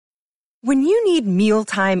When you need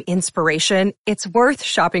mealtime inspiration, it's worth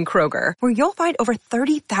shopping Kroger, where you'll find over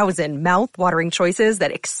 30,000 mouth-watering choices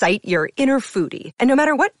that excite your inner foodie. And no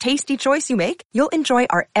matter what tasty choice you make, you'll enjoy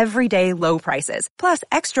our everyday low prices, plus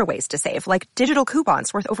extra ways to save, like digital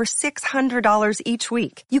coupons worth over $600 each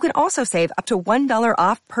week. You can also save up to $1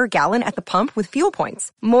 off per gallon at the pump with fuel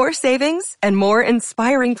points. More savings and more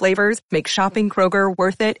inspiring flavors make shopping Kroger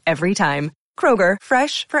worth it every time. Kroger,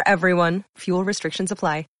 fresh for everyone. Fuel restrictions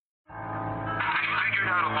apply.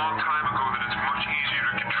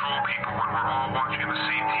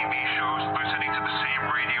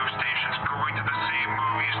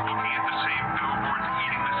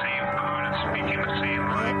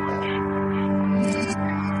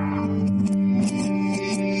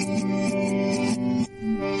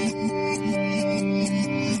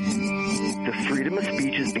 Freedom of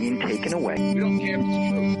speech is being taken away. We don't care if it's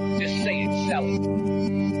true. Just say it, sell it.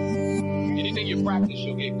 Anything you practice,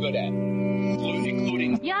 you'll get good at.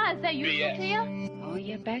 Including Yeah, is that useful BS. to you? Oh,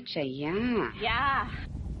 you betcha, yeah. Yeah.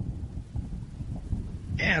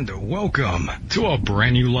 And welcome to a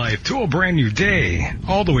brand new life, to a brand new day,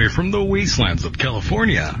 all the way from the wastelands of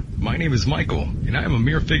California. My name is Michael, and I am a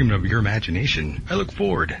mere figment of your imagination. I look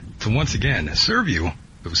forward to once again serve you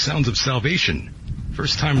those sounds of salvation.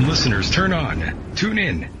 First-time listeners, turn on, tune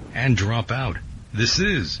in, and drop out. This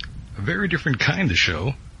is a very different kind of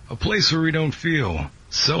show, a place where we don't feel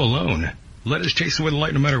so alone. Let us chase away the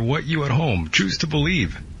light no matter what you at home choose to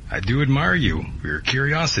believe. I do admire you for your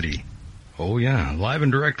curiosity. Oh yeah, live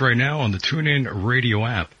and direct right now on the TuneIn radio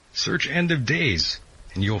app. Search End of Days,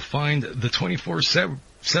 and you'll find the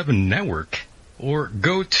 24/7 network, or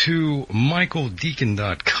go to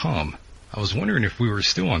michaeldeacon.com. I was wondering if we were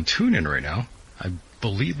still on TuneIn right now. I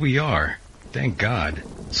believe we are. Thank God.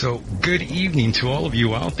 So, good evening to all of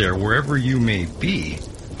you out there, wherever you may be.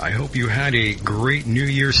 I hope you had a great New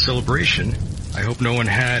Year's celebration. I hope no one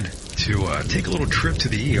had to take a little trip to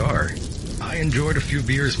the ER. I enjoyed a few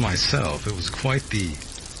beers myself. It was quite the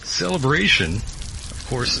celebration. Of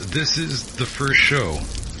course, this is the first show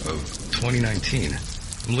of 2019.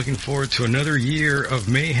 I'm looking forward to another year of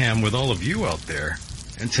mayhem with all of you out there.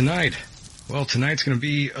 And tonight, well, tonight's going to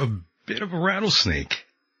be a bit of a rattlesnake.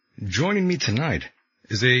 Joining me tonight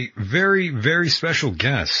is a very, very special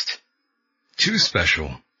guest. Too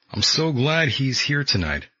special. I'm so glad he's here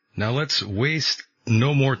tonight. Now let's waste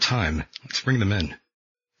no more time. Let's bring them in.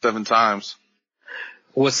 7 times.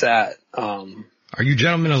 What's that? Are you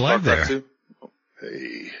gentlemen alive there?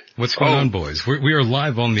 Hey. What's going on, boys? We are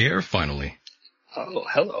live on the air finally. Oh,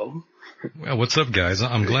 hello. Well, what's up, guys?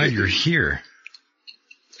 I'm glad you're here.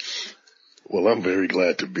 Well, I'm very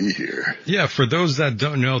glad to be here. Yeah, for those that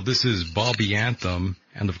don't know, this is Bobby Anthem,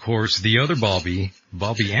 and of course the other Bobby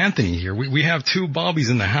Anthony here. We have 2 Bobbies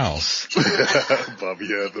in the house.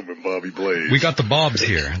 Bobby Anthem and Bobby Blaze. We got the Bobs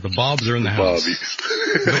here. The Bobs are in the house.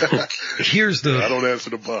 Bobbies. Here's the... I don't answer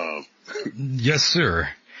the Bob. Yes, sir.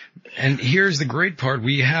 And here's the great part.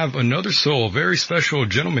 We have another soul, a very special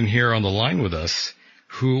gentleman here on the line with us,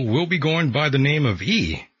 who will be going by the name of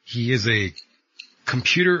E. He is a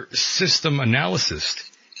computer system analyst,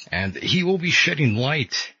 and he will be shedding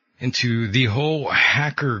light into the whole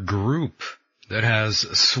hacker group that has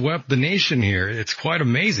swept the nation here. It's quite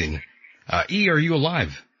amazing. E, are you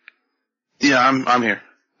alive? Yeah, I'm here.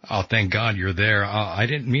 Oh, thank God you're there. I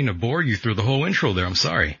didn't mean to bore you through the whole intro there. I'm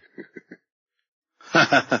sorry.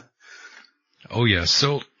 Oh, yeah.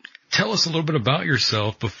 So tell us a little bit about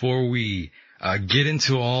yourself before we get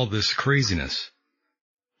into all this craziness.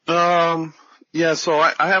 Yeah, so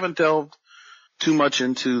I haven't delved too much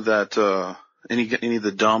into that, any of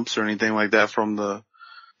the dumps or anything like that from the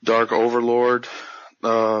Dark Overlord,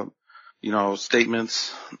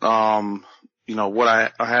 statements. What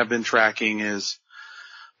I have been tracking is,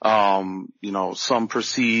 some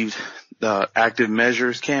perceived, active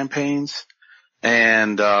measures campaigns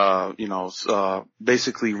and,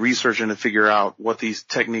 basically researching to figure out what these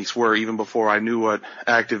techniques were. Even before I knew what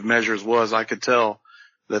active measures was, I could tell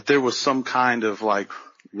that there was some kind of like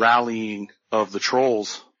rallying of the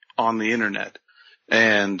trolls on the internet.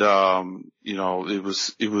 And, it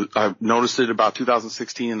was, I noticed it about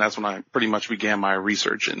 2016, and that's when I pretty much began my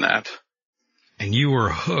research in that. And you were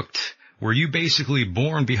hooked. Were you basically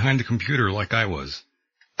born behind the computer like I was?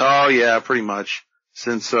 Oh yeah, pretty much.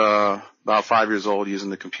 Since, about 5 years old using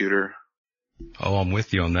the computer. Oh, I'm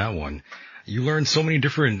with you on that one. You learned so many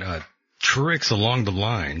different, tricks along the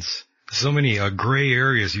lines. So many gray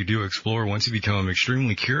areas you do explore once you become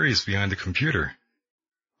extremely curious behind the computer.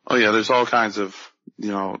 Oh yeah, there's all kinds of,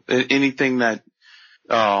 anything that,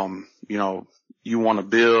 you want to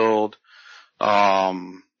build,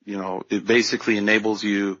 it basically enables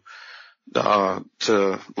you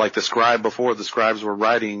to like the scribe before. The scribes were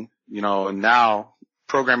writing, and now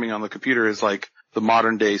programming on the computer is like the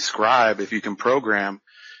modern day scribe if you can program,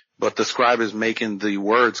 but the scribe is making the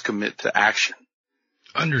words commit to action.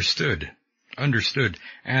 Understood.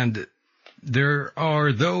 And there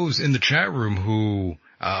are those in the chat room who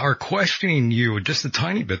are questioning you just a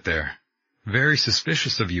tiny bit there. Very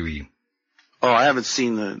suspicious of you, E. Oh, I haven't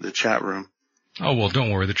seen the chat room. Oh, well,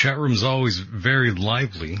 don't worry. The chat room is always very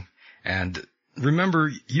lively. And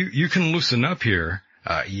remember, you can loosen up here.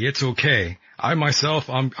 It's okay. I myself,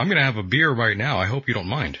 I'm going to have a beer right now. I hope you don't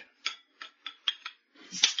mind.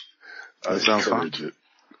 That sounds fun.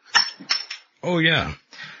 Oh, yeah.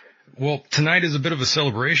 Well, tonight is a bit of a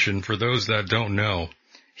celebration for those that don't know.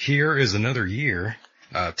 Here is another year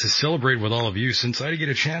to celebrate with all of you, since I didn't get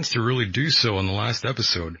a chance to really do so in the last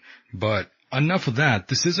episode. But enough of that.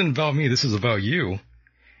 This isn't about me. This is about you.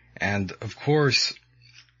 And, of course,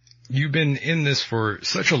 you've been in this for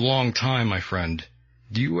such a long time, my friend.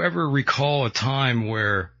 Do you ever recall a time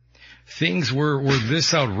where things were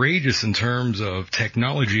this outrageous in terms of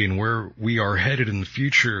technology and where we are headed in the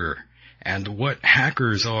future and what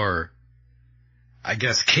hackers are, I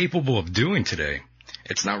guess, capable of doing today?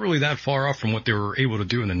 It's not really that far off from what they were able to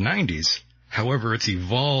do in the 90s. However, it's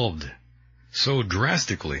evolved so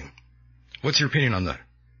drastically. What's your opinion on that?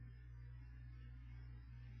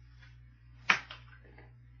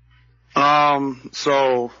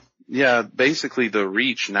 So yeah, basically the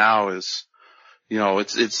reach now is,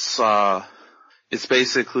 it's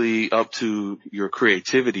basically up to your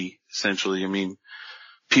creativity, essentially. I mean,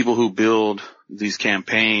 people who build these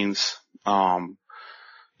campaigns,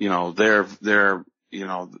 they're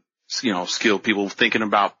skilled people thinking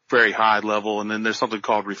about very high level. And then there's something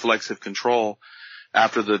called reflexive control.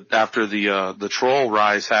 After the troll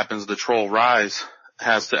rise happens, the troll rise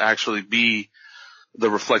has to actually be the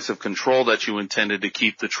reflexive control that you intended to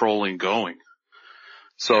keep the trolling going.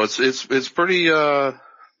 So it's pretty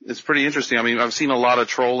interesting. I mean, I've seen a lot of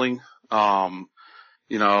trolling, and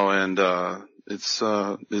it's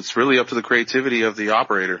really up to the creativity of the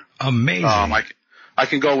operator. Amazing. I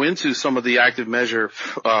can go into some of the active measure,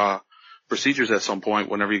 procedures at some point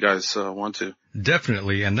whenever you guys, want to.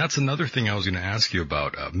 Definitely. And that's another thing I was going to ask you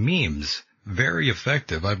about. Memes. Very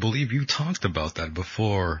effective. I believe you talked about that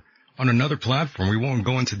before on another platform. We won't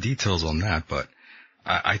go into details on that, but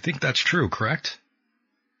I think that's true, correct?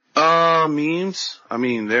 Memes, I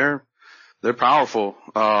mean, they're powerful.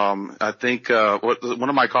 I think, one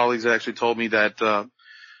of my colleagues actually told me that,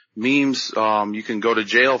 memes, you can go to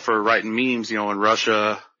jail for writing memes, in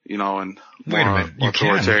Russia, and more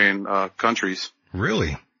authoritarian, countries.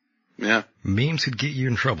 Really? Yeah. Memes could get you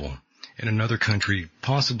in trouble in another country,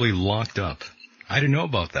 possibly locked up. I didn't know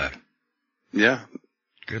about that. Yeah.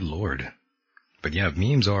 Good Lord. But yeah,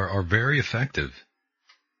 memes are very effective.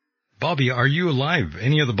 Bobby, are you alive?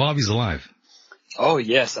 Any of the Bobbies alive? Oh,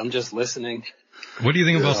 yes. I'm just listening. What do you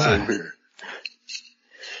think about that?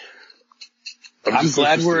 I'm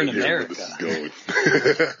glad we're in America.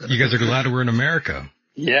 You guys are glad we're in America?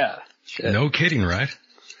 Yeah. Shit. No kidding, right?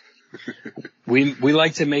 We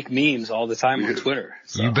like to make memes all the time on Twitter.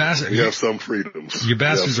 So. We have some freedoms. You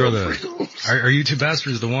bastards are you two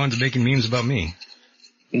bastards the ones making memes about me?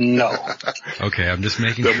 No. Okay, I'm just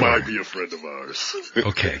making sure. That might be a friend of ours.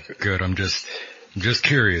 Okay, good. I'm just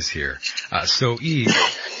curious here. So E,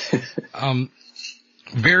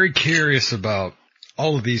 very curious about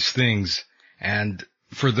all of these things. And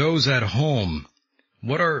for those at home,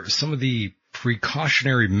 what are some of the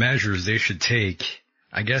precautionary measures they should take?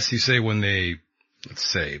 I guess you say when they, let's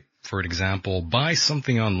say, for an example, buy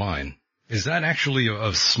something online. Is that actually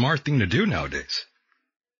a smart thing to do nowadays?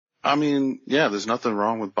 I mean, yeah, there's nothing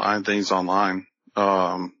wrong with buying things online.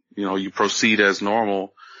 You proceed as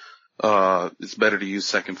normal. It's better to use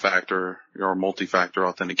second factor or multi-factor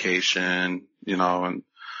authentication, and,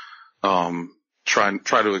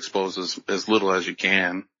 try to expose as little as you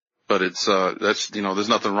can. But it's, there's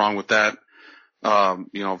nothing wrong with that.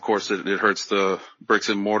 Of course it hurts the bricks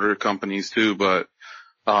and mortar companies too, but,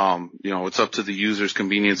 it's up to the user's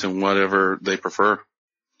convenience and whatever they prefer.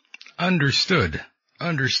 Understood.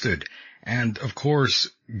 And of course,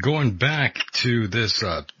 going back to this,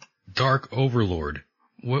 Dark Overlord,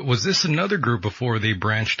 was this another group before they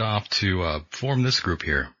branched off to, form this group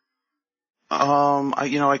here? I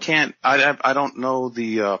don't know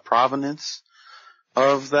the, provenance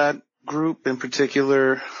of that group in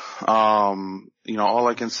particular. All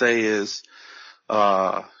I can say is,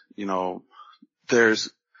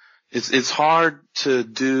 it's hard to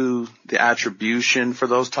do the attribution for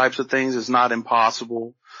those types of things. It's not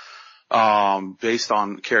impossible, based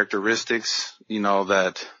on characteristics,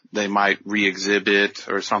 that they might re-exhibit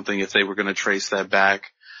or something if they were going to trace that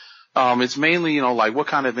back. It's mainly, like what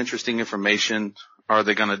kind of interesting information are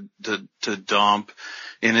they going to dump?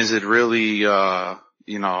 And is it really,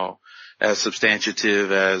 as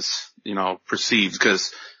substantive as, perceived?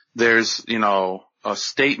 Because there's, a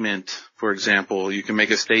statement, for example, you can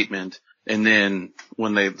make a statement, and then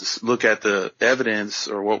when they look at the evidence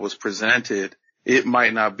or what was presented, it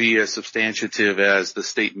might not be as substantive as the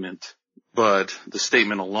statement, but the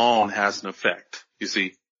statement alone has an effect, you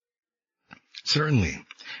see. Certainly.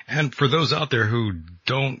 And for those out there who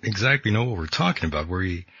don't exactly know what we're talking about,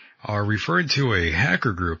 we are referring to a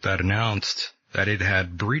hacker group that announced that it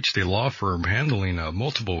had breached a law firm handling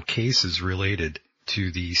multiple cases related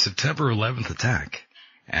to the September 11th attack.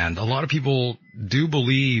 And a lot of people do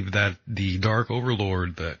believe that the Dark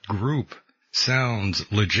Overlord, that group, sounds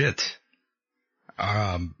legit.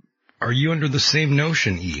 Are you under the same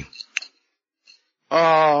notion, E?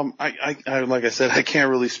 Like I said, I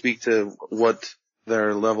can't really speak to what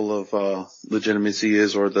their level of legitimacy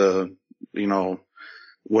is, or the,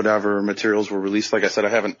 whatever materials were released. Like I said,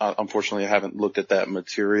 unfortunately I haven't looked at that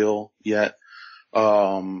material yet.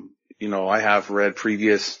 I have read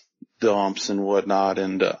previous dumps and whatnot,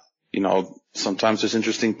 and sometimes there's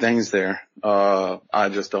interesting things there. I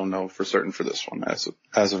just don't know for certain for this one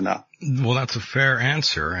as of now. Well, that's a fair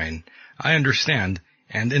answer, and I understand.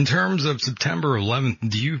 And in terms of September 11th,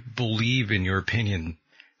 do you believe, in your opinion,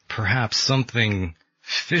 perhaps something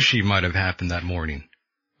fishy might have happened that morning?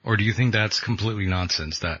 Or do you think that's completely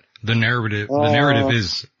nonsense, that the narrative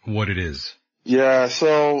is what it is? Yeah,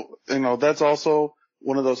 so, that's also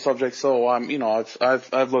one of those subjects. So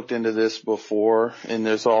I've looked into this before, and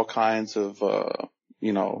there's all kinds of,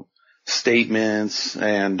 statements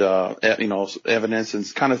and, evidence, and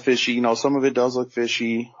it's kind of fishy. Some of it does look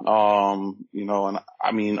fishy. And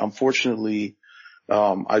I mean, unfortunately,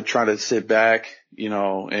 I try to sit back,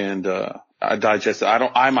 and, I digest it.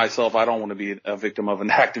 I myself don't want to be a victim of an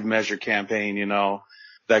active measure campaign,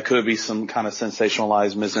 that could be some kind of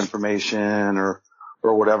sensationalized misinformation or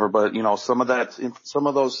whatever. But, some of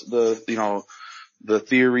those, the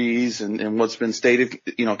theories and what's been stated,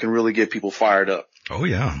 can really get people fired up. Oh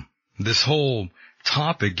yeah. This whole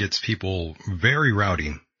topic gets people very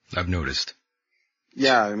rowdy, I've noticed.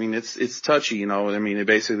 Yeah, I mean, it's touchy, I mean, it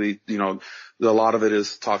basically, a lot of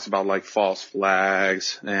it talks about like false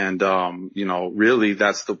flags, and, really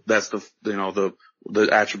that's the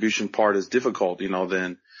attribution part is difficult,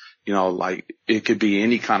 then, like it could be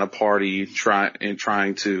any kind of party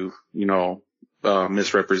trying to,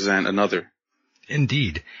 misrepresent another.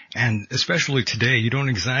 Indeed. And especially today, you don't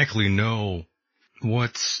exactly know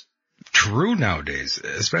what's true nowadays,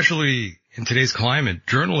 especially in today's climate.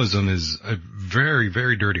 Journalism is a very,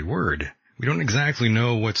 very dirty word. We don't exactly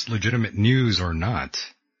know what's legitimate news or not.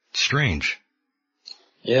 Strange.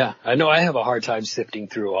 Yeah, I know I have a hard time sifting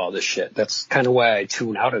through all this shit. That's kind of why I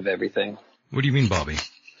tune out of everything. What do you mean, Bobby?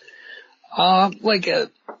 I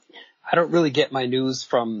don't really get my news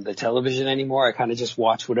from the television anymore. I kind of just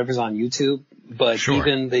watch whatever's on YouTube. But sure.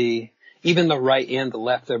 even the right and the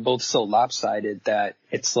left, they're both so lopsided that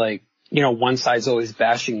it's like, one side's always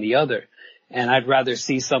bashing the other. And I'd rather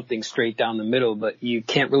see something straight down the middle, but you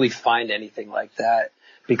can't really find anything like that,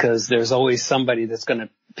 because there's always somebody that's going to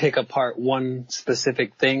pick apart one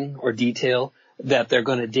specific thing or detail that they're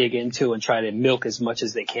going to dig into and try to milk as much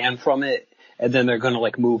as they can from it. And then they're going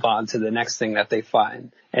to move on to the next thing that they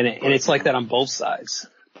find. And it's like that on both sides.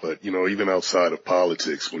 But, even outside of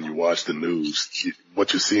politics, when you watch the news,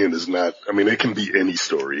 what you're seeing is not, it can be any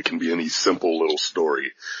story. It can be any simple little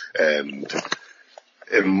story. And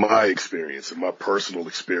in my experience, in my personal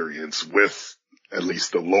experience with at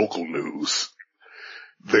least the local news,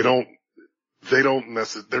 they're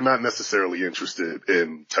not necessarily interested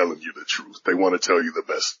in telling you the truth. They want to tell you the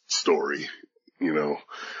best story.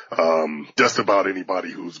 Just about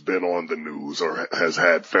anybody who's been on the news or has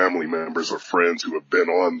had family members or friends who have been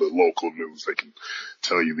on the local news, they can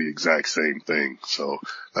tell you the exact same thing. So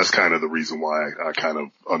that's kind of the reason why I kind of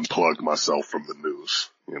unplugged myself from the news,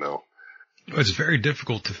 It's very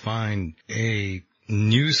difficult to find a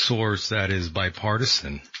news source that is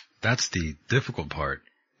bipartisan. That's the difficult part.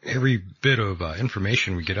 Every bit of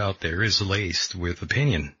information we get out there is laced with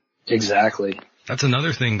opinion. Exactly. That's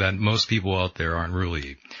another thing that most people out there aren't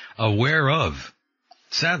really aware of,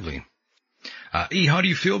 sadly. E, how do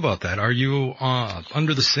you feel about that? Are you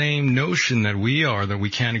under the same notion that we are, that we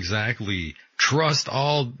can't exactly trust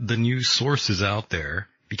all the news sources out there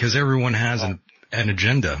because everyone has an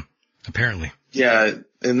agenda, apparently? Yeah,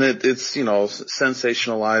 and it's,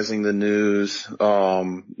 sensationalizing the news,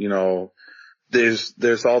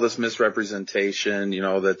 there's all this misrepresentation,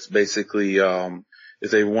 that's basically, if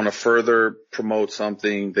they want to further promote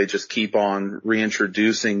something, they just keep on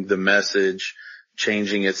reintroducing the message,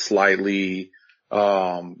 changing it slightly.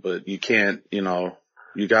 But you can't,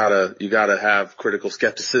 you gotta have critical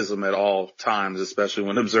skepticism at all times, especially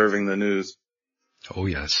when observing the news. Oh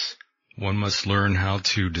yes. One must learn how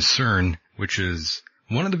to discern, which is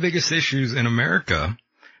one of the biggest issues in America.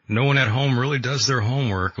 No one at home really does their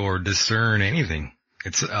homework or discern anything.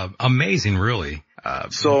 It's amazing, really.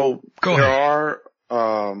 So go there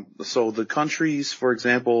ahead. so the countries, for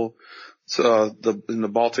example, in the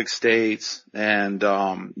Baltic states and,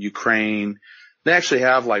 Ukraine, they actually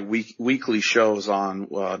have like weekly shows on,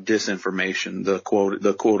 disinformation.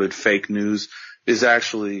 The quoted fake news is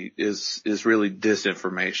really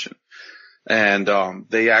disinformation. And,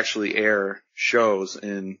 they actually air shows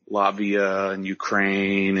in Latvia and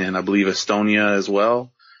Ukraine and I believe Estonia as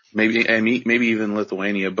well. Maybe even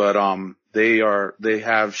Lithuania, but, they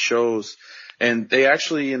have shows. And they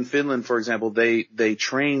actually, in Finland, for example, they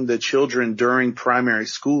train the children during primary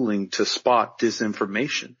schooling to spot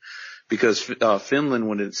disinformation, because Finland,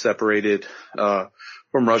 when it separated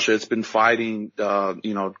from Russia, it's been fighting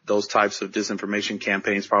those types of disinformation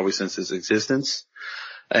campaigns probably since its existence.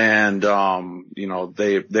 And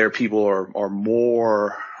their people are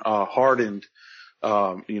more hardened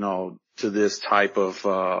to this type of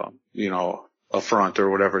affront or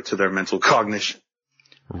whatever to their mental cognition.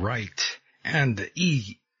 Right. And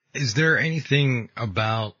is there anything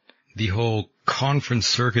about the whole conference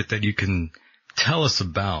circuit that you can tell us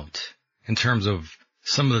about in terms of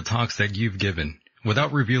some of the talks that you've given,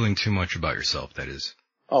 without revealing too much about yourself, that is?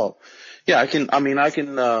 Oh, yeah, I can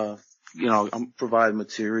provide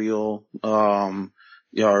material,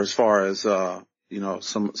 as far as, some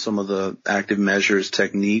of the active measures,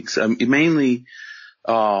 techniques. Mainly,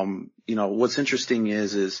 what's interesting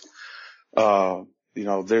is,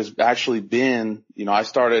 there's actually been,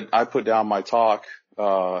 I put down my talk,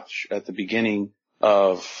 at the beginning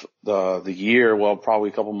of the year. Well, probably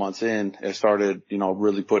a couple months in, I started,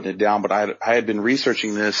 really putting it down, but I had been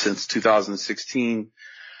researching this since 2016,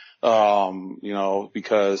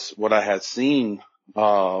 because what I had seen,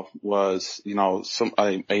 was,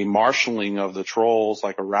 a marshaling of the trolls,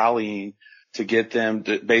 like a rallying to get them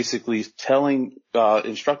to basically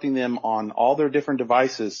instructing them on all their different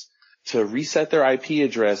devices to reset their IP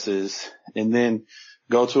addresses and then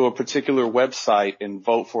go to a particular website and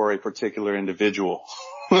vote for a particular individual.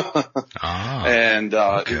 And,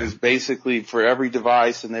 okay. It was basically for every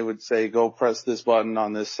device, and they would say, go press this button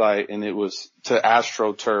on this site. And it was to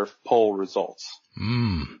AstroTurf poll results.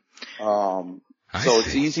 So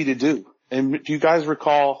it's easy to do. And do you guys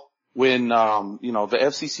recall when, the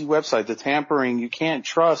FCC website, the tampering, you can't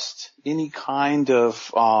trust any kind of,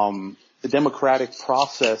 the democratic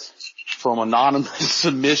process from anonymous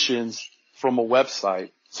submissions from a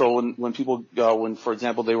website. So when people, for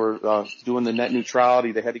example, they were, doing the net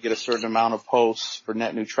neutrality, they had to get a certain amount of posts for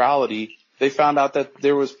net neutrality. They found out that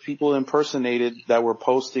there was people impersonated that were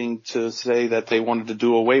posting to say that they wanted to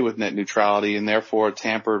do away with net neutrality and therefore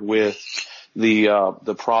tampered with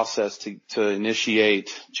the process to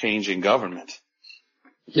initiate change in government.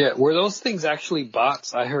 Yeah. Were those things actually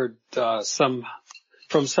bots? I heard,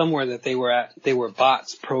 from somewhere that they were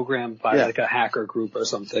bots programmed by like a hacker group or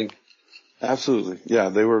something. Absolutely. Yeah,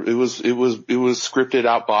 it was scripted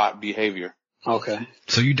out bot behavior. Okay.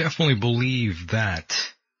 So you definitely believe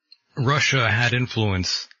that Russia had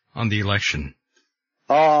influence on the election?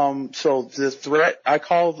 So the threat, I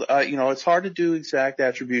call, it's hard to do exact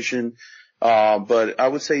attribution, but I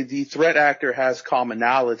would say the threat actor has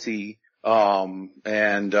commonality, and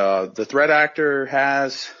the threat actor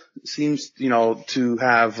seems to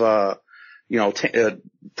have,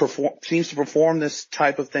 seems to perform this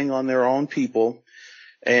type of thing on their own people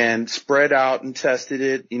and spread out and tested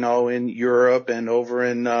it, in Europe and over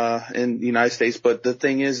in the United States. But the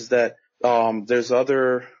thing is that, there's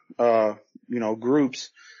other, groups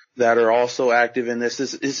that are also active in this.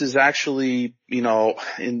 This is actually,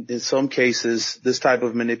 in some cases, this type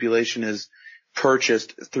of manipulation is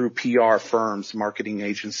purchased through PR firms, marketing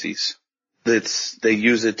agencies. They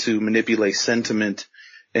use it to manipulate sentiment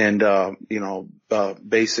and,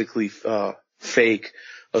 basically, fake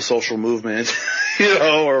a social movement,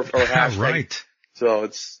 or hashtag. Right. So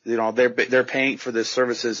it's, they're paying for this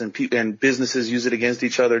services and businesses use it against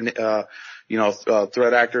each other.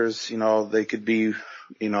 Threat actors, they could be,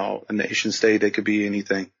 a nation state, they could be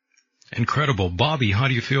anything. Incredible. Bobby, how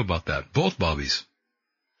do you feel about that? Both Bobbies.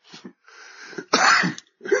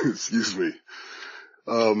 Excuse me.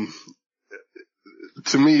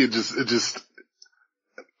 To me,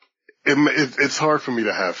 it's hard for me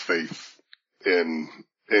to have faith in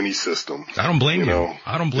any system. I don't blame you.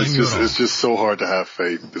 I don't blame you at all. It's just so hard to have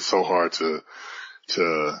faith. It's so hard to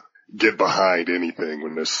get behind anything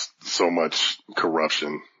when there's so much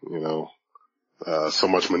corruption, so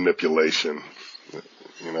much manipulation,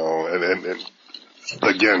 and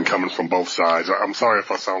again, coming from both sides. I'm sorry if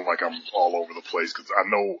I sound like I'm all over the place, because I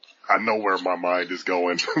know where my mind is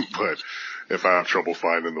going, but if I have trouble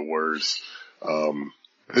finding the words,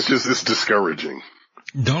 it's discouraging.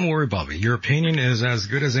 Don't worry, Bobby. Your opinion is as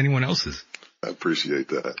good as anyone else's. I appreciate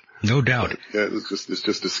that. No doubt. But yeah, it's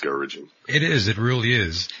just discouraging. It is. It really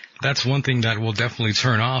is. That's one thing that will definitely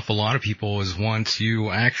turn off a lot of people, is once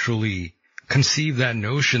you actually conceive that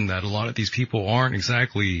notion that a lot of these people aren't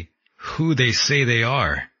exactly who they say they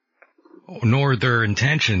are, nor their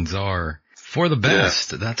intentions are for the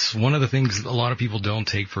best. Yeah. That's one of the things a lot of people don't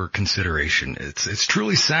take for consideration. It's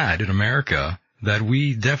truly sad in America that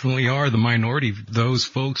we definitely are the minority, those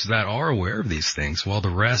folks that are aware of these things, while the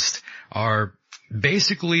rest are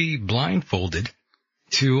basically blindfolded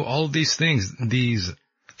to all of these things, these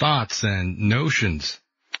thoughts and notions.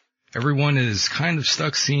 Everyone is kind of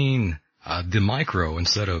stuck seeing the micro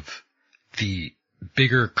instead of the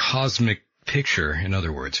bigger cosmic picture, in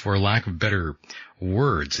other words, for lack of better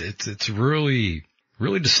words. It's really,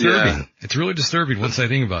 really disturbing. Yeah. It's really disturbing once I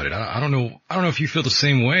think about it. I don't know if you feel the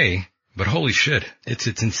same way, but holy shit, it's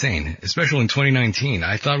insane, especially in 2019.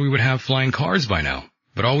 I thought we would have flying cars by now,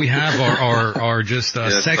 but all we have are just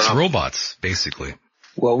sex robots, basically.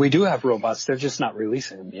 Well, we do have robots. They're just not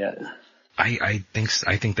releasing them yet. I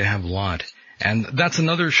think they have a lot. And that's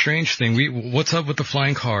another strange thing. What's up with the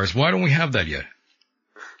flying cars? Why don't we have that yet?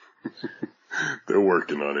 They're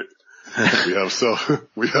working on it. We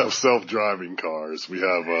have self-driving cars. We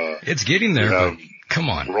have, it's getting there, but come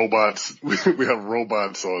on. Robots. We have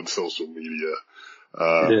robots on social media.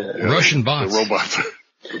 Russian bots. The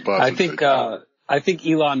bots. I think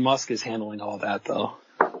Elon Musk is handling all that, though.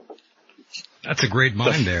 That's a great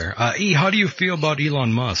mind there. How do you feel about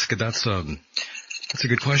Elon Musk? That's a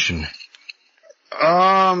good question.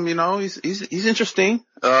 He's interesting.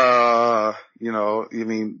 He's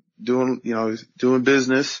doing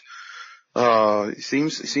business.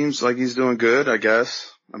 Seems like he's doing good, I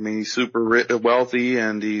guess. I mean, he's super wealthy,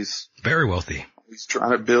 and he's very wealthy. He's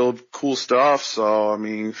trying to build cool stuff. So, I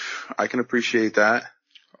mean, I can appreciate that.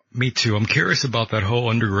 Me too. I'm curious about that whole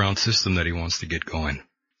underground system that he wants to get going.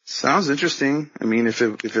 Sounds interesting. I mean, if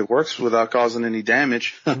it works without causing any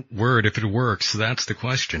damage. Word, if it works, that's the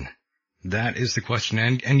question. That is the question.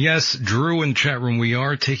 And yes, Drew in the chat room, we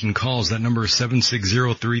are taking calls. That number is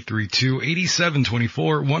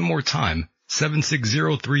 760-332-8724. One more time,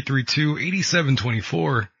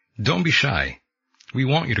 760-332-8724. Don't be shy. We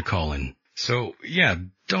want you to call in. So yeah,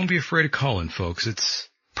 don't be afraid to call in, folks. It's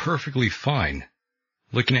perfectly fine.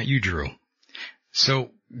 Looking at you, Drew.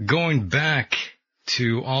 So going back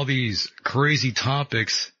to all these crazy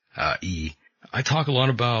topics, I talk a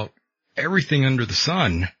lot about everything under the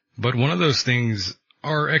sun. But one of those things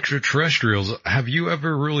are extraterrestrials. Have you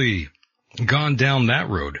ever really gone down that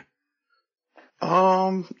road?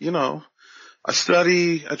 I try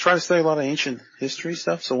to study a lot of ancient history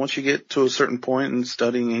stuff. So once you get to a certain point in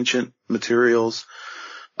studying ancient materials,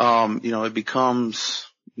 it becomes,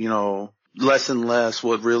 less and less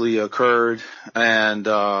what really occurred. And,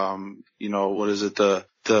 what is it?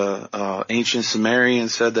 The ancient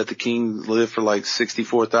Sumerians said that the king lived for like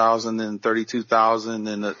 64,000 and 32,000,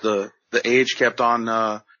 and the age kept on,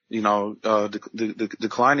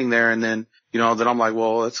 declining there. And then, then I'm like,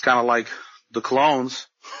 well, it's kind of like the clones,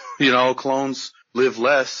 clones live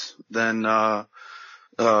less than, the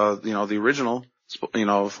original,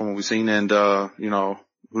 from what we've seen. And,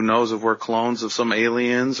 who knows if we're clones of some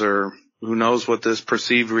aliens, or who knows what this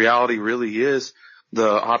perceived reality really is. The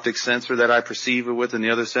optic sensor that I perceive it with and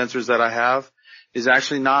the other sensors that I have is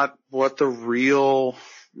actually not what the real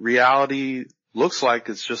reality looks like.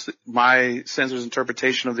 It's just my sensor's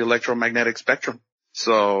interpretation of the electromagnetic spectrum.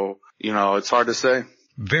 So, it's hard to say.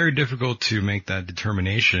 Very difficult to make that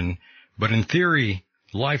determination. But in theory,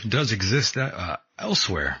 life does exist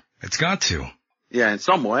elsewhere. It's got to. Yeah, in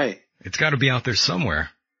some way. It's got to be out there somewhere.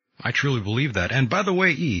 I truly believe that. And by the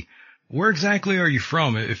way, where exactly are you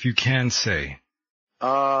from, if you can say?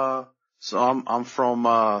 So I'm from,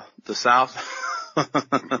 the South.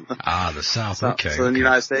 The South. Okay. So in the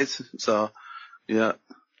United States. So, yeah.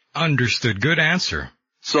 Understood. Good answer.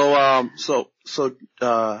 So,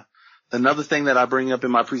 another thing that I bring up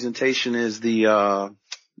in my presentation is the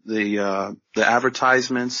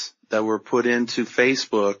advertisements that were put into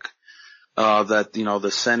Facebook, that,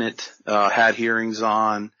 the Senate, had hearings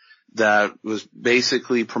on, that was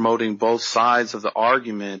basically promoting both sides of the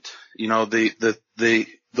argument. You know, the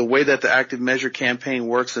way that the active measure campaign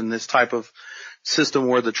works in this type of system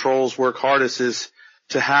where the trolls work hardest is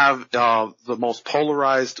to have the most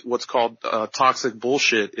polarized, what's called toxic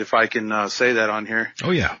bullshit, if I can say that on here.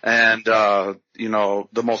 Oh yeah. And you know,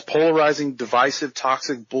 the most polarizing, divisive,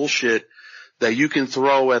 toxic bullshit that you can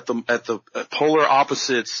throw at the polar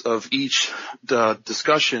opposites of each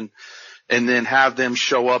discussion, and then have them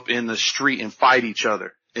show up in the street and fight each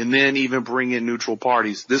other, and then even bring in neutral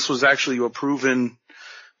parties. This was actually a proven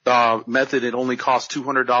method. It only cost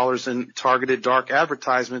 $200 in targeted dark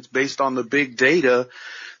advertisements based on the big data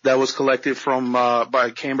that was collected from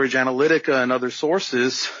by Cambridge Analytica and other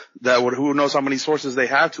sources who knows how many sources they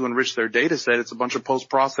have to enrich their data set. It's a bunch of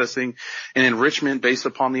post-processing and enrichment based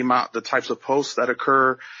upon the types of posts that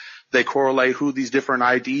occur. They correlate who these different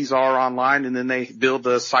IDs are online, and then they build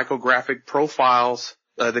the psychographic profiles.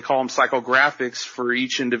 They call them psychographics for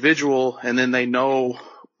each individual, and then they know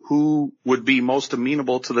who would be most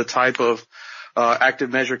amenable to the type of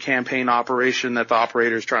active measure campaign operation that the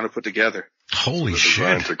operator is trying to put together. Holy shit.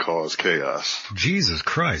 Designed to cause chaos. Jesus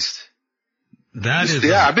Christ. That is.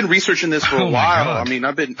 Yeah, I've been researching this for a while. God. I mean,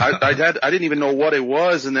 I didn't even know what it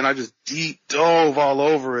was, and then I just deep dove all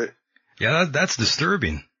over it. Yeah, that's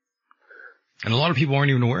disturbing. And a lot of people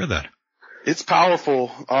aren't even aware of that. It's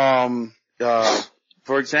powerful.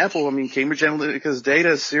 For example, I mean, Cambridge Analytica's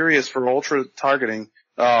data is serious for ultra targeting.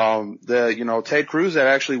 Ted Cruz that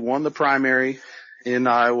actually won the primary in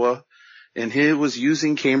Iowa, and he was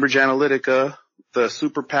using Cambridge Analytica, the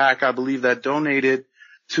super PAC, I believe, that donated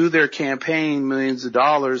to their campaign millions of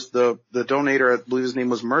dollars. The donator, I believe his name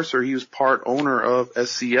was Mercer. He was part owner of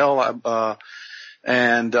SCL,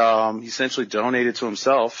 and he essentially donated to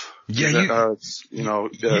himself. Yeah,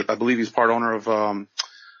 I believe he's part owner of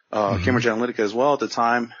Cambridge Analytica as well at the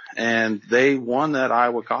time, and they won that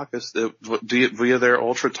Iowa caucus via their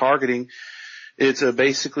ultra targeting. It's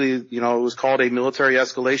basically, it was called a military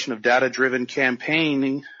escalation of data-driven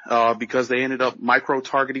campaigning because they ended up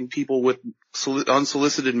micro-targeting people with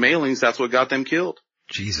unsolicited mailings. That's what got them killed.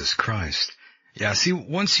 Jesus Christ. Yeah, see,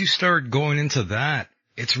 once you start going into that,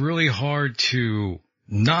 it's really hard to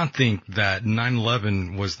not think that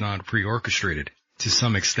 9/11 was not pre-orchestrated to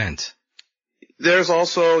some extent. There's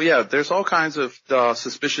also, there's all kinds of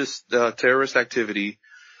suspicious terrorist activity.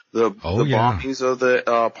 The bombings of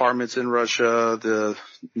the apartments in Russia,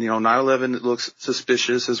 9/11 looks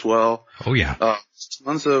suspicious as well. Oh yeah.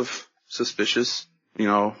 Tons of suspicious,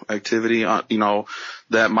 activity,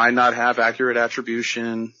 that might not have accurate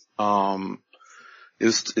attribution,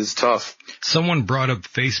 is tough. Someone brought up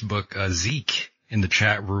Facebook, Zeke in the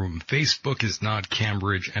chat room. Facebook is not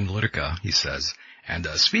Cambridge Analytica, he says. And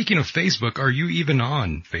speaking of Facebook, are you even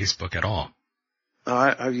on Facebook at all?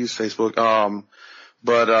 I've used Facebook.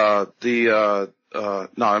 No,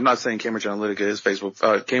 I'm not saying Cambridge Analytica is Facebook.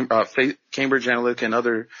 Cambridge Analytica and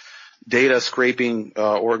other data scraping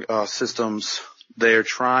systems, they're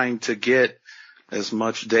trying to get as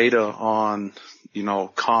much data on,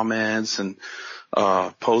 comments and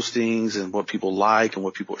postings and what people like and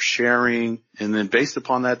what people are sharing. And then based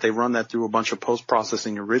upon that, they run that through a bunch of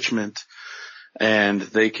post-processing enrichment. And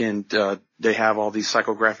they have all these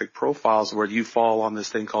psychographic profiles where you fall on this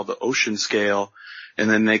thing called the ocean scale. And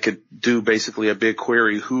then they could do basically a big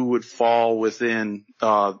query, who would fall within,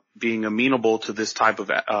 being amenable to this type of,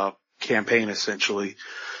 campaign essentially.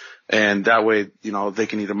 And that way, they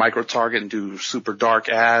can either micro-target and do super dark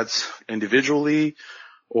ads individually,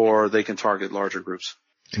 or they can target larger groups.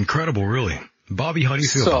 Incredible, really. Bobby, how do you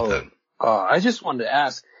feel about that? I just wanted to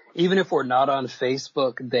ask, even if we're not on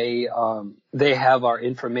Facebook, they have our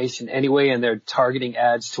information anyway, and they're targeting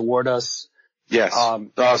ads toward us. Yes.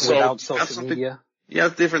 Without social media. Yeah,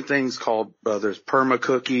 different things called, there's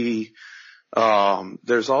perma-cookie,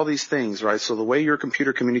 there's all these things, right? So the way your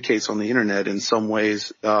computer communicates on the internet in some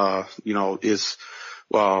ways, is,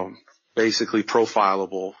 basically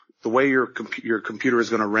profilable. The way your computer is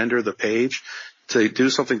going to render the page to do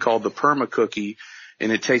something called the perma-cookie,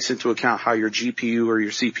 and it takes into account how your GPU or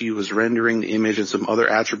your CPU is rendering the image and some other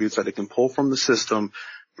attributes that it can pull from the system,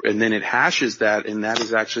 and then it hashes that, and that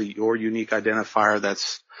is actually your unique identifier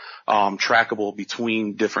that's trackable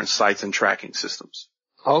between different sites and tracking systems.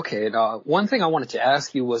 Okay. One thing I wanted to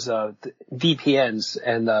ask you was VPNs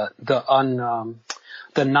and the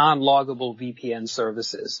non-loggable VPN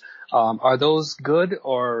services. Are those good,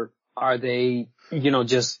 or are they,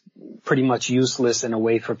 just pretty much useless in a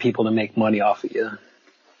way for people to make money off of you?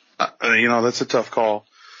 That's a tough call.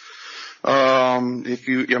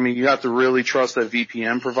 You have to really trust that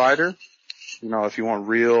VPN provider. If you want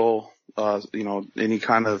real, any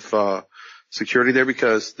kind of, security there,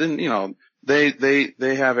 because then,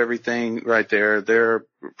 they have everything right there. They're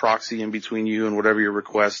proxy in between you and whatever you're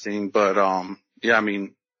requesting. But, yeah, I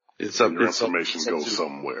mean, your information goes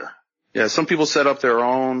somewhere. Yeah, some people set up their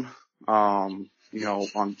own, on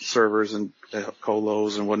servers and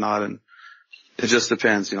colos and whatnot, and it just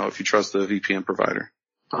depends, if you trust the VPN provider.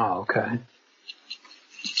 Oh, okay.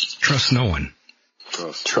 Trust no one.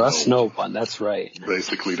 Trust no one. That's right.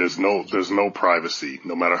 Basically, there's no privacy.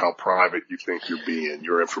 No matter how private you think you're being,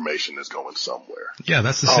 your information is going somewhere. Yeah,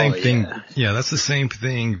 that's the same thing. Yeah, that's the same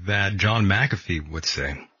thing that John McAfee would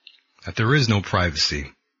say. That there is no privacy,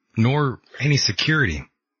 nor any security.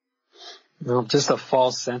 Well, just a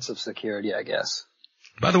false sense of security, I guess.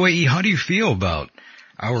 By the way, E, how do you feel about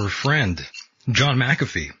our friend, John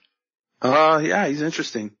McAfee? Yeah, he's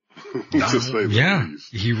interesting. Yeah,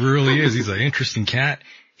 he really is. He's an interesting cat.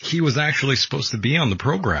 He was actually supposed to be on the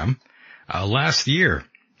program, last year.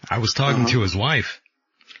 I was talking to his wife.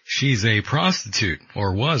 She's a prostitute,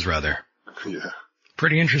 or was rather. Yeah.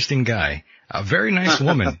 Pretty interesting guy. A very nice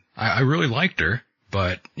woman. I really liked her,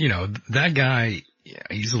 but, that guy,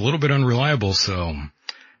 he's a little bit unreliable, so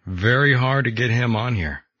very hard to get him on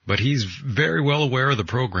here. But he's very well aware of the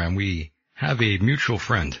program. We have a mutual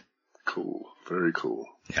friend. Cool. Very cool.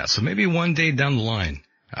 Yeah, so maybe one day down the line,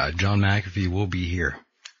 John McAfee will be here.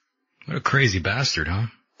 What a crazy bastard, huh?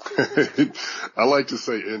 I like to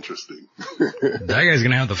say interesting. That guy's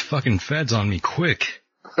gonna have the fucking feds on me quick.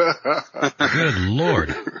 Good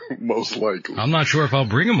Lord. Most likely. I'm not sure if I'll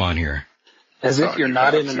bring him on here. As if you're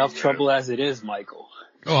not in enough trouble as it is, Michael.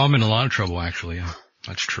 Oh, I'm in a lot of trouble, actually. Yeah,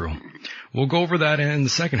 that's true. We'll go over that in the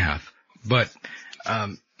second half. But,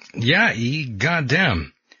 yeah, E,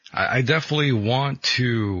 goddamn. I definitely want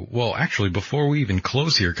to, well, actually, before we even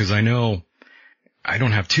close here, because I know I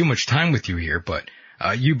don't have too much time with you here, but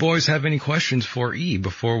you boys have any questions for E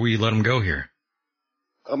before we let him go here?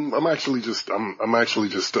 I'm actually just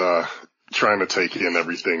trying to take in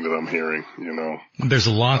everything that I'm hearing, There's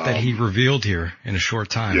a lot that he revealed here in a short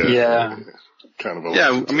time. Yeah. Kind of.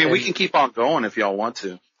 Yeah, I mean, we can keep on going if y'all want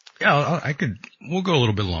to. Yeah, we'll go a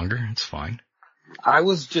little bit longer. It's fine. I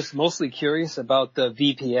was just mostly curious about the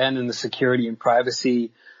VPN and the security and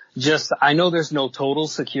privacy. I know there's no total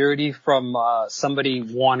security from somebody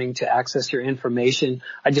wanting to access your information.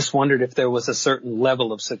 I just wondered if there was a certain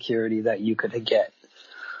level of security that you could get.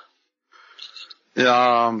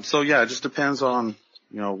 Yeah, so yeah, it just depends on,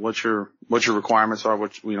 what your requirements are,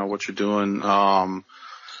 what you're doing. And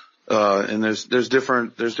there's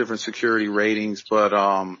different security ratings, but,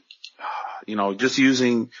 just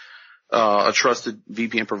using a trusted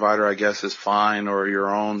VPN provider, I guess, is fine, or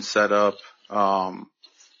your own setup.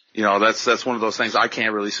 That's one of those things. I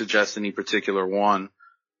can't really suggest any particular one.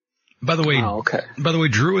 By the way, okay. By the way,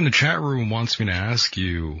 Drew in the chat room wants me to ask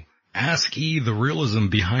E the realism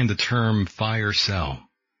behind the term fire sale.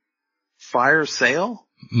 Fire sale?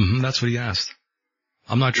 Mm-hmm, that's what he asked.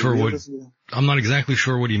 I'm not exactly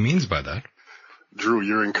sure what he means by that. Drew,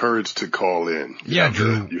 you're encouraged to call in.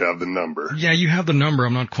 Drew. You have the number. Yeah, you have the number.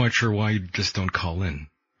 I'm not quite sure why you just don't call in.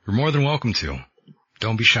 You're more than welcome to.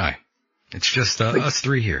 Don't be shy. It's just us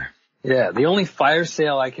three here. Yeah, the only fire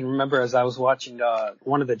sale I can remember is I was watching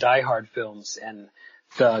one of the Die Hard films, and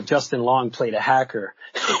Justin Long played a hacker,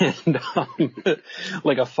 and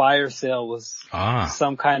like a fire sale was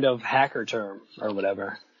some kind of hacker term or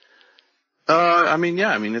whatever.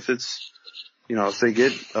 If it's, if they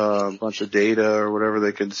get a bunch of data or whatever,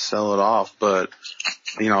 they could sell it off. But,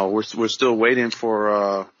 we're still waiting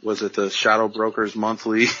for, was it the Shadow Brokers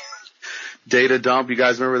monthly data dump? You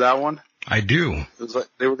guys remember that one? I do. It was like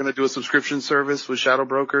they were going to do a subscription service with Shadow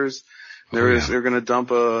Brokers. They're going to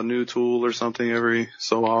dump a new tool or something every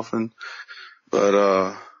so often.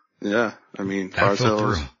 But,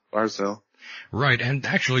 fire sale. Right. And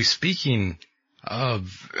actually, speaking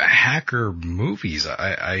of hacker movies,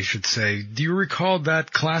 I should say, do you recall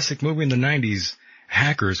that classic movie in the 90s,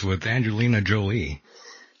 Hackers, with Angelina Jolie?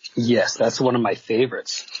 Yes, that's one of my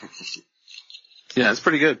favorites. Yeah, it's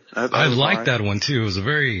pretty good. I like that one too. It was a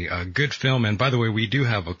very good film. And by the way, we do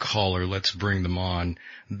have a caller. Let's bring them on.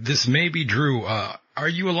 This may be Drew. Are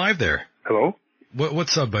you alive there? Hello?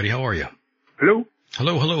 What's up, buddy? How are you? Hello?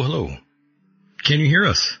 Hello. Can you hear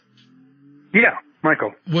us? Yeah,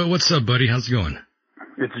 Michael. What's up, buddy? How's it going?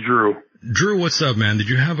 It's Drew. Drew, what's up, man? Did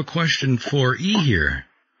you have a question for E here?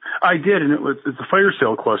 I did, and it's a fire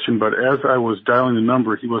sale question, but as I was dialing the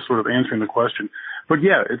number, he was sort of answering the question. But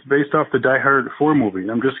yeah, it's based off the Die Hard 4 movie.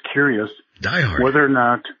 I'm just curious. Die Hard? Whether or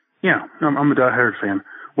not, yeah, I'm a Die Hard fan.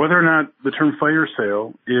 Whether or not the term fire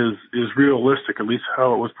sale is realistic, at least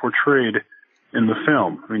how it was portrayed in the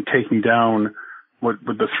film. I mean, taking down what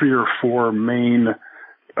the 3 or 4 main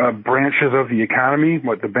branches of the economy,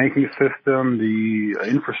 the banking system, the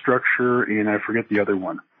infrastructure, and I forget the other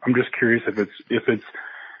one. I'm just curious if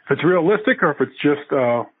it's realistic or if it's just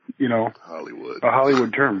Hollywood. A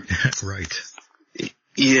Hollywood term. Right.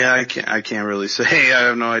 Yeah, I can't really say. I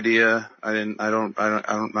have no idea. I'm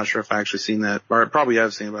not sure if I actually seen that, or I probably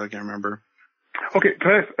have seen it, but I can't remember. Okay,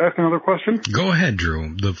 can I ask another question? Go ahead,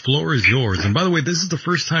 Drew. The floor is yours. And by the way, this is the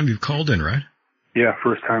first time you've called in, right? Yeah,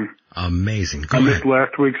 first time. Amazing. Go I ahead. missed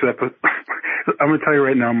last week's episode. I'm going to tell you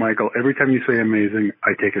right now, Michael, every time you say amazing,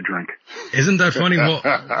 I take a drink. Isn't that funny?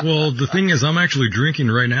 Well, the thing is, I'm actually drinking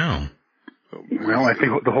right now. Well, I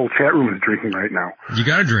think the whole chat room is drinking right now. You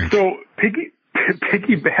got to drink. So,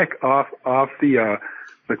 piggyback off the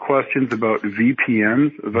questions about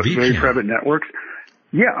VPNs, about very private networks.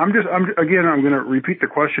 Yeah, I'm going to repeat the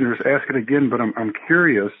question or just ask it again, but I'm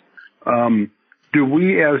curious. Do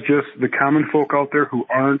we, as just the common folk out there who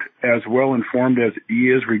aren't as well informed as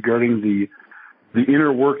E is regarding the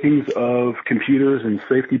inner workings of computers and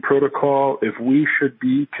safety protocol, if we should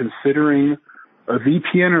be considering a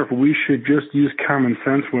VPN or if we should just use common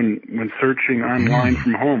sense when searching online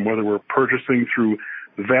from home, whether we're purchasing through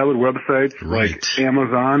valid websites like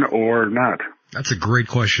Amazon or not? That's a great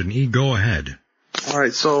question. E, go ahead. All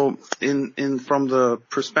right. So from the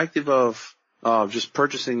perspective of just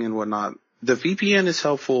purchasing and whatnot, the VPN is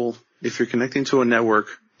helpful if you're connecting to a network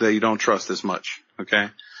that you don't trust as much. Okay.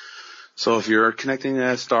 So if you're connecting to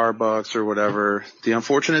Starbucks or whatever, the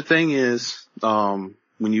unfortunate thing is,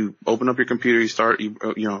 when you open up your computer,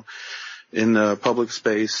 in the public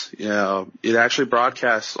space, it actually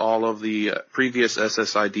broadcasts all of the previous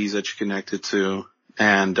SSIDs that you connected to,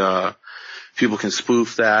 and people can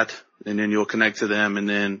spoof that, and then you'll connect to them, and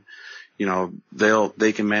then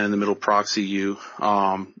they can man in the middle proxy you.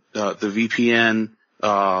 The VPN,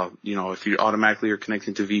 if you automatically are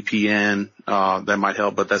connecting to VPN, that might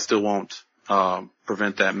help, but that still won't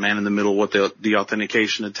prevent that man in the middle with the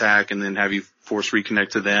authentication attack and then have you force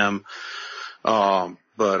reconnect to them. But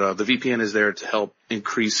the VPN is there to help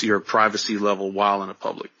increase your privacy level while in a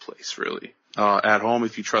public place, really. At home,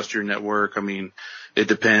 if you trust your network, I mean, it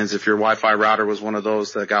depends. If your Wi-Fi router was one of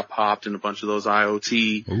those that got popped in a bunch of those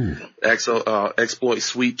IoT exploit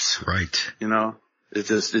sweeps, right? It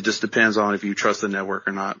just depends on if you trust the network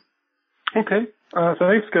or not. Okay.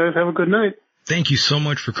 Thanks, guys. Have a good night. Thank you so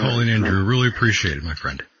much for calling in, Drew. Really appreciate it, my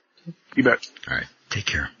friend. You bet. All right. Take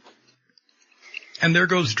care. And there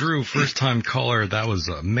goes Drew, first time caller. That was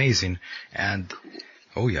amazing. And,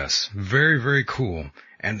 oh yes, very, very cool.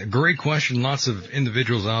 And a great question. Lots of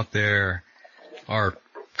individuals out there are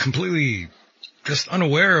completely just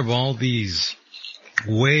unaware of all these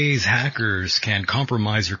ways hackers can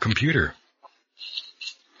compromise your computer.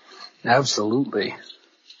 Absolutely.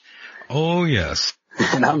 Oh, yes.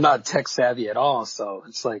 And I'm not tech savvy at all, so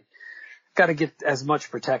it's like, got to get as much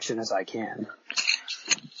protection as I can.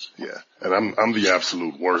 Yeah, and I'm the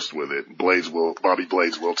absolute worst with it. Bobby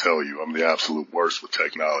Blades will tell you I'm the absolute worst with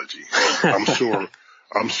technology.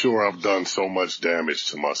 I'm sure I've done so much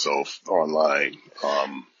damage to myself online.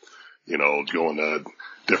 Going to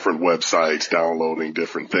different websites, downloading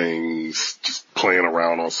different things, just playing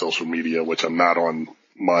around on social media, which I'm not on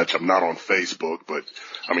much. I'm not on Facebook, but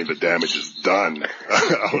I mean, the damage is done.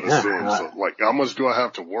 I would assume. So, how much do I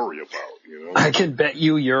have to worry about? I can bet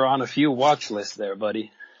you're on a few watch lists there,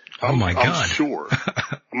 buddy. Oh my God. I'm sure.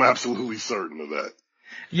 I'm absolutely certain of that.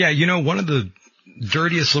 Yeah, one of the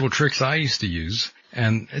dirtiest little tricks I used to use,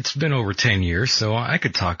 and it's been over 10 years, so I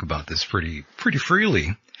could talk about this pretty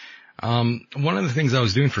freely. One of the things I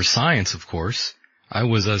was doing for science, of course, I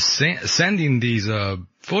was sending these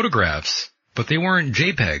photographs, but they weren't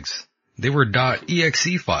JPEGs. They were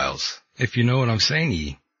 .exe files, if you know what I'm saying,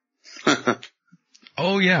 E.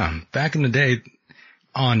 Oh yeah, back in the day,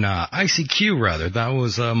 on ICQ rather, that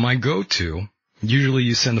was my go-to. Usually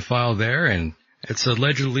you send a file there, and it's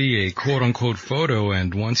allegedly a quote-unquote photo,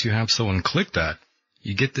 and once you have someone click that,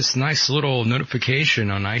 you get this nice little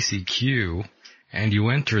notification on ICQ, and you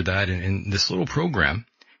enter that in this little program,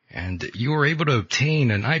 and you were able to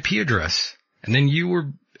obtain an IP address, and then you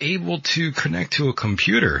were able to connect to a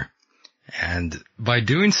computer, and by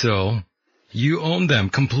doing so, you owned them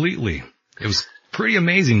completely. It was pretty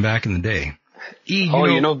amazing back in the day. E,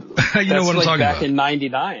 you know what I'm talking about. Back in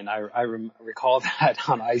 '99, I recall that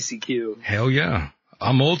on ICQ. Hell yeah.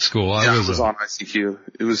 I'm old school. I was on ICQ.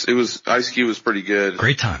 It was ICQ was pretty good.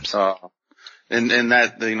 Great times. And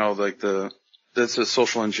that, that's a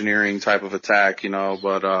social engineering type of attack,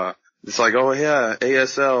 but, it's like, oh yeah,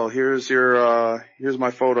 ASL, here's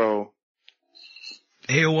my photo.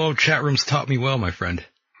 AOL chat rooms taught me well, my friend.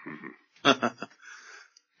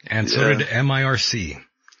 And so did MIRC.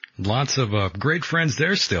 Lots of great friends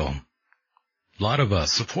there still. A lot of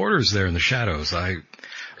supporters there in the shadows. I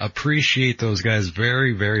appreciate those guys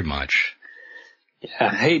very, very much.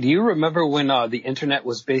 Yeah. Hey, do you remember when the internet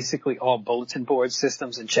was basically all bulletin board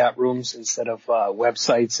systems and chat rooms instead of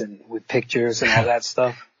websites and with pictures and all that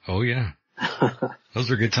stuff? Oh, yeah. Those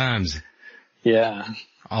were good times. Yeah.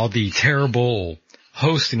 All the terrible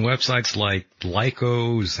hosting websites like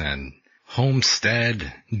Lycos and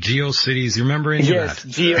Homestead, GeoCities. You remember any of that?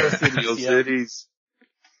 Yes, GeoCities.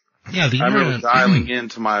 Yeah, the I internet. remember dialing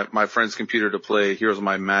into my friend's computer to play Heroes of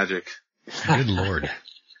Might and Magic. Good Lord.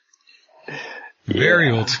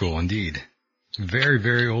 Very old school indeed. Very,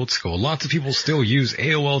 very old school. Lots of people still use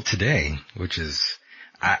AOL today, which is,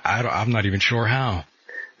 I'm not even sure how.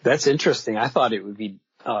 That's interesting. I thought it would be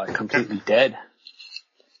completely dead.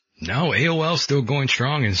 No, AOL's still going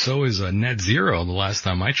strong, and so is Net Zero the last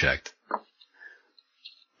time I checked.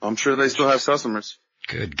 I'm sure they still have customers.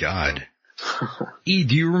 Good God. E,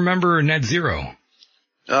 do you remember Net Zero?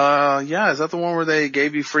 Yeah, is that the one where they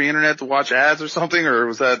gave you free internet to watch ads or something, or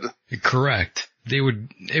was that? Correct.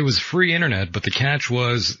 It was free internet, but the catch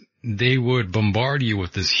was they would bombard you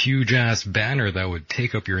with this huge ass banner that would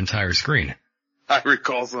take up your entire screen. I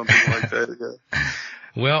recall something like that, yeah.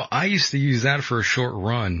 Well, I used to use that for a short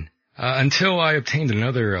run, until I obtained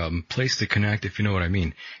another, place to connect, if you know what I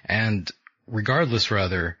mean. And regardless,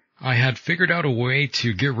 rather, I had figured out a way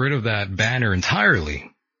to get rid of that banner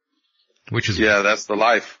entirely. Which is... Yeah, that's the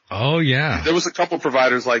life. Oh, yeah. There was a couple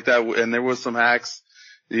providers like that, and there was some hacks.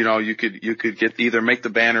 You know, you could get either make the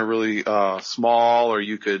banner really, small, or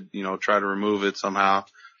you could, try to remove it somehow.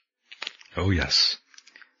 Oh, yes.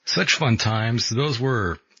 Such fun times. Those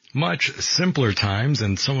were much simpler times,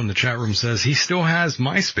 and someone in the chat room says he still has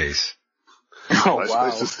MySpace. Oh, wow.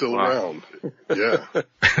 MySpace is still around. Yeah.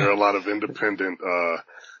 There are a lot of independent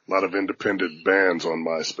bands on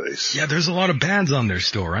MySpace. Yeah, there's a lot of bands on there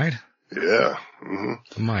still, right? Yeah. Mm-hmm.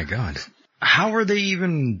 Oh my God. How are they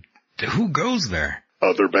even, who goes there?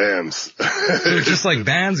 Other bands. So just like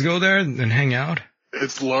bands go there and hang out?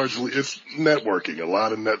 It's networking. A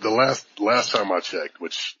lot of the last time I checked,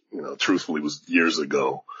 which, truthfully was years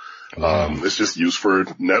ago. It's just used for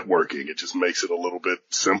networking. It just makes it a little bit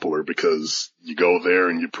simpler because you go there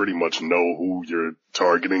and you pretty much know who you're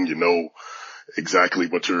targeting. You know exactly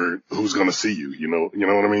who's going to see you. You know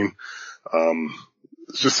what I mean?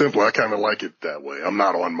 It's just simple. I kind of like it that way. I'm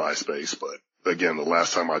not on MySpace, but again, the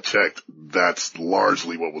last time I checked, that's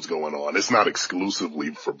largely what was going on. It's not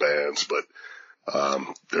exclusively for bands, but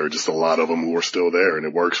there are just a lot of them who are still there, and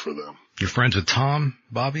it works for them. You're friends with Tom,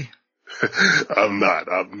 Bobby? I'm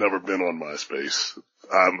not. I've never been on MySpace.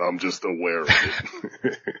 I'm just aware of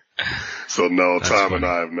it. So no, that's Tom funny. And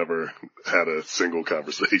I have never had a single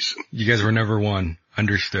conversation. You guys were never one.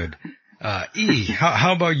 Understood. E,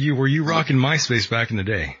 how about you? Were you rocking MySpace back in the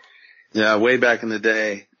day? Yeah, way back in the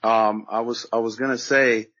day. I was gonna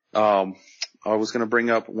say, I was gonna bring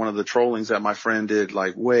up one of the trollings that my friend did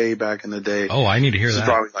like way back in the day. Oh, I need to hear that. This is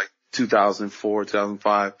probably like 2004,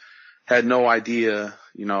 2005. Had no idea,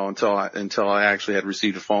 until I actually had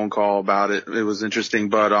received a phone call about it. It was interesting,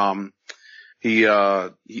 but,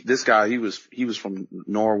 this guy, he was from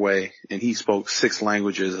Norway, and he spoke 6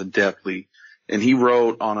 languages adeptly. And he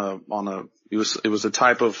wrote it was a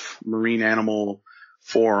type of marine animal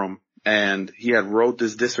forum, and he had wrote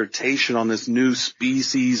this dissertation on this new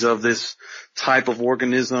species of this type of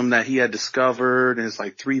organism that he had discovered, and it's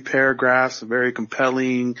like 3 paragraphs, very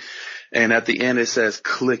compelling. And at the end it says,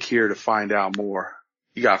 click here to find out more.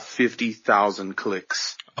 You got 50,000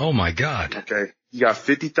 clicks. Oh my God. Okay. You got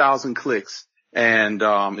 50,000 clicks, and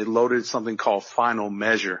it loaded something called Final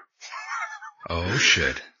Measure. Oh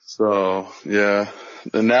shit. So, yeah.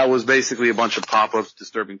 And that was basically a bunch of pop-ups,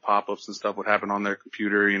 disturbing pop-ups and stuff would happen on their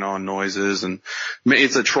computer, and noises, and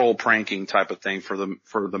it's a troll pranking type of thing for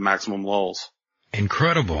the maximum lulls.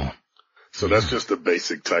 Incredible. So that's just the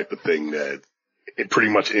basic type of thing that pretty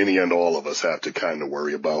much any and all of us have to kind of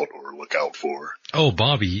worry about or look out for. Oh,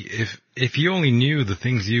 Bobby, if you only knew the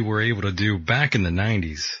things you were able to do back in the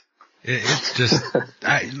 90s, it's just,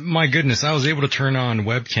 my goodness, I was able to turn on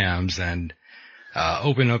webcams and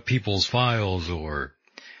open up people's files, or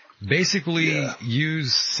basically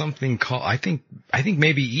use something called, I think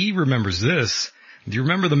maybe E remembers this. Do you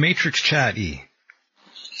remember the Matrix chat, E?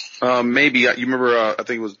 Maybe. You remember, I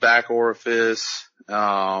think it was Back Orifice,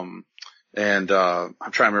 and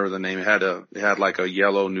I'm trying to remember the name. It had like a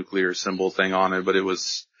yellow nuclear symbol thing on it, but it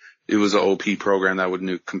was an OP program that would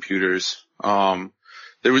nuke computers.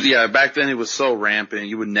 Back then it was so rampant.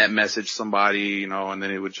 You would net message somebody, and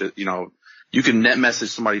then it would just, you can net message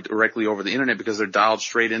somebody directly over the internet because they're dialed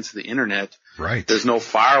straight into the internet. Right. There's no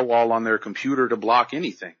firewall on their computer to block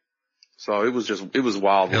anything. So it was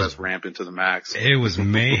Wild West rampant to the max. It was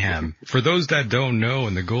mayhem. For those that don't know,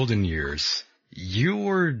 in the golden years, you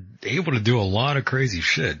were able to do a lot of crazy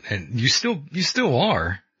shit, and you still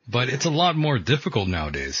are, but it's a lot more difficult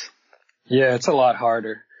nowadays. Yeah, it's a lot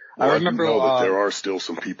harder. Well, I remember that there are still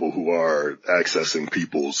some people who are accessing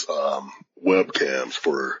people's webcams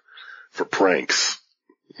for pranks.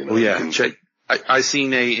 Check. I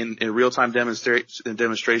seen in real-time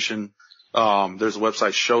demonstration. There's a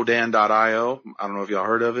website, showdan.io. I don't know if y'all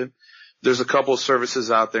heard of it. There's a couple of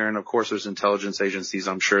services out there, and of course there's intelligence agencies,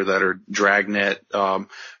 I'm sure, that are dragnet,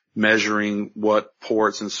 measuring what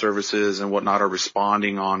ports and services and whatnot are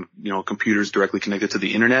responding on, computers directly connected to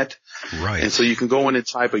the internet. Right. And so you can go in and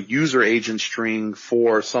type a user agent string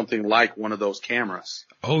for something like one of those cameras.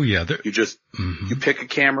 Oh yeah. You pick a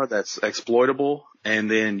camera that's exploitable,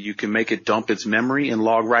 and then you can make it dump its memory and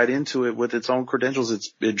log right into it with its own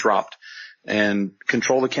credentials it dropped, and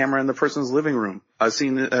control the camera in the person's living room. I've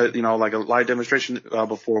seen, like a live demonstration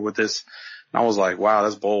before with this, and I was like, wow,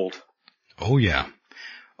 that's bold. Oh yeah.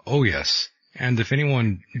 Oh yes. And if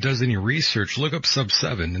anyone does any research, look up Sub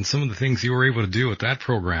 7 and some of the things you were able to do with that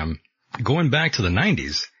program going back to the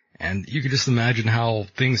 90s. And you can just imagine how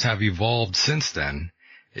things have evolved since then.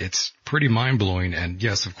 It's pretty mind-blowing. And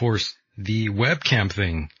yes, of course, the webcam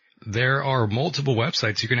thing, there are multiple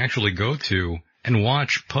websites you can actually go to and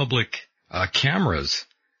watch public cameras.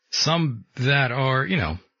 Some that are,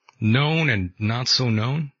 known and not so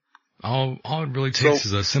known. All it really takes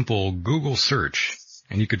is a simple Google search,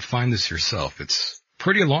 and you could find this yourself. It's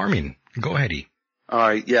pretty alarming. Go ahead, E. All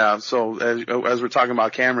right, yeah. So as we're talking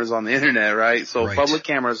about cameras on the internet, right? So public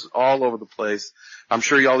cameras all over the place. I'm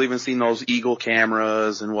sure y'all even seen those Eagle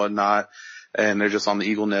cameras and whatnot, and they're just on the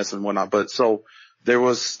Eagle Nest and whatnot. But so there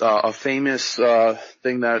was a famous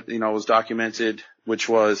thing that was documented, which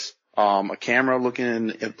was a camera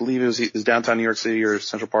looking, I believe it was downtown New York City or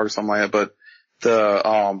Central Park or something like that.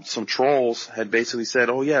 But some trolls had basically said,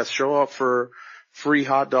 "Oh yes, show up for free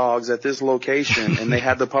hot dogs at this location," and they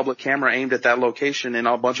had the public camera aimed at that location, and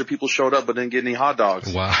a bunch of people showed up but didn't get any hot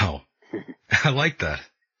dogs. Wow. I like that.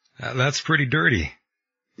 That's pretty dirty.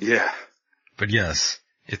 Yeah. But yes,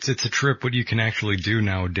 it's a trip what you can actually do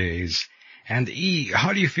nowadays. And E,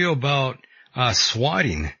 how do you feel about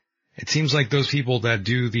swatting? It seems like those people that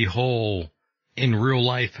do the whole in real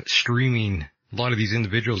life streaming, a lot of these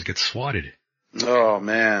individuals get swatted. Oh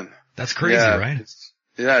man. That's crazy, right?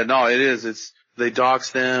 Yeah, no, it is. They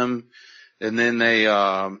dox them, and then they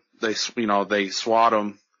swat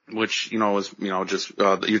them, which, is, just,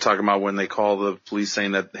 you're talking about when they call the police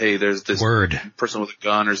saying that, hey, there's this person with a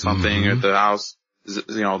gun or something at the house.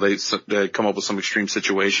 They come up with some extreme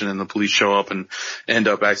situation, and the police show up and end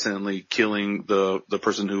up accidentally killing the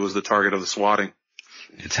person who was the target of the swatting.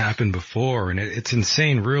 It's happened before, and it's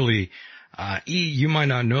insane, really. E, you might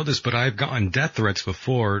not know this, but I've gotten death threats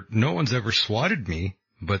before. No one's ever swatted me,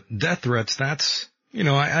 but death threats, that's,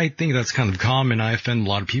 I think that's kind of common. I offend a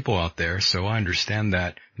lot of people out there, so I understand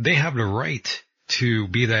that they have the right to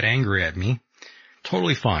be that angry at me.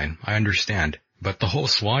 Totally fine. I understand. But the whole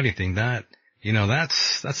swatting thing,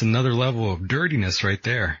 that's another level of dirtiness right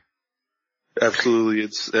there. Absolutely.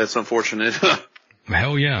 That's unfortunate.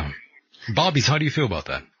 Hell yeah. Bobbies, how do you feel about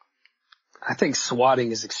that? I think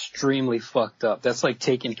swatting is extremely fucked up. That's like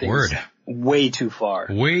taking things way too far.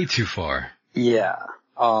 Way too far. Yeah.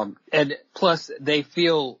 And plus they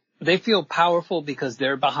feel powerful because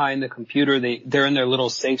they're behind the computer. They're in their little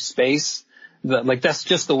safe space. That's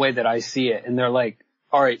just the way that I see it. And they're like,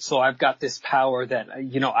 all right, so I've got this power that,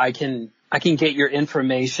 I can get your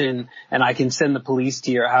information and I can send the police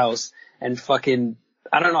to your house and fucking,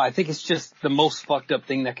 I don't know. I think it's just the most fucked up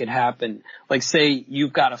thing that could happen. Like, say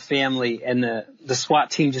you've got a family and the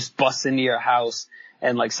SWAT team just busts into your house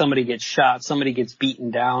and like somebody gets shot, somebody gets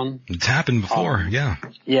beaten down. It's happened before. Yeah.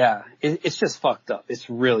 Yeah. It's just fucked up. It's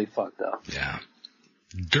really fucked up. Yeah.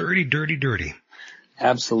 Dirty, dirty, dirty.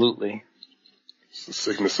 Absolutely. It's the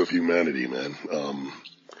sickness of humanity, man.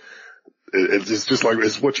 It's just like,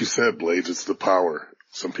 it's what you said, Blades. It's the power.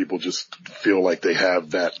 Some people just feel like they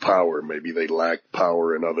have that power. Maybe they lack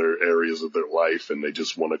power in other areas of their life and they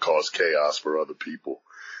just want to cause chaos for other people.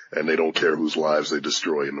 And they don't care whose lives they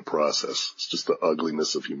destroy in the process. It's just the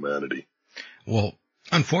ugliness of humanity. Well,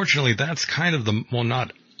 unfortunately, that's kind of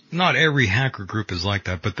not every hacker group is like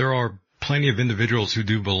that, but there are plenty of individuals who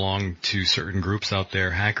do belong to certain groups out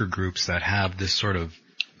there, hacker groups that have this sort of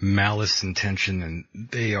malice intention, and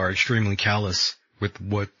they are extremely callous with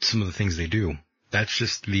what some of the things they do. That's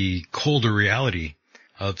just the colder reality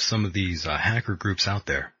of some of these hacker groups out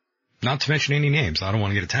there. Not to mention any names. I don't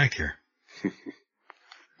want to get attacked here.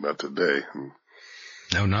 Not today.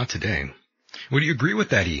 No, not today. Would you agree with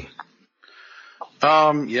that, E?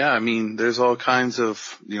 Yeah, I mean, there's all kinds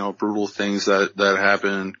of, brutal things that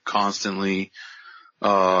happen constantly,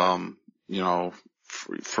 for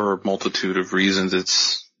a multitude of reasons.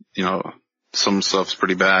 It's, some stuff's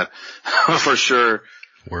pretty bad for sure.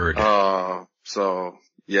 Word. So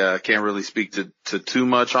yeah, I can't really speak to too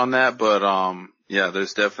much on that, but, yeah,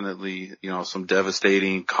 there's definitely, some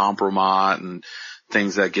devastating compromise and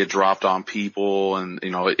things that get dropped on people and,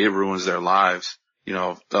 it ruins their lives.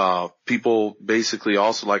 People basically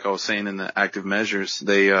also, like I was saying in the active measures,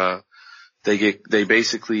 they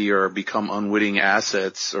basically become unwitting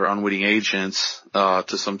assets or unwitting agents,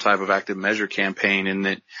 to some type of active measure campaign,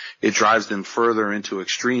 and it drives them further into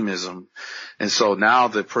extremism. And so now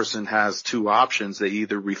the person has two options. They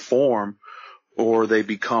either reform or they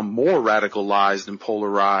become more radicalized and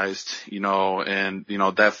polarized, and,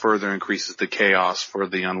 that further increases the chaos for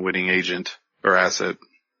the unwitting agent or asset.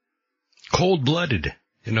 Cold-blooded,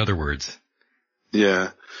 in other words.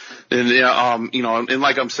 Yeah. And, and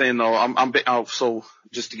like I'm saying though, so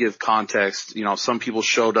just to give context, some people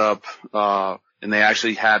showed up, and they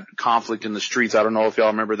actually had conflict in the streets. I don't know if y'all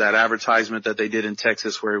remember that advertisement that they did in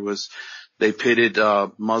Texas where they pitted,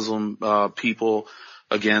 Muslim, people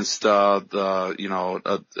against, the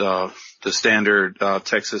standard,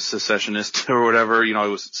 Texas secessionists or whatever, it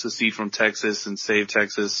was secede from Texas and save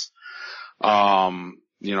Texas. I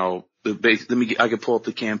could pull up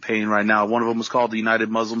the campaign right now. One of them was called the United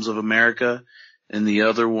Muslims of America, and the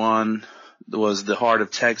other one was the Heart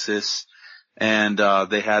of Texas. And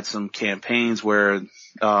they had some campaigns where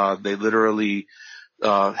they literally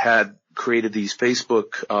had created these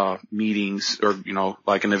Facebook meetings or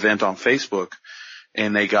like an event on Facebook,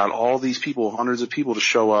 and they got all these people, hundreds of people, to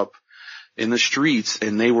show up in the streets,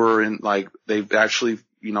 and they were they've actually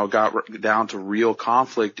got down to real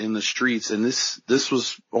conflict in the streets. And this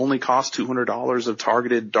was only cost $200 of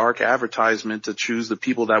targeted dark advertisement to choose the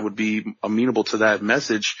people that would be amenable to that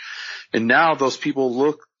message. And now those people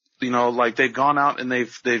look, like they've gone out and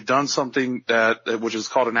they've done something which is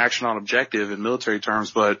called an action on objective in military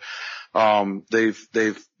terms, but,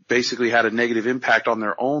 they've basically had a negative impact on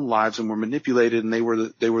their own lives and were manipulated, and they were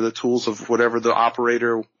the tools of whatever the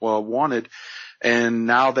operator wanted. And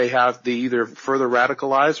now they either further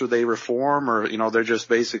radicalize or they reform, or, they're just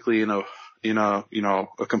basically in a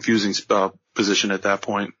confusing, position at that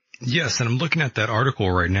point. Yes. And I'm looking at that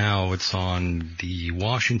article right now. It's on the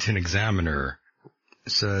Washington Examiner.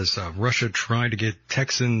 It says, Russia tried to get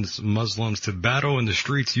Texans, Muslims to battle in the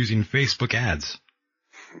streets using Facebook ads.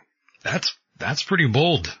 That's pretty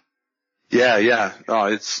bold. Yeah.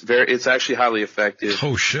 It's actually highly effective.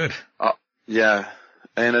 Oh, shit. Yeah.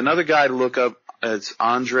 And another guy to look up, it's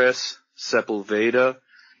Andres Sepulveda.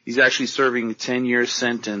 He's actually serving a 10-year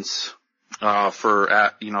sentence,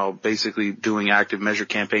 for, basically doing active measure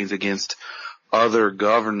campaigns against other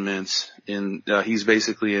governments. He's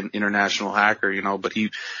basically an international hacker, but he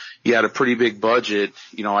had a pretty big budget,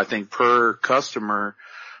 I think per customer,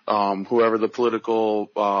 whoever the political,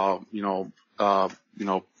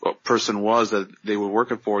 person was that they were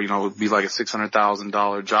working for, it would be like a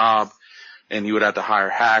 $600,000 job. And he would have to hire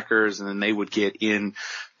hackers, and then they would get in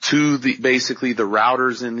to basically the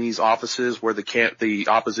routers in these offices where the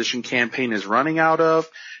opposition campaign is running out of.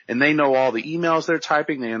 And they know all the emails they're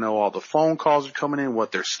typing. They know all the phone calls are coming in,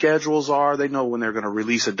 what their schedules are. They know when they're going to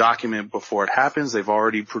release a document before it happens. They've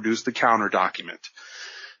already produced the counter document.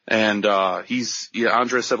 And,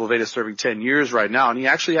 Andres Sepulveda is serving 10 years right now, and he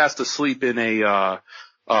actually has to sleep in a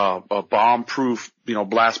bomb-proof,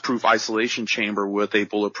 blast-proof isolation chamber with a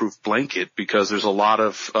bulletproof blanket, because there's a lot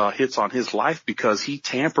of hits on his life because he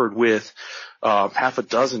tampered with half a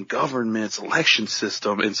dozen governments' election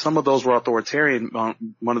system, and some of those were authoritarian,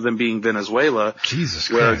 one of them being Venezuela. Jesus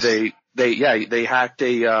Christ. Where they hacked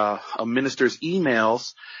a minister's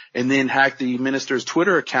emails and then hacked the minister's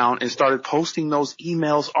Twitter account and started posting those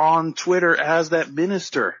emails on Twitter as that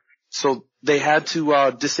minister. So they had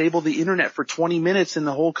to disable the internet for 20 minutes in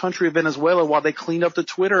the whole country of Venezuela while they cleaned up the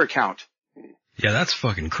Twitter account. Yeah, that's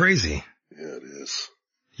fucking crazy. Yeah, it is.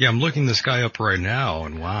 Yeah, I'm looking this guy up right now,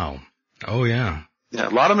 and wow. Oh, yeah. Yeah,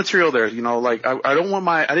 a lot of material there. I didn't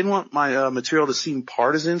want my material to seem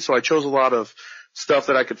partisan, so I chose a lot of stuff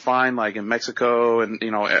that I could find, like in Mexico and,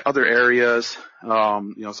 other areas,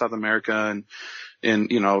 South America and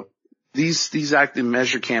these active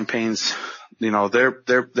measure campaigns,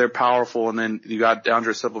 they're powerful. And then you got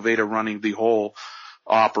Andres Sepulveda running the whole,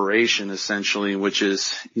 operation essentially, which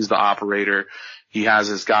is he's the operator. He has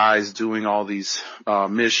his guys doing all these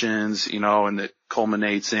missions, you know, and it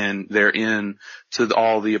culminates in they're in to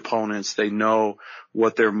all the opponents. They know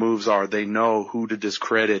what their moves are. They know who to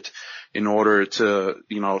discredit in order to,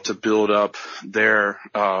 you know, to build up their,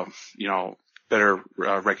 you know, better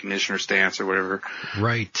recognition or stance or whatever.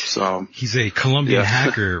 Right. So he's a Colombian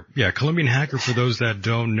hacker. Yeah, Colombian hacker, for those that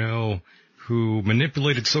don't know, who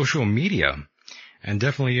manipulated social media and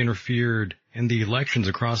definitely interfered in the elections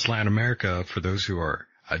across Latin America, for those who are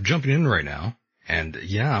jumping in right now. And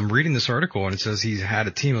yeah, I'm reading this article and it says he's had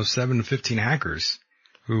a team of 7 to 15 hackers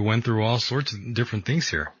who went through all sorts of different things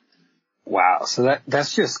here. Wow. So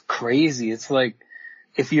that's just crazy. It's like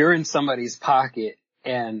if you're in somebody's pocket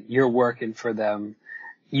and you're working for them,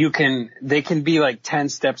 they can be like 10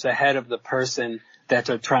 steps ahead of the person that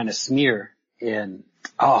they're trying to smear. And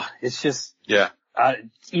it's just,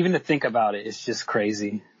 even to think about it, it's just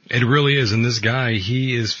crazy. It really is. And this guy,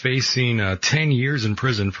 he is facing 10 years in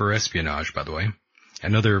prison for espionage, by the way,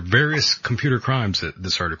 and other various computer crimes that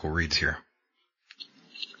this article reads here.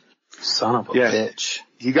 Son of a bitch.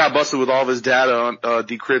 He got busted with all of his data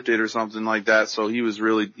decrypted or something like that, so he was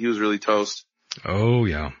really toast. Oh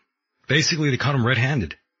yeah. Basically they caught him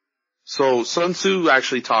red-handed. So Sun Tzu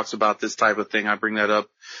actually talks about this type of thing. I bring that up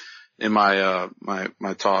in my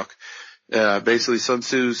my talk. Basically Sun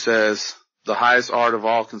Tzu says the highest art of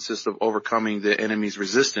all consists of overcoming the enemy's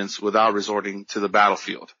resistance without resorting to the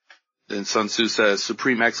battlefield. Then Sun Tzu says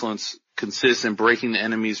supreme excellence consists in breaking the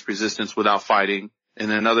enemy's resistance without fighting.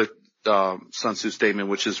 And another Sun Tzu statement,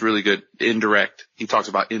 which is really good, indirect. He talks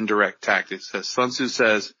about indirect tactics. As Sun Tzu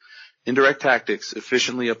says, indirect tactics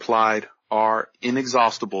efficiently applied are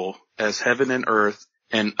inexhaustible as heaven and earth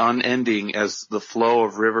and unending as the flow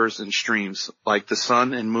of rivers and streams. Like the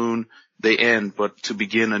sun and moon, they end, but to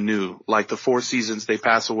begin anew. Like the 4 seasons, they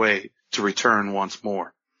pass away to return once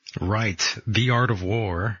more. Right. The Art of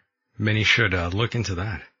War. Many should look into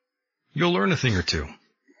that. You'll learn a thing or two.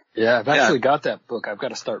 Yeah, I've actually got that book. I've got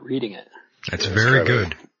to start reading it. That's very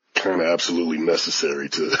good. Kind of absolutely necessary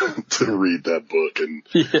to read that book,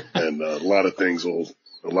 and a lot of things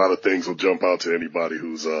will jump out to anybody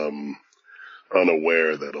who's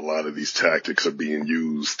unaware that a lot of these tactics are being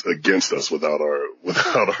used against us without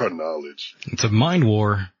our knowledge. It's a mind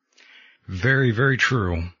war. Very, very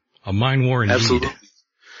true. A mind war indeed. Absolutely.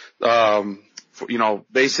 You know,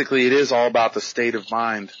 basically it is all about the state of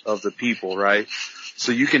mind of the people, right?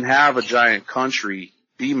 So you can have a giant country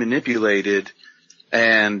be manipulated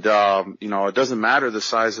and, you know, it doesn't matter the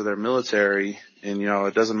size of their military and, you know,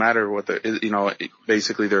 it doesn't matter what you know,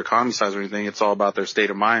 basically their economy size or anything. It's all about their state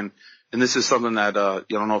of mind. And this is something that,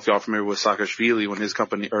 you don't know if y'all are familiar with Saakashvili when his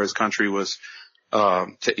company or his country was,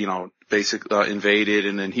 you know, invaded,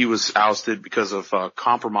 and then he was ousted because of,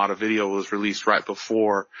 Compromat. A video was released right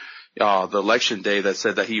before, the election day that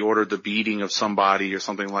said that he ordered the beating of somebody or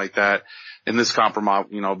something like that. And this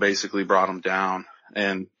Compromat, you know, basically brought him down.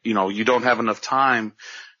 And, you know, you don't have enough time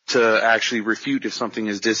to actually refute if something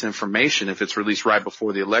is disinformation if it's released right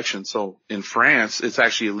before the election. So in France, it's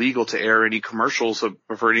actually illegal to air any commercials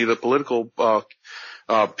for any of the political,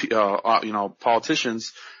 you know,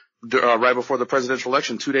 politicians, right before the presidential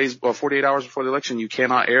election, 2 days, 48 hours before the election. You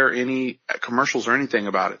cannot air any commercials or anything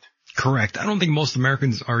about it. Correct. I don't think most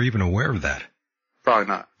Americans are even aware of that. Probably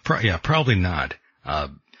not. Probably not.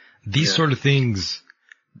 These sort of things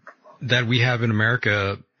that we have in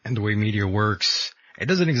America and the way media works, it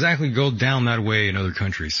doesn't exactly go down that way in other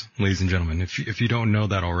countries, ladies and gentlemen, if you don't know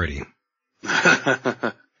that already.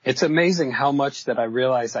 It's amazing how much that I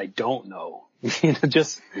realize I don't know. You know,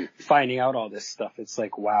 just finding out all this stuff. It's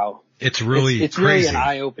like, wow. It's really it's crazy. Really an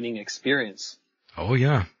eye-opening experience. Oh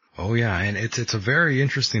yeah. And it's a very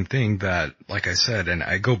interesting thing that, like I said, and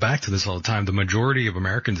I go back to this all the time, the majority of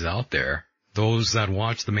Americans out there, those that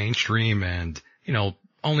watch the mainstream and, you know,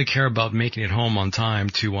 only care about making it home on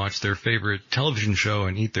time to watch their favorite television show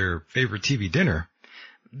and eat their favorite TV dinner,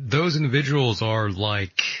 those individuals are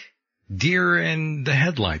like deer in the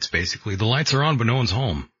headlights, basically. The lights are on, but no one's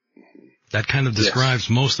home. That kind of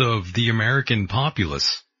describes most of the American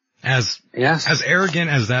populace. As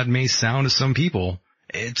arrogant as that may sound to some people,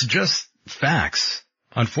 it's just facts,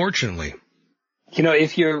 unfortunately. You know,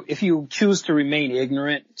 if you choose to remain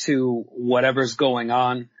ignorant to whatever's going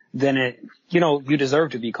on, then you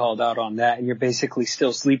deserve to be called out on that, and you're basically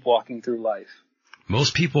still sleepwalking through life.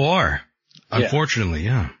 Most people are. Unfortunately,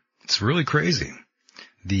 yeah. It's really crazy.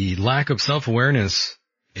 The lack of self-awareness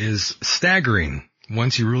is staggering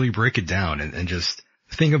once you really break it down and just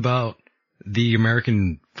think about the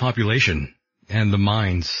American population and the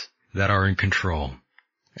minds that are in control.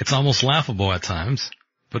 It's almost laughable at times,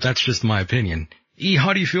 but that's just my opinion. E,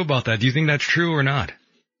 how do you feel about that? Do you think that's true or not?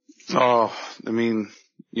 Oh, I mean,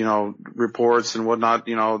 reports and whatnot,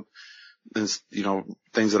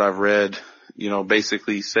 things that I've read,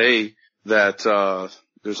 basically say that,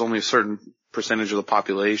 there's only a certain percentage of the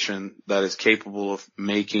population that is capable of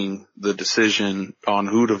making the decision on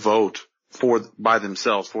who to vote for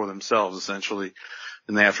themselves essentially,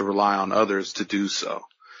 and they have to rely on others to do so.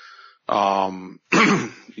 That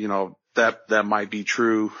might be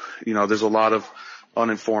true. There's a lot of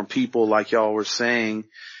uninformed people, like y'all were saying,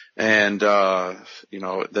 and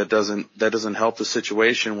that doesn't help the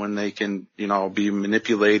situation when they can be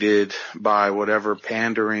manipulated by whatever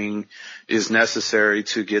pandering is necessary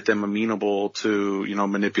to get them amenable to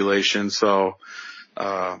manipulation. So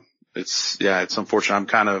it's unfortunate. I'm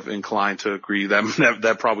kind of inclined to agree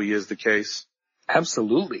that probably is the case.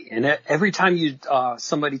 Absolutely. And every time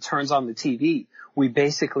somebody turns on the TV, we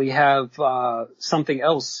basically have something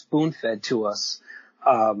else spoon-fed to us.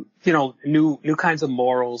 New kinds of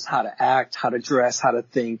morals, how to act, how to dress, how to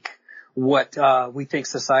think, what we think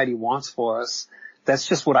society wants for us. That's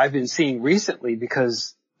just what I've been seeing recently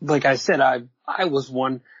because, like I said, I was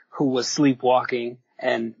one who was sleepwalking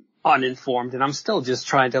and uninformed, and I'm still just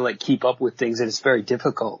trying to keep up with things, and it's very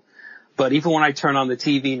difficult. But even when I turn on the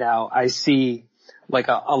TV now, I see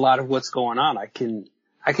a lot of what's going on. I can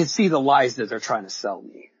see the lies that they're trying to sell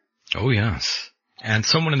me. Oh, yes. And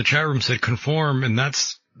someone in the chat room said conform, and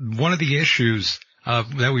that's one of the issues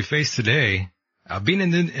that we face today. Being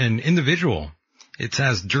an individual, it's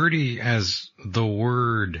as dirty as the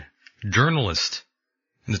word journalist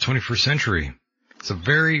in the 21st century. It's a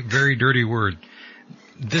very, very dirty word.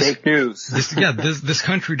 Fake news. This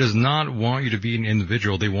country does not want you to be an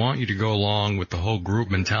individual. They want you to go along with the whole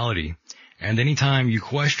group mentality. And anytime you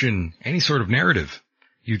question any sort of narrative,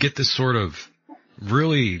 you get this sort of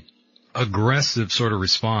really aggressive sort of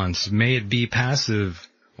response. May it be passive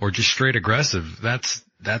or just straight aggressive. That's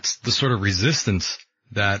the sort of resistance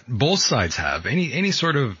that both sides have. Any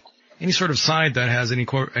sort of side that has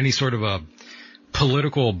any sort of a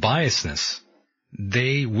political biasness,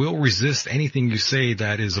 they will resist anything you say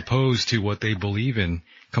that is opposed to what they believe in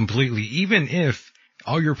completely, even if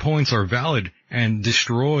all your points are valid and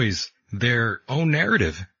destroys their own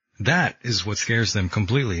narrative. That is what scares them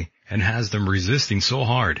completely and has them resisting so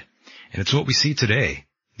hard. And it's what we see today.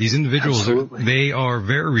 These individuals, they are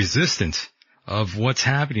very resistant of what's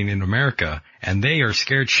happening in America, and they are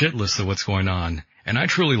scared shitless of what's going on. And I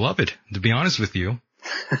truly love it, to be honest with you.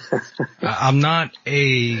 I'm not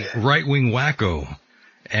a right-wing wacko,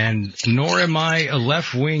 and nor am I a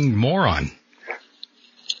left-wing moron.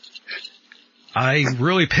 I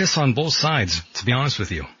really piss on both sides, to be honest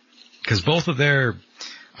with you, because both of their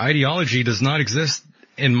ideology does not exist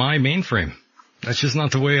in my mainframe. That's just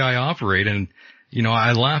not the way I operate, and,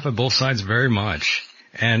 I laugh at both sides very much,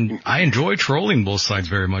 and I enjoy trolling both sides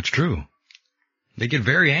very much, too. They get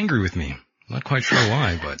very angry with me. Not quite sure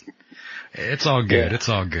why, but it's all good. Yeah. It's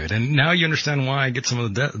all good. And now you understand why I get some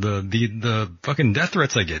of the fucking death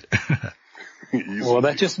threats I get. Well,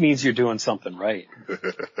 that just means you're doing something right.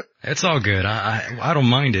 It's all good. I don't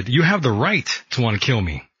mind it. You have the right to want to kill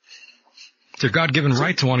me. It's your God-given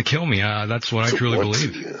right to want to kill me. That's what I truly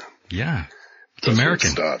believe. Yeah. It's That's American.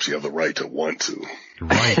 What stops. You have the right to want to.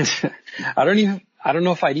 Right. I don't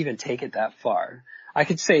know if I'd even take it that far. I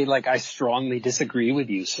could say I strongly disagree with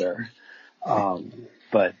you, sir.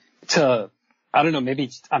 But I don't know, maybe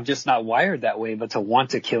I'm just not wired that way, but to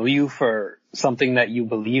want to kill you for something that you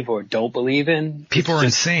believe or don't believe in. People are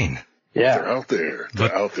insane. Yeah. They're out there.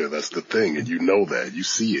 They're out there. That's the thing. And you know that. You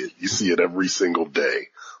see it. You see it every single day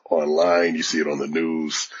online. You see it on the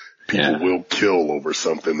news. People will kill over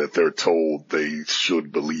something that they're told they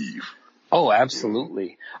should believe. Oh,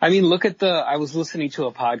 absolutely. I mean, I was listening to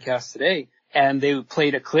a podcast today and they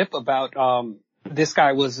played a clip about, this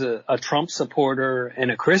guy was a Trump supporter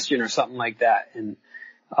and a Christian or something like that. And,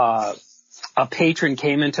 a patron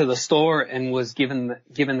came into the store and was giving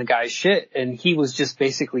the guy shit. And he was just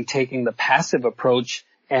basically taking the passive approach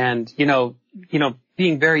and,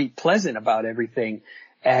 being very pleasant about everything.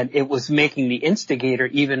 And it was making the instigator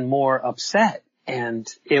even more upset. And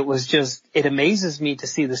it amazes me to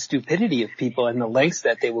see the stupidity of people and the lengths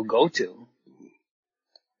that they will go to.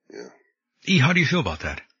 Yeah. E, how do you feel about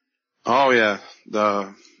that? Oh yeah.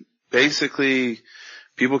 Basically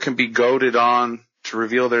people can be goaded on to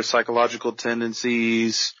reveal their psychological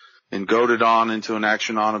tendencies and goaded on into an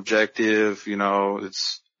action on objective.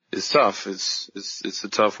 It's tough. It's a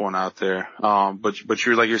tough one out there. But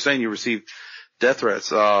you're, like you're saying, you receive death threats,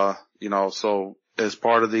 so as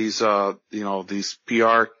part of these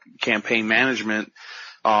PR campaign management,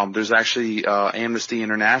 There's actually, Amnesty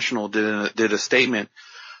International did a statement,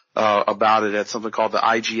 about it at something called the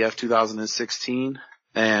IGF 2016.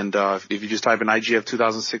 And, if you just type in IGF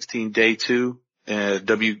 2016 day 2,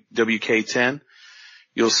 WK10,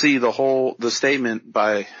 you'll see the statement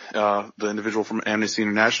by, the individual from Amnesty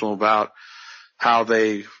International about how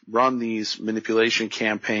they run these manipulation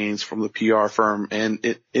campaigns from the PR firm. And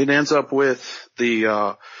it ends up with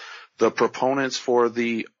the proponents for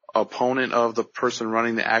the opponent of the person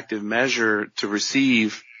running the active measure to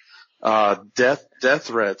receive death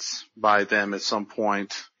threats by them at some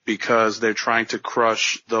point, because they're trying to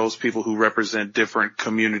crush those people who represent different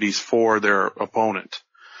communities for their opponent.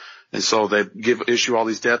 And so they issue all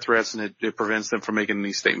these death threats, and it prevents them from making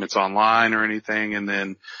any statements online or anything, and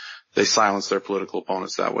then they silence their political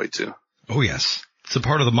opponents that way too. Oh yes. It's a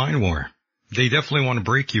part of the mind war. They definitely want to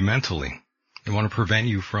break you mentally. They want to prevent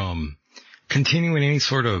you from continuing any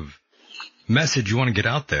sort of message you want to get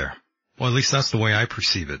out there. Well, at least that's the way I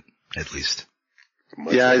perceive it, at least.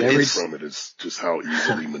 My takeaway from it is just how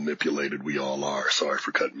easily manipulated we all are. Sorry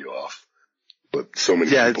for cutting you off. But so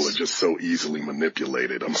many people are just so easily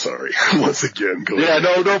manipulated. I'm sorry. Once again, go ahead.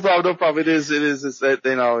 No problem. It is,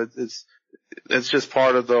 it's just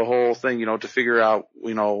part of the whole thing, to figure out,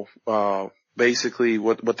 basically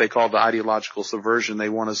what they call the ideological subversion. They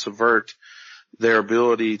want to subvert their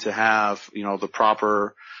ability to have, the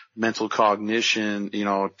proper mental cognition,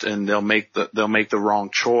 and they'll make the wrong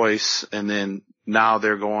choice, and then now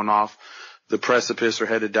they're going off the precipice or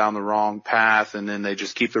headed down the wrong path, and then they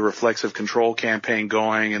just keep the reflexive control campaign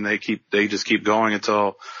going, and they just keep going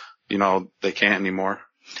until, they can't anymore.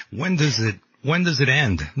 When does it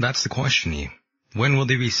end? That's the question, E. When will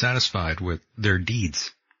they be satisfied with their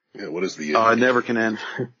deeds? Yeah, what is the end? It never can end.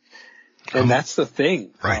 And that's the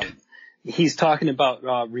thing. Right. He's talking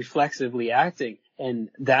about reflexively acting, and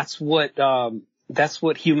that's what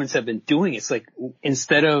humans have been doing. It's like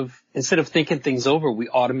instead of thinking things over, we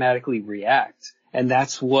automatically react. And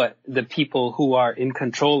that's what the people who are in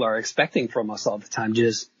control are expecting from us all the time,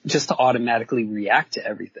 just to automatically react to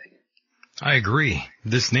everything. I agree.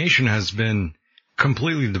 This nation has been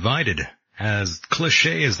completely divided. As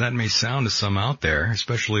cliche as that may sound to some out there,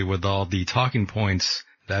 especially with all the talking points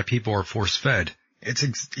that people are force-fed, it's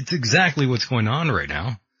exactly what's going on right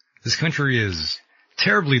now. This country is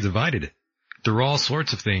terribly divided through all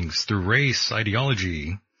sorts of things, through race,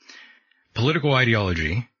 ideology, political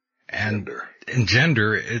ideology, and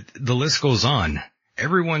gender. The list goes on.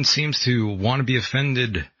 Everyone seems to want to be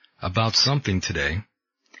offended about something today.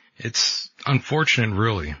 It's unfortunate,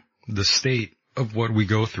 really, the state of what we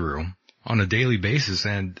go through on a daily basis,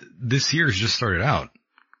 and this year has just started out.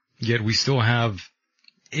 Yet we still have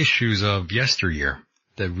issues of yesteryear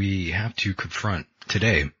that we have to confront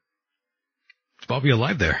today. Is Bobby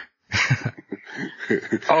alive there?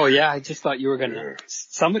 Oh yeah, I just thought you were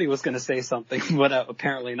somebody was gonna say something, but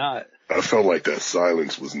apparently not. I felt like that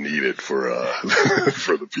silence was needed for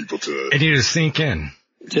the people to. It needed to sink in.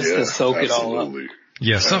 Just to soak it all up.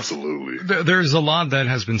 Yes, absolutely. There's a lot that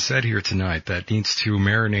has been said here tonight that needs to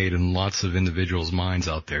marinate in lots of individuals' minds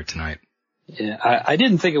out there tonight. Yeah, I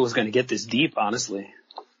didn't think it was going to get this deep, honestly.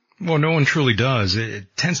 Well, no one truly does.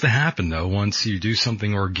 It tends to happen, though, once you do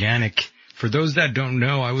something organic. For those that don't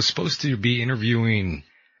know, I was supposed to be interviewing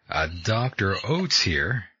Dr. Oates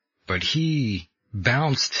here, but he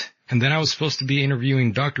bounced, and then I was supposed to be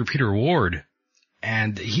interviewing Dr. Peter Ward,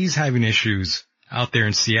 and he's having issues out there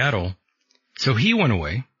in Seattle. So he went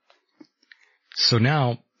away. So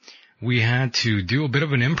now we had to do a bit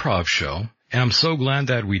of an improv show, and I'm so glad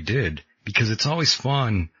that we did, because it's always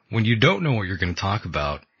fun when you don't know what you're going to talk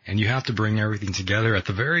about, and you have to bring everything together at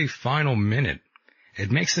the very final minute.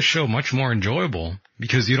 It makes the show much more enjoyable,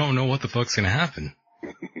 because you don't know what the fuck's going to happen.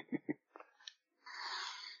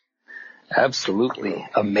 Absolutely.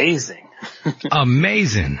 Amazing.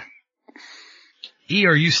 Amazing. E,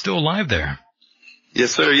 are you still alive there?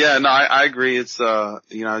 Yes, sir. Yeah, no, I agree. It's,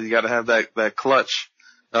 you gotta have that clutch,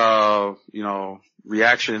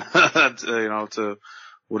 reaction, to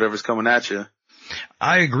whatever's coming at you.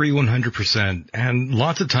 I agree 100%. And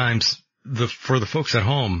lots of times, for the folks at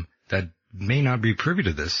home that may not be privy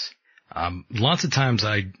to this, lots of times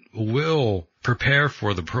I will prepare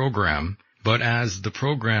for the program, but as the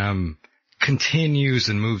program continues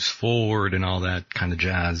and moves forward and all that kind of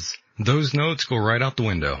jazz, those notes go right out the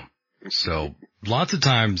window. So lots of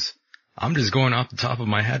times I'm just going off the top of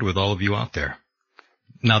my head with all of you out there.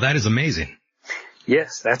 Now that is amazing.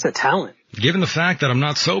 Yes, that's a talent. Given the fact that I'm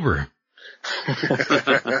not sober.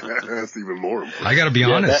 That's even more important. I gotta be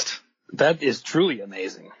honest. That is truly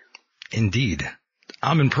amazing. Indeed.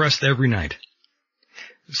 I'm impressed every night.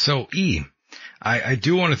 So E, I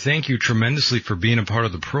do want to thank you tremendously for being a part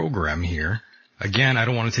of the program here. Again, I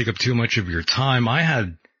don't want to take up too much of your time. I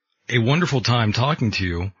had a wonderful time talking to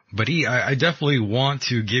you, but I definitely want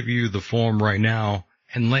to give you the forum right now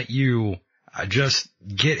and let you just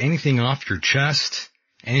get anything off your chest,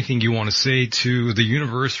 anything you want to say to the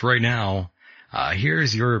universe right now.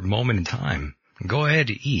 Here's your moment in time. Go ahead,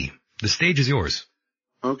 E. The stage is yours.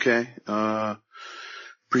 Okay.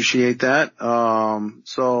 Appreciate that.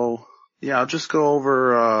 So yeah, I'll just go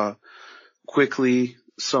over, quickly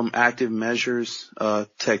some active measures,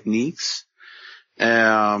 techniques.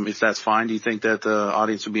 If that's fine, do you think that the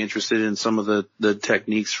audience would be interested in some of the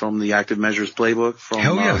techniques from the active measures playbook from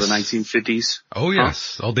the 1950s? Oh,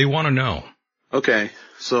 yes. Huh? Oh, they want to know. Okay.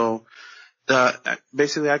 So,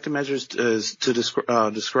 basically active measures is to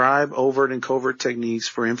describe overt and covert techniques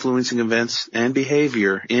for influencing events and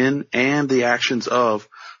behavior in and the actions of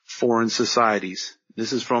foreign societies.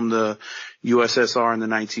 This is from the USSR in the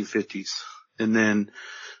 1950s. And then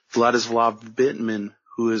Vladislav Bittman,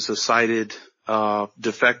 who is a cited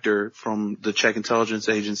defector from the Czech intelligence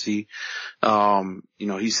agency,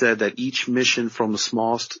 he said that each mission from the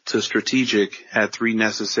smallest to strategic had 3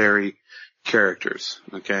 necessary characters.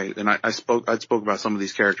 Okay. And I spoke about some of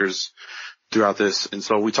these characters throughout this. And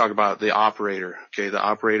so we talk about the operator. Okay. The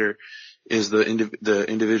operator is the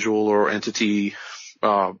individual or entity,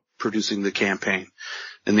 producing the campaign.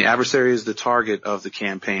 And the adversary is the target of the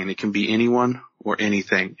campaign. It can be anyone or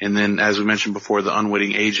anything. And then, as we mentioned before, the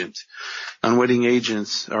unwitting agent. Unwitting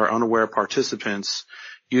agents are unaware participants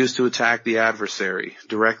used to attack the adversary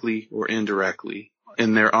directly or indirectly,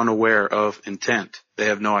 and they're unaware of intent. They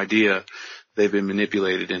have no idea they've been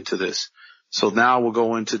manipulated into this. So now we'll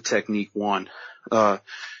go into technique 1.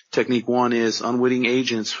 Technique 1 is unwitting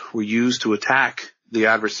agents were used to attack the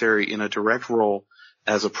adversary in a direct role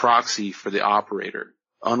as a proxy for the operator.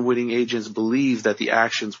 Unwitting agents believe that the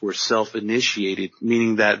actions were self-initiated,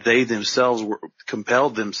 meaning that they themselves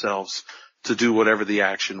compelled themselves to do whatever the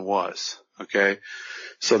action was. Okay.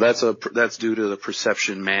 So that's due to the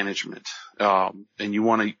perception management. And you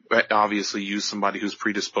want to obviously use somebody who's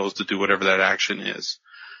predisposed to do whatever that action is.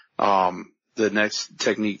 The next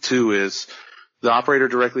technique 2 is the operator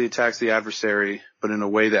directly attacks the adversary, but in a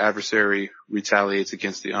way the adversary retaliates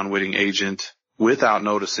against the unwitting agent without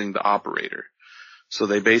noticing the operator. So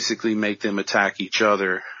they basically make them attack each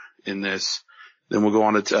other in this. Then we'll go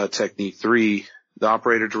on to technique 3. The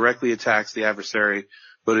operator directly attacks the adversary,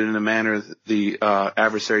 but in a manner the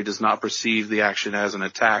adversary does not perceive the action as an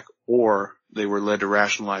attack, or they were led to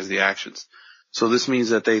rationalize the actions. So this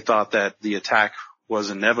means that they thought that the attack was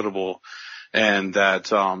inevitable and that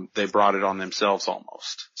they brought it on themselves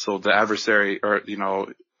almost. So the adversary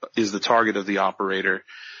is the target of the operator,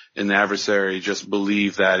 and the adversary just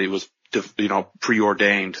believed that it was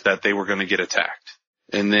preordained that they were going to get attacked.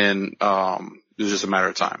 And then, it was just a matter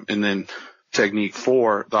of time. And then technique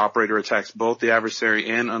 4, the operator attacks both the adversary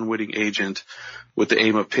and unwitting agent with the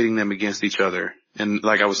aim of pitting them against each other. And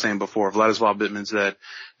like I was saying before, Vladislav Bittman said,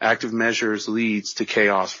 active measures leads to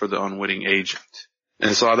chaos for the unwitting agent.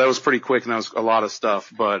 And so that was pretty quick, and that was a lot of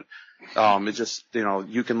stuff, but, it just,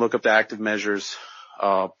 you can look up the active measures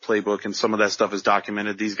playbook, and some of that stuff is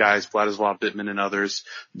documented. These guys, Vladislav Bittman and others,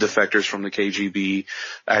 defectors from the KGB,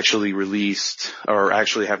 actually released or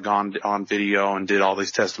actually have gone on video and did all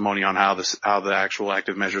this testimony on how the actual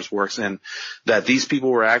active measures works, and that these people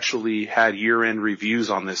were actually had year-end reviews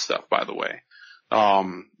on this stuff, by the way.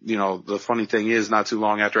 The funny thing is, not too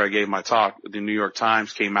long after I gave my talk, the New York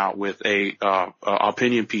Times came out with a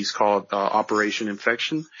opinion piece called Operation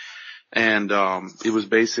Infection, and it was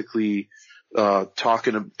basically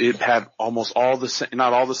it had almost all the same,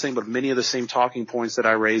 not all the same, but many of the same talking points that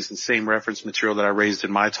I raised, and same reference material that I raised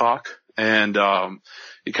in my talk. And,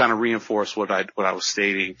 it kind of reinforced what I was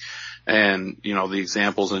stating, and, the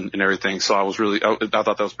examples and everything. So I thought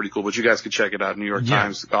that was pretty cool, but you guys could check it out. New York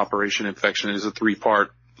Times Operation Infection is a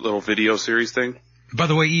 3-part little video series thing. By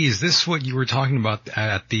the way, E, is this what you were talking about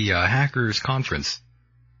at the, hackers conference?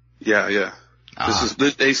 Yeah.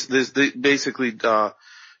 This basically, I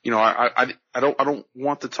don't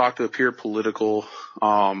want to talk to appear political.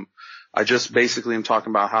 I just basically am talking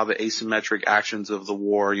about how the asymmetric actions of the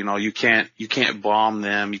war, you can't bomb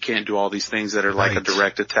them. You can't do all these things that are like a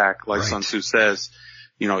direct attack. Like Sun Tzu says,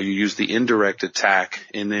 you use the indirect attack,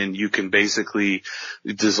 and then you can basically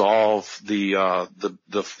dissolve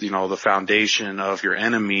the foundation of your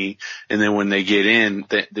enemy. And then when they get in,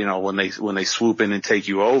 when they swoop in and take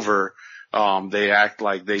you over, they act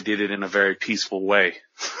like they did it in a very peaceful way.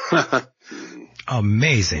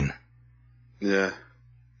 Amazing. Yeah.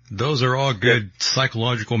 Those are all good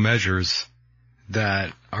psychological measures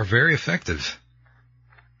that are very effective.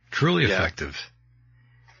 Truly effective.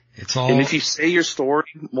 It's all. And if you say your story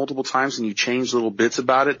multiple times and you change little bits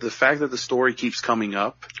about it, the fact that the story keeps coming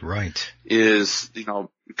up. Right. Is,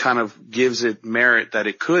 kind of gives it merit that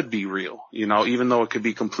it could be real, even though it could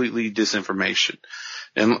be completely disinformation.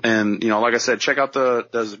 And, like I said, check out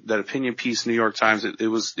that opinion piece, New York Times. It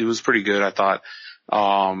was pretty good, I thought.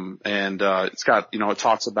 It's got, it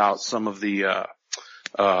talks about some of the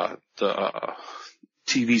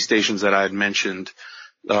TV stations that I had mentioned,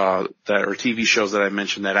 or TV shows that I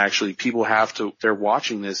mentioned that actually people they're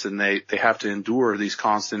watching this and they have to endure these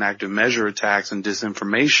constant active measure attacks and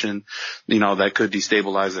disinformation, that could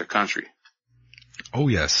destabilize their country. Oh,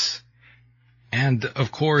 yes. And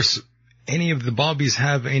of course, any of the Bobbies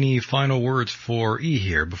have any final words for E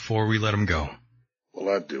here before we let him go?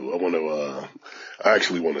 Well, I do. I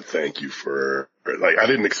actually want to thank you for, I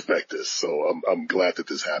didn't expect this, so I'm glad that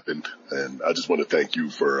this happened. And I just want to thank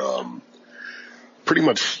you for, pretty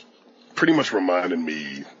much reminding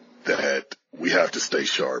me that we have to stay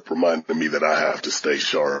sharp, reminding me that I have to stay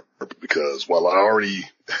sharp, because while I already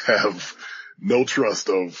have no trust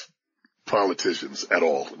of politicians at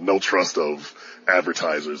all, no trust of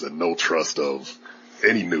advertisers, and no trust of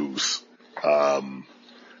any news,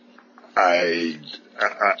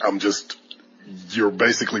 you're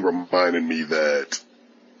basically reminding me that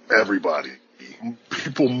everybody,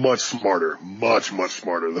 people much smarter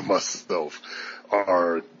than myself,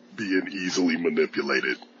 are being easily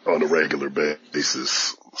manipulated on a regular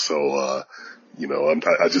basis. So,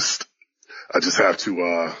 I just have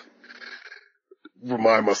to,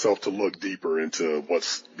 remind myself to look deeper into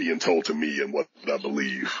what's being told to me and what I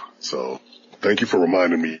believe. So thank you for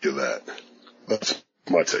reminding me of that. That's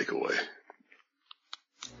my takeaway.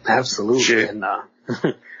 Absolutely. Shit. And,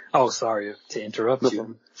 sorry to interrupt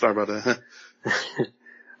you. Sorry about that.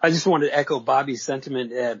 I just wanted to echo Bobby's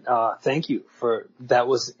sentiment and, thank you that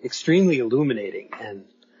was extremely illuminating. And,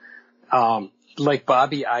 like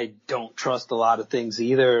Bobby, I don't trust a lot of things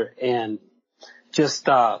either. And just,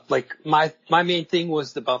 my main thing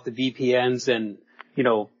was about the VPNs and,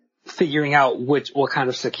 figuring out what kind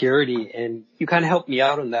of security, and you kind of helped me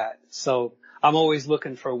out on that. So I'm always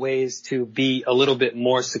looking for ways to be a little bit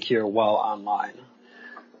more secure while online.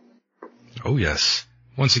 Oh, yes.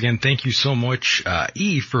 Once again, thank you so much,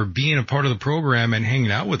 E, for being a part of the program and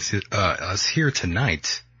hanging out with us here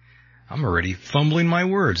tonight. I'm already fumbling my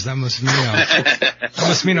words. That must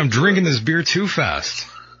mean I'm drinking this beer too fast.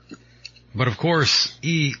 But of course,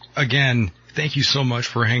 E, again, thank you so much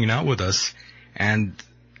for hanging out with us. And,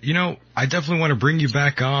 I definitely want to bring you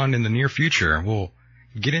back on in the near future. We'll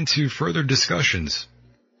get into further discussions.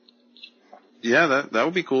 Yeah, that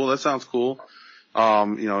would be cool. That sounds cool.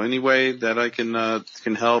 Any way that I can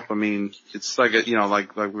help. I mean, it's like,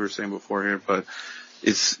 like we were saying before here, but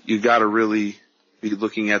you gotta really be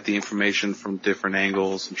looking at the information from different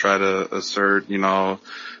angles and try to assert,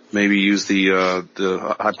 maybe use the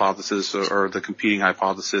hypothesis or the competing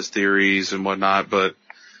hypothesis theories and whatnot. But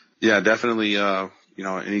yeah, definitely,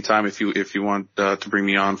 anytime if you want to bring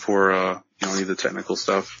me on for, any of the technical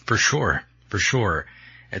stuff. For sure.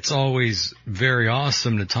 It's always very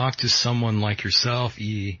awesome to talk to someone like yourself,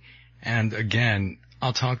 E. And again,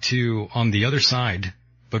 I'll talk to you on the other side.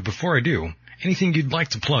 But before I do, anything you'd like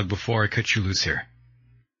to plug before I cut you loose here?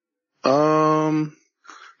 No,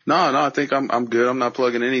 I think I'm good. I'm not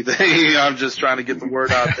plugging anything. I'm just trying to get the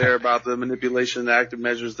word out there about the manipulation, the active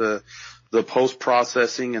measures, the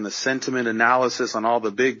post-processing and the sentiment analysis on all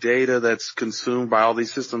the big data that's consumed by all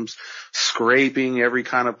these systems, scraping every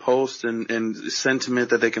kind of post and sentiment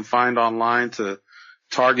that they can find online to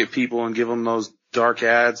target people and give them those dark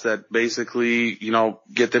ads that basically,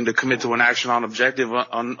 get them to commit to an action on objective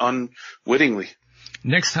unwittingly.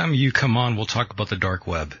 Next time you come on, we'll talk about the dark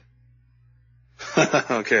web.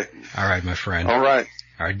 Okay. All right, my friend. All right.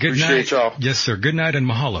 Good night. Appreciate y'all. Yes, sir. Good night and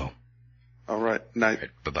mahalo. All right. Night. All right,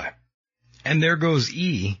 bye-bye. And there goes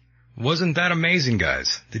E. Wasn't that amazing,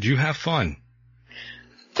 guys? Did you have fun?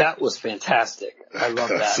 That was fantastic. I love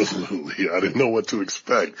that. Absolutely. I didn't know what to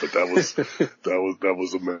expect, but that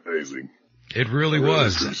was amazing. It really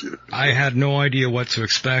was. I had no idea what to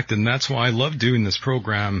expect, and that's why I love doing this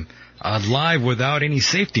program live without any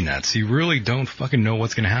safety nets. You really don't fucking know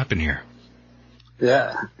what's going to happen here.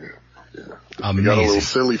 Yeah. Amazing. Got a little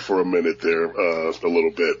silly for a minute there, a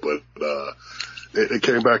little bit, but it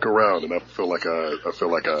came back around, and I feel like I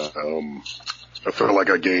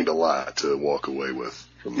gained a lot to walk away with.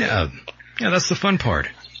 From that. Yeah, that's the fun part.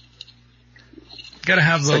 You gotta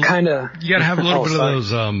have you gotta have a little bit of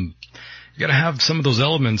those. You gotta have some of those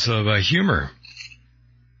elements of humor.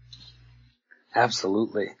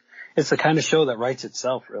 Absolutely, it's the kind of show that writes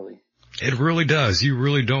itself, really. It really does. You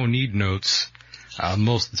really don't need notes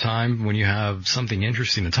most of the time when you have something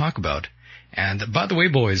interesting to talk about. And by the way,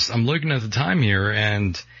 boys, I'm looking at the time here,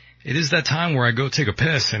 and it is that time where I go take a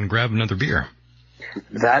piss and grab another beer.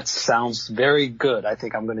 That sounds very good. I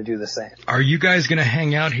think I'm going to do the same. Are you guys going to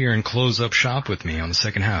hang out here and close up shop with me on the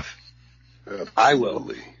second half? Absolutely. I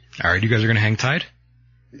will. All right, you guys are going to hang tight?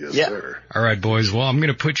 Yes, yeah. sir. All right, boys. Well, I'm going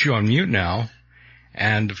to put you on mute now.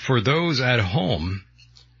 And for those at home,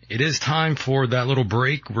 it is time for that little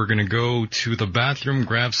break. We're going to go to the bathroom,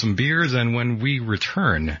 grab some beers, and when we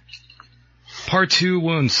return, part 2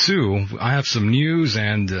 will ensue. I have some news,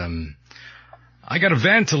 and I got to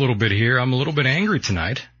vent a little bit here. I'm a little bit angry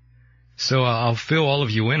tonight. So I'll fill all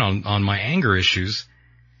of you in on my anger issues.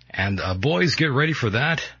 And boys, get ready for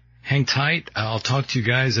that. Hang tight. I'll talk to you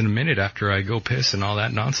guys in a minute after I go piss and all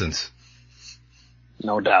that nonsense.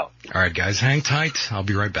 No doubt. All right, guys, hang tight. I'll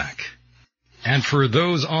be right back. And for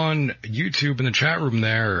those on YouTube in the chat room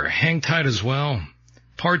there, hang tight as well.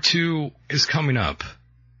 Part 2 is coming up.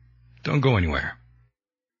 Don't go anywhere.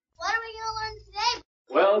 What are we going to learn today?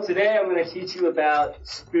 Well, today I'm going to teach you about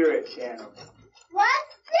spirit channeling.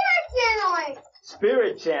 What's spirit channeling?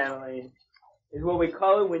 Spirit channeling is what we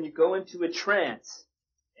call it when you go into a trance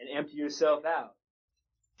and empty yourself out.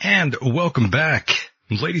 And welcome back,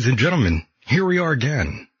 ladies and gentlemen. Here we are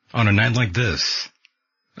again on a night like this.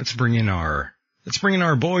 Let's bring in our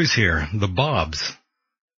boys here, the Bobs.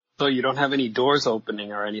 So you don't have any doors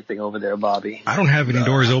opening or anything over there, Bobby? I don't have any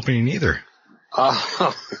doors opening either.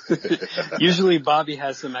 Usually Bobby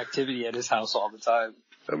has some activity at his house all the time.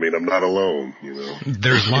 I mean, I'm not alone, you know.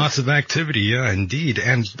 There's lots of activity, yeah, indeed.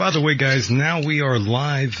 And by the way, guys, now we are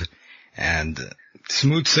live and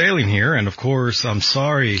smooth sailing here. And of course, I'm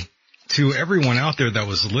sorry to everyone out there that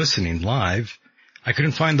was listening live. I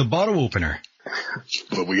couldn't find the bottle opener.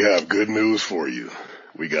 But we have good news for you.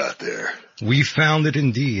 We got there. We found it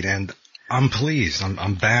indeed, and I'm pleased.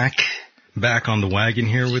 I'm back on the wagon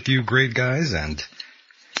here with you great guys. And,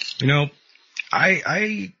 you know,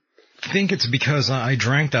 I think it's because I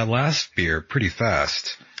drank that last beer pretty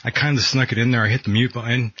fast. I kind of snuck it in there. I hit the mute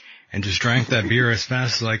button and just drank that beer as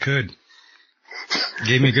fast as I could.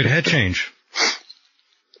 Gave me a good head change.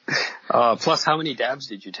 Plus, how many dabs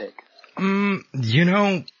did you take? You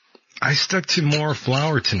know, I stuck to more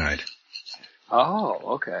flour tonight.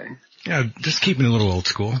 Oh, okay. Yeah, just keeping it a little old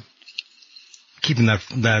school. Keeping that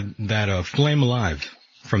flame alive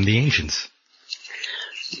from the ancients.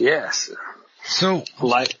 Yes. So,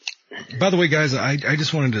 by the way, guys, I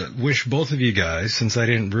just wanted to wish both of you guys, since I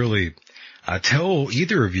didn't really tell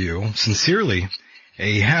either of you sincerely,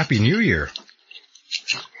 a Happy New Year.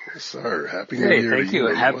 Yes, sir. Happy New Year. Thank you.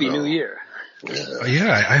 Happy New Year.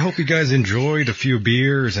 Yeah, I hope you guys enjoyed a few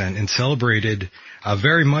beers and celebrated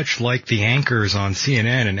very much like the anchors on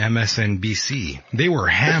CNN and MSNBC. They were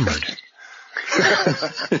hammered.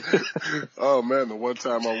 Oh, man, the one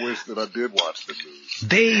time I wish that I did watch the news.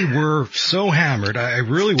 They were so hammered. I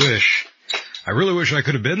really wish I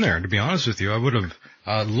could have been there, to be honest with you. I would have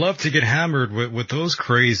loved to get hammered with those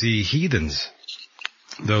crazy heathens.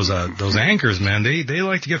 Those anchors, man, they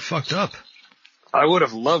like to get fucked up. I would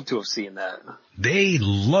have loved to have seen that. They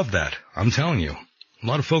love that. I'm telling you. A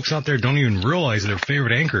lot of folks out there don't even realize their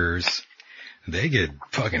favorite anchors. They get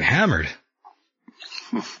fucking hammered.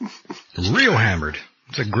 Real hammered.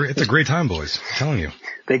 It's a great time, boys. I'm telling you.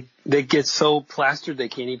 They get so plastered they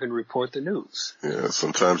can't even report the news. Yeah,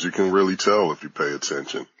 sometimes you can really tell if you pay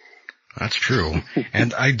attention. That's true.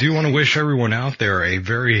 And I do want to wish everyone out there a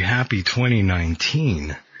very happy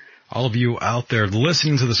 2019. All of you out there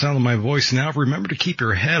listening to the sound of my voice now, remember to keep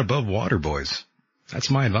your head above water, boys. That's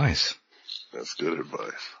my advice. That's good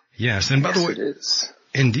advice. Yes, and by the way, it is.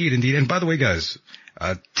 Indeed. And by the way, guys,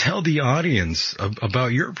 tell the audience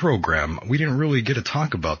about your program. We didn't really get to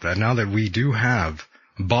talk about that now that we do have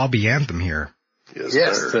Bobby Anthem here. Yes,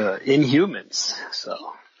 the Inhumans. So,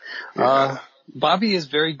 Bobby is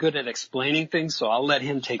very good at explaining things, so I'll let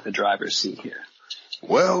him take the driver's seat here.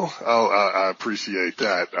 Well, I appreciate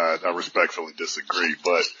that. I respectfully disagree,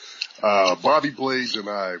 but Bobby Blades and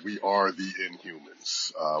I, we are the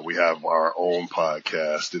Inhumans. We have our own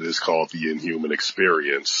podcast. It is called The Inhuman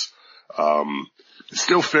Experience. It's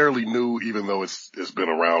still fairly new, even though it's been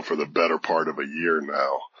around for the better part of a year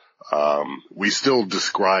now. We still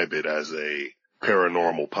describe it as a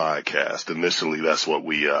paranormal podcast. Initially, that's what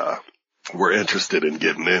we're interested in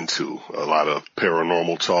getting into, a lot of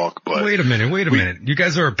paranormal talk. But wait a minute. You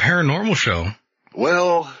guys are a paranormal show.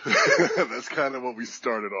 Well, that's kind of what we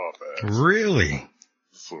started off as. Really?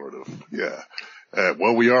 Sort of, yeah.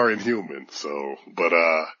 Well, we are Inhuman, so, but,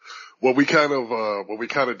 what we kind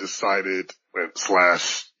of decided /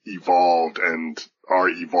 evolved and are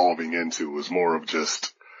evolving into is more of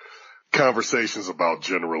just conversations about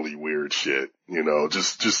generally weird shit,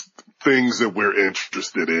 just things that we're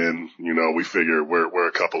interested in. We figure we're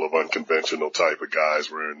a couple of unconventional type of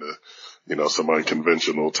guys. We're into, some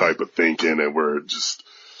unconventional type of thinking, and we're just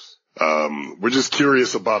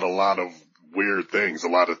curious about a lot of weird things, a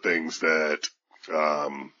lot of things that,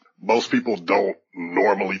 most people don't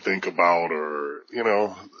normally think about, or,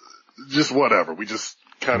 just whatever. We just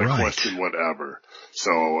kind of question whatever.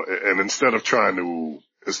 So, and instead of trying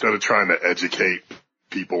to educate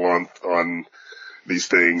people on these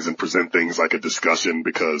things and present things like a discussion,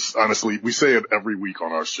 because honestly, we say it every week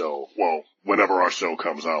on our show. Well, whenever our show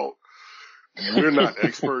comes out, we're not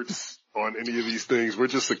experts on any of these things. We're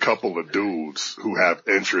just a couple of dudes who have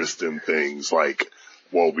interest in things like,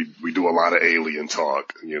 well, we do a lot of alien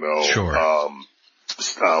talk, Sure.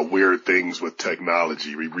 Weird things with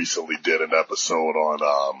technology. We recently did an episode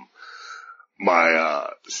on, I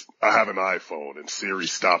have an iPhone, and Siri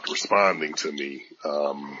stopped responding to me.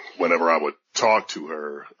 Whenever I would talk to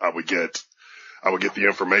her, I would get the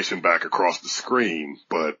information back across the screen,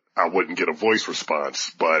 but I wouldn't get a voice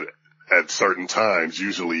response. But at certain times,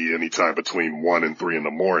 usually anytime between 1 and 3 in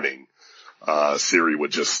the morning, Siri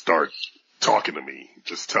would just start talking to me,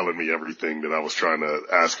 just telling me everything that I was trying to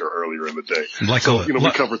ask her earlier in the day.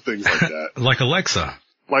 We cover things like that. Like Alexa.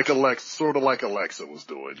 Sort of like Alexa was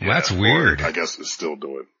doing. Yeah. That's weird. Or I guess it's still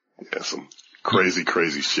doing. Yeah, some crazy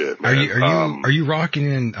shit, man. Are you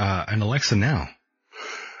rocking an Alexa now?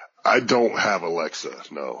 I don't have Alexa.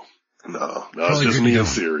 No. It's just me and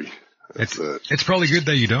Siri. It's probably good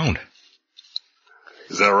that you don't.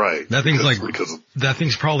 Is that right? That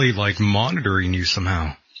thing's probably like monitoring you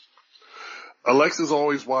somehow. Alexa's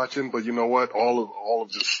always watching, but you know what? All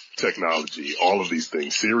of this technology, all of these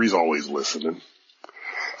things, Siri's always listening.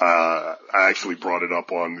 I actually brought it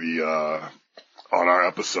up on our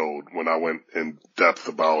episode when I went in depth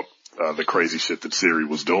about the crazy shit that Siri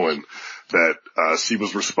was doing, that she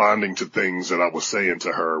was responding to things that I was saying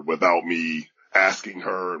to her without me asking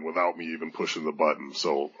her and without me even pushing the button.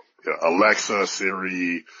 So Alexa,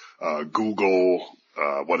 Siri, Google,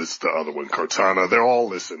 what is the other one? Cortana, they're all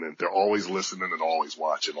listening. They're always listening and always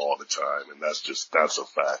watching all the time. And that's a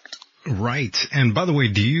fact. Right. And by the way,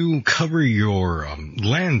 do you cover your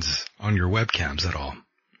lens on your webcams at all?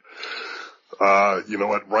 You know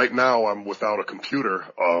what? Right now I'm without a computer.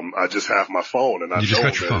 I just have my phone, and I you just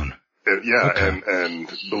got your phone. Okay. And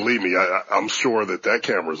believe me, I'm sure that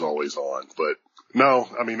camera's always on, but no,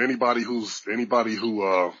 I mean, anybody who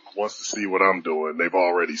wants to see what I'm doing, they've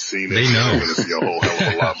already seen it. They know. They're going to see a whole hell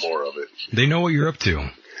of a lot more of it. They know what you're up to.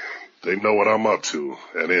 They know what I'm up to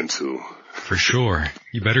and into. For sure.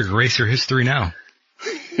 You better erase your history now.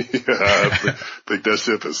 Yeah, I think that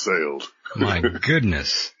ship has sailed. My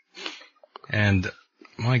goodness. And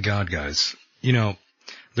my God, guys,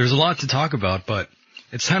 there's a lot to talk about, but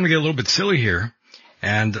it's time to get a little bit silly here.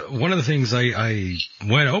 And one of the things I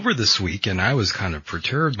went over this week, and I was kind of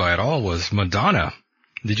perturbed by it all, was Madonna.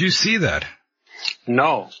 Did you see that?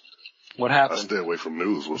 No. What happened? I stay away from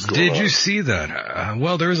news. What's going on? Did you see that?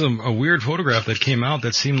 Well, there was a weird photograph that came out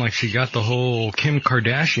that seemed like she got the whole Kim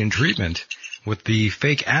Kardashian treatment with the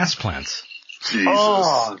fake ass plants. Jesus.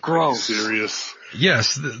 Oh, gross. Are you serious?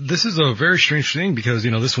 Yes, this is a very strange thing because,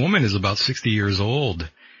 this woman is about 60 years old.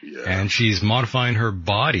 Yeah. And she's modifying her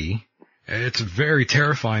body. It's a very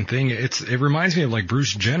terrifying thing. It reminds me of like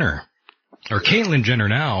Bruce Jenner or Caitlyn Jenner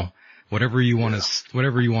now. Whatever you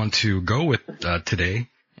want to go with today.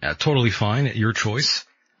 Totally fine. Your choice.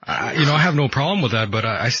 I have no problem with that, but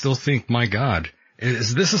I still think, my God,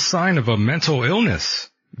 is this a sign of a mental illness?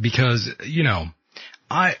 Because,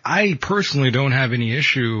 I personally don't have any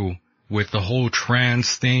issue with the whole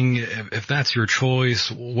trans thing. If that's your choice,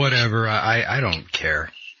 whatever, I don't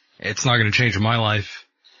care. It's not going to change my life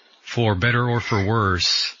for better or for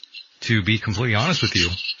worse, to be completely honest with you.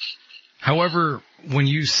 However, when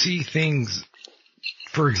you see things,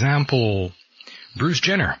 for example, Bruce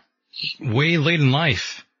Jenner, way late in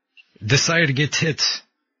life, decided to get tits.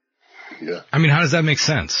 Yeah. I mean, how does that make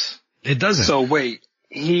sense? It doesn't. So wait,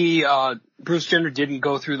 Bruce Jenner didn't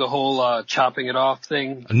go through the whole chopping it off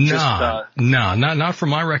thing? Not from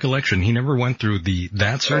my recollection. He never went through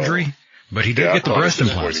that surgery, but he did get the breast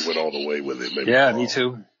implants. He went all the way with it. Maybe me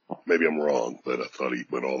too. Maybe I'm wrong, but I thought he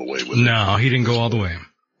went all the way with it. No, he didn't go all the way.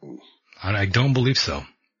 I don't believe so.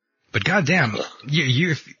 But goddamn,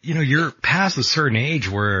 you're past a certain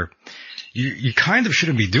age where you kind of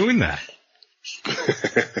shouldn't be doing that.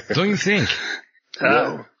 Don't you think?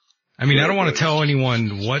 No. I mean, I don't want to tell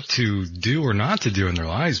anyone what to do or not to do in their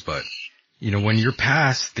lives, but, when you're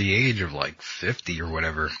past the age of like 50 or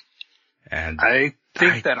whatever, and I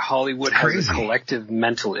think that Hollywood has a collective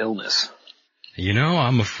mental illness.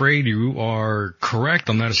 I'm afraid you are correct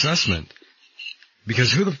on that assessment.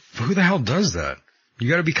 Because who the hell does that? You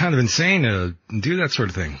gotta be kind of insane to do that sort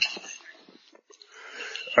of thing.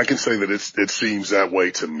 I can say that it seems that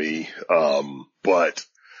way to me. But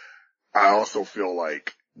I also feel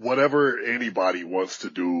like whatever anybody wants to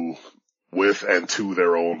do with and to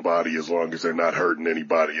their own body, as long as they're not hurting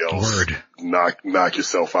anybody else, knock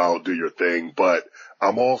yourself out, do your thing. But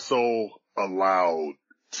I'm also allowed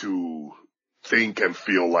to think and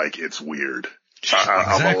feel like it's weird.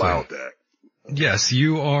 I'm allowed that. Yes,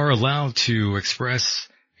 you are allowed to express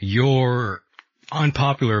your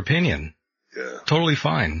unpopular opinion. Yeah. Totally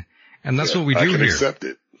fine. And that's what we do here. I can accept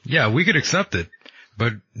it. Yeah, we could accept it,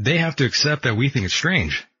 but they have to accept that we think it's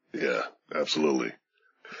strange. Yeah, absolutely.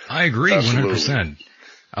 I agree 100%.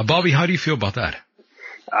 Bobby, how do you feel about that?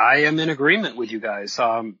 I am in agreement with you guys.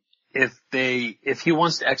 If he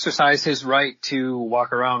wants to exercise his right to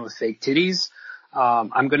walk around with fake titties,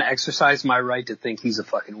 I'm going to exercise my right to think he's a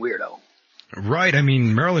fucking weirdo. Right. I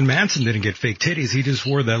mean, Marilyn Manson didn't get fake titties. He just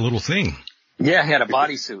wore that little thing. Yeah, he had a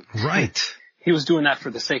bodysuit. Right. He was doing that for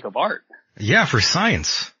the sake of art. Yeah, for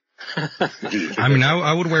science. I mean,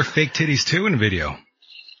 I would wear fake titties too in a video.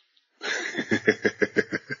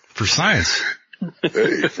 For science.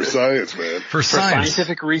 Hey, for science, man. For science.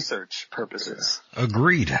 Scientific research purposes.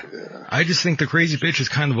 Agreed. Yeah. I just think the crazy bitch is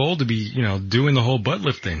kind of old to be, doing the whole butt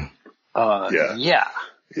lift thing. Yeah.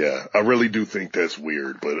 Yeah, I really do think that's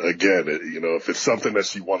weird. But again, if it's something that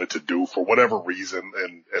she wanted to do for whatever reason,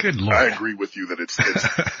 and I agree with you that it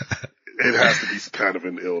has to be kind of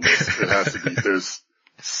an illness. It has to be, there's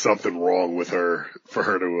something wrong with her for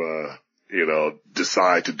her to,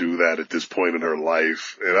 decide to do that at this point in her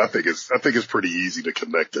life. And I think it's pretty easy to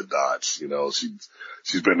connect the dots.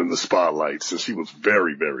 She's been in the spotlight since she was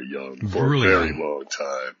very, very young for a very long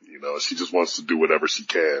time. She just wants to do whatever she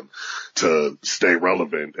can to stay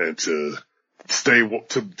relevant and to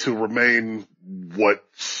remain what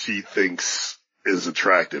she thinks is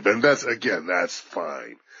attractive. And that's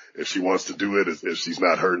fine. If she wants to do it, if she's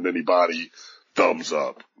not hurting anybody, thumbs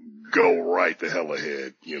up. Go right the hell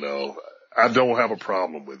ahead. I don't have a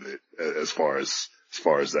problem with it as far as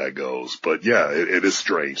that goes. But yeah, it is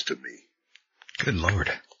strange to me. Good Lord.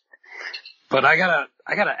 But I gotta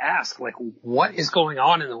ask, what is going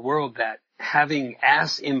on in the world that having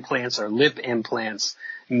ass implants or lip implants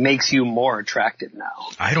makes you more attractive now?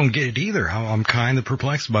 I don't get it either. I'm kind of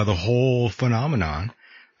perplexed by the whole phenomenon,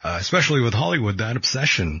 especially with Hollywood, that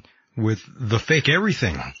obsession with the fake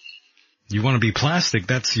everything. You want to be plastic,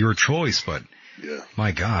 that's your choice, but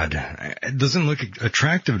my God, it doesn't look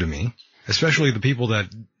attractive to me, especially the people that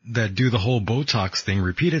do the whole Botox thing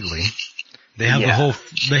repeatedly. They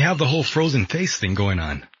have the whole frozen face thing going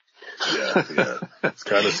on. Yeah. It's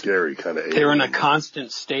kind of scary, kind of. They're in a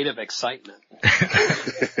constant state of excitement.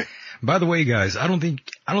 By the way, guys, I don't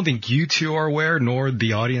think you two are aware, nor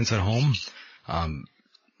the audience at home.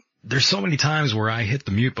 There's so many times where I hit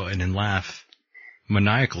the mute button and laugh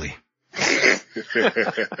maniacally.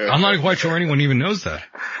 I'm not quite sure anyone even knows that.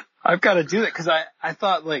 I've got to do it because I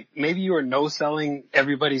thought maybe you were no-selling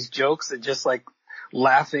everybody's jokes and just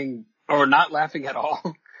laughing or not laughing at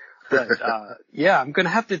all. But I'm going to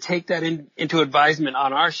have to take that into advisement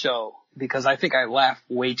on our show because I think I laugh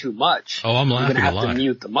way too much. Oh, I'm laughing a lot. I'm going to have to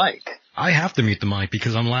mute the mic. I have to mute the mic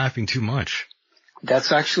because I'm laughing too much.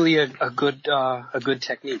 That's actually a good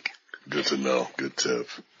technique. Good to know. Good tip.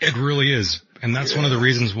 It really is. And that's one of the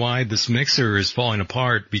reasons why this mixer is falling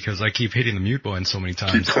apart, because I keep hitting the mute button so many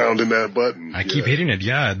times. Keep pounding that button. I keep hitting it,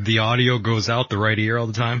 The audio goes out the right ear all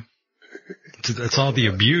the time. It's all the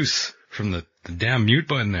abuse from the damn mute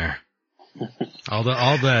button there.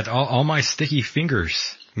 All my sticky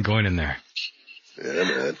fingers going in there. Yeah,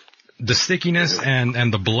 man. The stickiness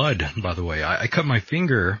and the blood, by the way. I cut my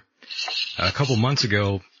finger a couple months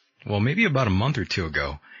ago, well, maybe about a month or two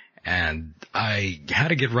ago, and I had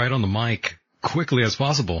to get right on the mic quickly as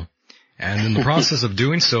possible. And in the process of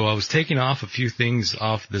doing so, I was taking off a few things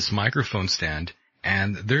off this microphone stand,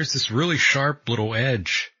 and there's this really sharp little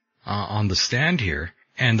edge on the stand here,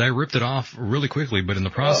 and I ripped it off really quickly, but in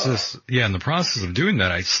the process of doing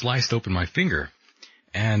that, I sliced open my finger.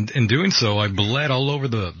 And in doing so, I bled all over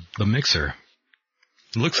the mixer.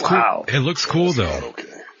 It looks cool. It looks cool though. Okay.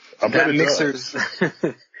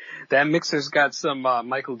 That mixer's got some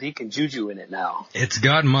Michael Deacon juju in it now. It's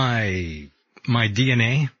got my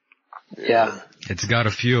DNA. Yeah. It's got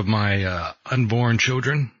a few of my unborn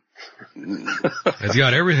children. It's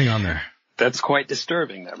got everything on there. That's quite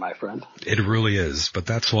disturbing there, my friend. It really is, but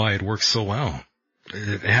that's why it works so well.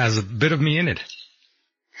 It has a bit of me in it.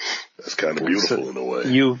 That's kind of beautiful in a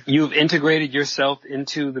way. You've integrated yourself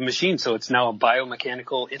into the machine, so it's now a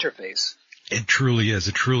biomechanical interface. It truly is.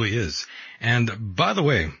 It truly is. And by the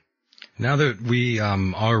way, now that we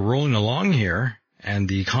are rolling along here and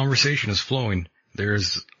the conversation is flowing,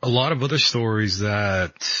 there's a lot of other stories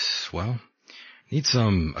that, well, need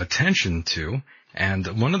some attention to.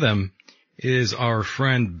 And one of them is our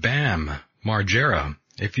friend Bam Margera.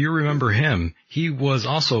 If you remember him, he was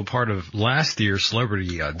also part of last year's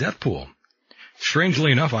celebrity death pool.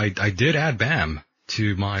 Strangely enough, I did add Bam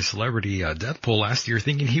to my celebrity death pool last year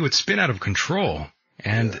thinking he would spin out of control.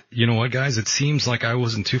 And you know what, guys? It seems like I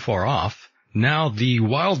wasn't too far off. Now the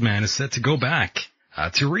wild man is set to go back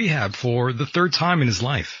to rehab for the third time in his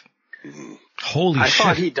life. Holy shit. I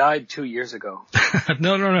thought he died 2 years ago.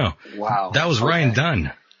 No. Wow. That was Ryan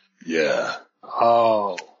Dunn. Yeah.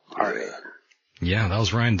 Oh, all right. Yeah, that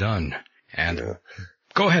was Ryan Dunn. And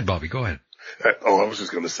go ahead, Bobby, go ahead. I was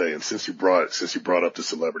just going to say, and since you brought up the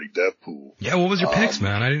celebrity death pool. Yeah, what was your picks,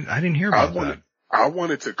 man? I didn't hear about that. I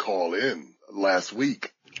wanted to call in last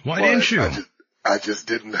week. Why didn't you? I just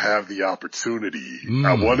didn't have the opportunity.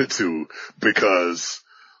 I wanted to because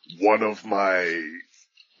one of my,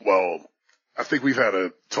 I think we've had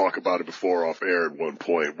a talk about it before off air at one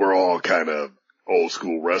point. We're all kind of old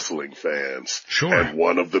school wrestling fans. Sure. And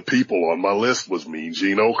one of the people on my list was Mean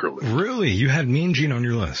Gene Okerlund. Really? You had Mean Gene on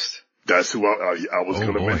your list? That's who I was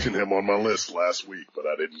going to mention him on my list last week, but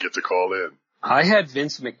I didn't get to call in. I had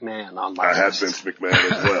Vince McMahon on my list. I had Vince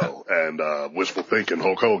McMahon as well. And, wishful thinking,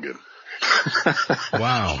 Hulk Hogan.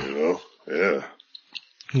 Wow. You know?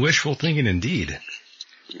 Yeah. Wishful thinking indeed.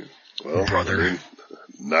 Well, brother. I mean,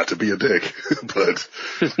 not to be a dick, but.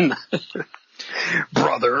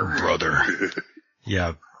 Brother.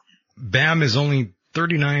 Yeah. Bam is only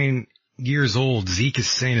 39 years old. Zeke is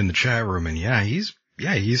saying in the chat room, and he's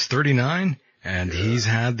 39. And he's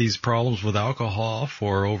had these problems with alcohol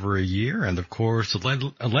for over a year, and of course,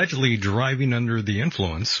 allegedly driving under the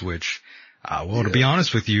influence, which, to be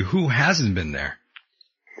honest with you, who hasn't been there?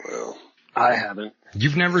 Well, I haven't.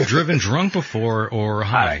 You've never driven drunk before or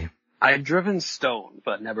high? I've driven stoned,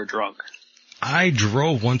 but never drunk. I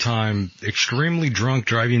drove one time extremely drunk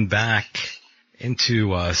driving back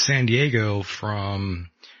into San Diego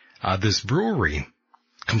from this brewery,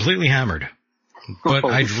 completely hammered. But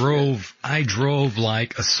I drove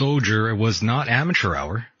like a soldier. It was not amateur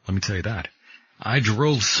hour, let me tell you that. I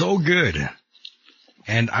drove so good,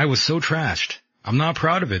 and I was so trashed. I'm not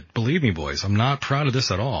proud of it, believe me, boys. I'm not proud of this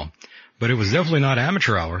at all. But it was definitely not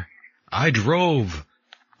amateur hour. I drove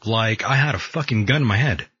like I had a fucking gun in my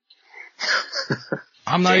head.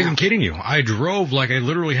 I'm not even kidding you. I drove like I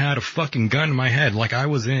literally had a fucking gun in my head, like I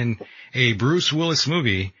was in a Bruce Willis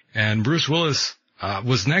movie, and Bruce Willis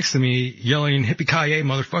was next to me yelling, "Yippee-ki-yay,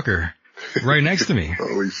 motherfucker," right next to me.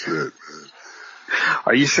 Holy shit, man.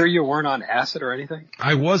 Are you sure you weren't on acid or anything?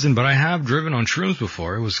 I wasn't, but I have driven on shrooms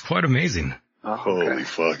before. It was quite amazing. Oh, okay. Holy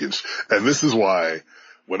fucking and this is why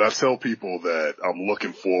when I tell people that I'm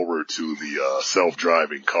looking forward to the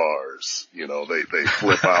self-driving cars, you know, they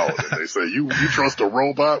flip out and they say, you trust a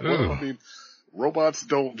robot? Well, I mean, robots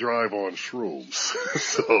don't drive on shrooms.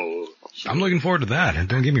 So I'm looking forward to that. And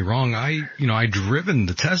don't get me wrong, I'd driven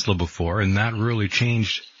the Tesla before, and that really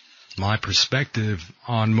changed my perspective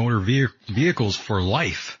on motor vehicles for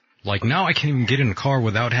life. Like now I can't even get in a car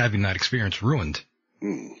without having that experience ruined.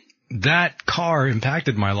 That car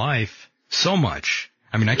impacted my life so much.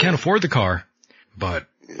 I mean, I can't afford the car, but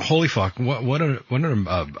holy fuck, what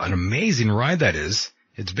an amazing ride that is.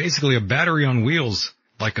 It's basically a battery on wheels,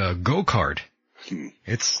 like a go-kart.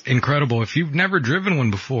 It's incredible. If you've never driven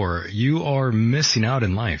one before, you are missing out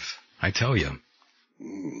in life. I tell you.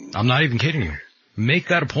 I'm not even kidding you. Make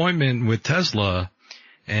that appointment with Tesla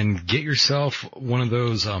and get yourself one of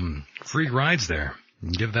those free rides there.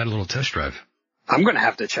 And give that a little test drive. I'm going to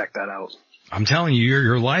have to check that out. I'm telling you,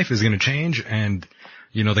 your life is going to change, and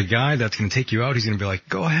you know, the guy that's going to take you out, he's going to be like,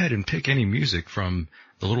 go ahead and pick any music from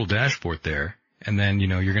the little dashboard there. And then, you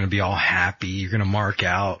know, you're going to be all happy. You're going to mark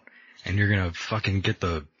out, and you're going to fucking get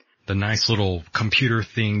the nice little computer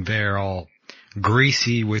thing there all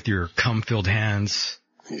greasy with your cum-filled hands.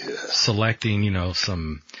 Yeah. Selecting, you know,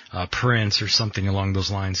 some Prince or something along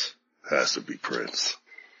those lines. Has to be Prince.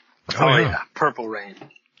 Oh yeah. Purple Rain.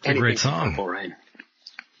 It's a great song. Purple Rain.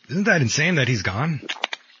 Isn't that insane that he's gone?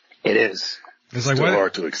 It is. It's like, still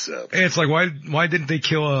hard to accept. It's like, why didn't they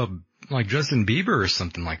kill like Justin Bieber or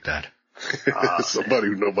something like that? Somebody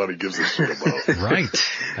who nobody gives a shit about. Right.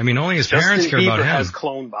 I mean, only his parents care about him. Justin Bieber has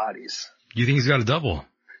clone bodies. You think he's got a double?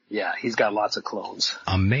 Yeah, he's got lots of clones.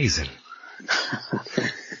 Amazing.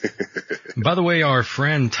 By the way, our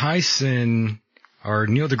friend Tyson, our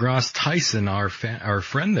Neil deGrasse Tyson, our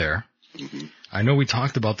friend there, I know we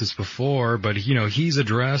talked about this before, but he's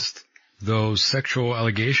addressed those sexual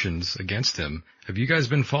allegations against him. Have you guys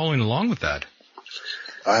been following along with that?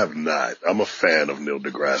 I have not. I'm a fan of Neil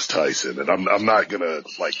deGrasse Tyson, and I'm not gonna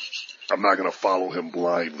follow him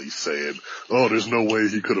blindly saying, oh, there's no way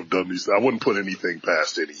he could have done these. I wouldn't put anything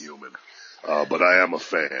past any human. But I am a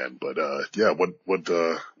fan. But, yeah, what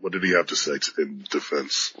did he have to say in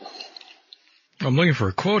defense? I'm looking for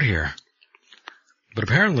a quote here. But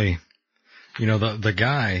apparently, the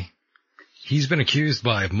guy, he's been accused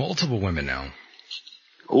by multiple women now.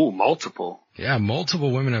 Oh, multiple? Yeah,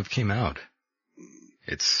 multiple women have came out.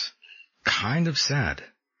 It's kind of sad.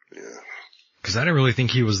 Yeah. Because I didn't really think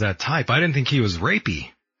he was that type. I didn't think he was rapey.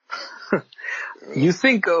 You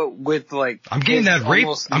think with I'm getting that rape.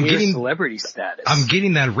 I'm getting celebrity status. I'm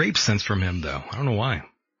getting that rape sense from him, though. I don't know why.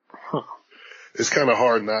 Huh. It's kind of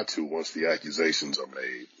hard not to once the accusations are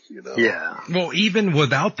made. Yeah. Well, even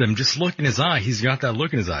without them, just look in his eye. He's got that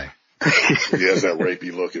look in his eye. He has that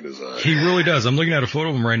rapey look in his eye. He really does. I'm looking at a photo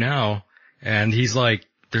of him right now, and he's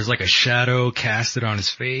there's a shadow casted on his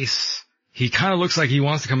face. He kind of looks like he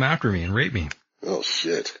wants to come after me and rape me. Oh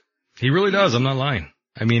shit. He really does. I'm not lying.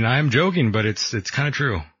 I mean, I'm joking, but it's kind of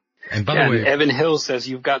true. And by the way, Evan Hill says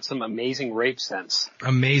you've got some amazing rape sense.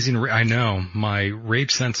 Amazing. I know. My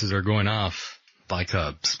rape senses are going off like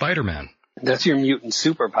Spider-Man. That's your mutant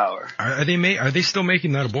superpower. Are they still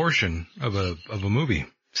making that abortion of a movie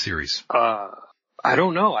series? I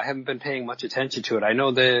don't know. I haven't been paying much attention to it. I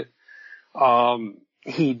know that,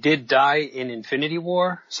 he did die in Infinity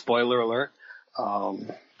War. Spoiler alert.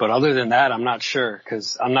 But other than that, I'm not sure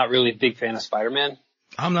because I'm not really a big fan of Spider-Man.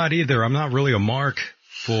 I'm not either. I'm not really a mark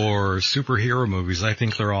for superhero movies. I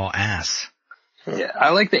think they're all ass. Yeah, I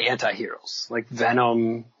like the anti-heroes, like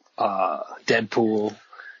Venom, Deadpool,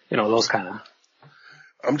 those kind of.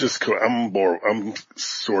 I'm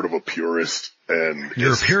sort of a purist, and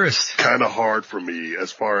you're a purist. Kind of hard for me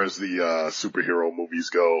as far as the superhero movies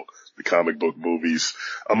go, the comic book movies.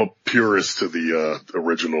 I'm a purist to the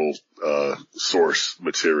original source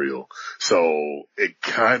material, so it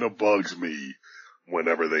kind of bugs me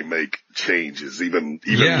whenever they make changes, even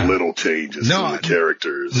little changes to the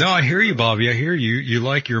characters. No, I hear you, Bobby. I hear you. You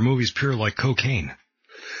like your movies pure like cocaine.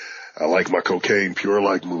 I like my cocaine pure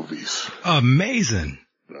like movies. Amazing.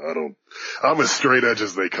 I'm as straight edge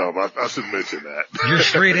as they come. I should mention that. You're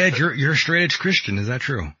straight edge. You're a straight edge Christian. Is that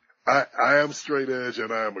true? I am straight edge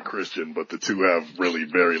and I am a Christian, but the two have really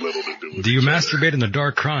very little to do with each other. Do you masturbate in the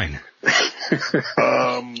dark crying?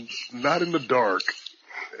 Not in the dark.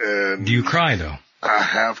 And do you cry though? I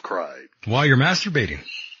have cried. While you're masturbating?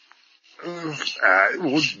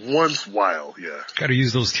 Once while, yeah. Gotta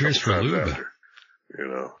use those tears for lube. After,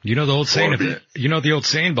 You know the old saying, the old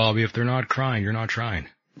saying, Bobby, if they're not crying, you're not trying.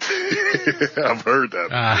 I've heard that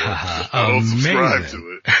before. I don't subscribe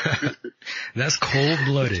to it. That's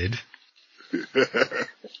cold-blooded.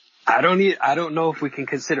 I don't know if we can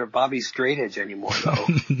consider Bobby straight edge anymore, though.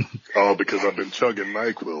 Oh, because I've been chugging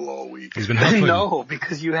NyQuil all week. He's been huffing. No,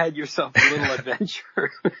 because you had yourself a little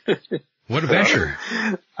adventure. What adventure?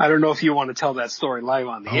 I don't know if you want to tell that story live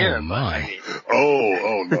on the air. My.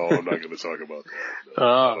 Oh, no, I'm not going to talk about that. No.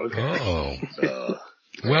 Oh, okay.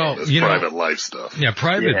 Well, that's private life stuff. Yeah,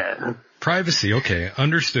 privacy. Okay,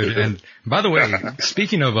 understood. And by the way,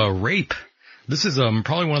 speaking of rape, this is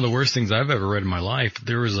probably one of the worst things I've ever read in my life.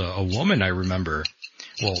 There was a woman I remember.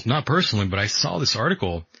 Well, not personally, but I saw this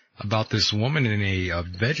article about this woman in a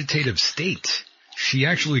vegetative state. She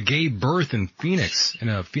actually gave birth in Phoenix, in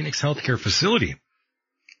a Phoenix healthcare facility.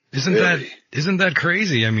 Isn't that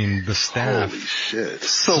crazy? I mean, the staff. Holy shit.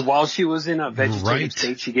 So while she was in a vegetative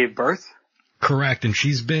state, she gave birth? Correct. And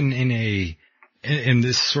she's been in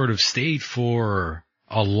this sort of state for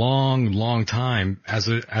a long, long time as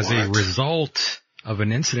a result of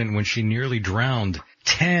an incident when she nearly drowned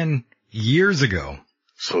 10 years ago.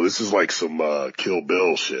 So this is like some, Kill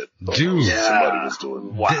Bill shit. Dude. Yeah. Somebody was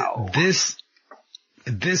doing. Wow.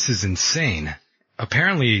 This is insane.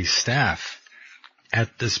 Apparently staff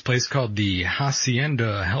at this place called the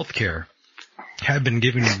Hacienda Healthcare had been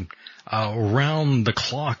giving around the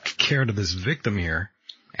clock care to this victim here.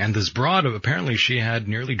 And this broad, apparently she had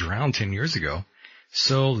nearly drowned 10 years ago.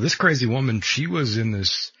 So this crazy woman, she was in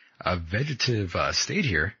this vegetative state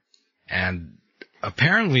here. And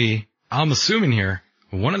apparently, I'm assuming here,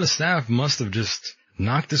 one of the staff must have just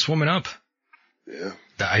knocked this woman up. Yeah.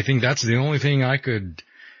 I think that's the only thing I could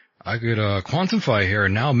quantify here.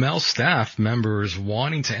 Now Mel's staff members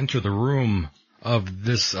wanting to enter the room of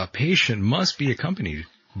this patient must be accompanied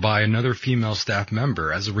by another female staff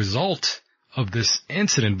member as a result of this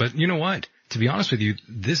incident. But you know what? To be honest with you,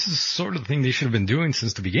 this is sort of the thing they should have been doing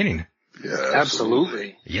since the beginning. Yeah,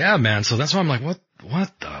 absolutely. Yeah, man. So that's why I'm like, what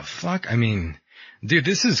the fuck? I mean, dude,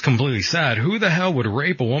 this is completely sad. Who the hell would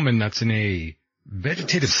rape a woman that's in a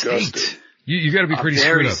vegetative state? You gotta be pretty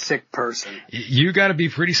screwed up. A very sick person. You gotta be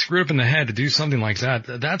pretty screwed up in the head to do something like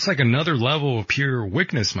that. That's like another level of pure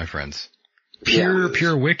wickedness, my friends.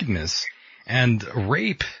 Pure wickedness. And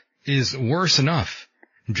rape is worse enough.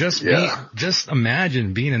 Just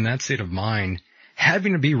imagine being in that state of mind,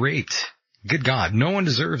 having to be raped. Good God, no one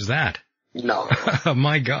deserves that. No.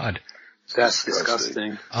 My God. That's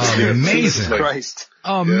disgusting. Amazing. Christ.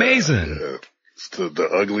 Amazing. Yeah. It's the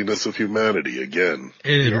ugliness of humanity again.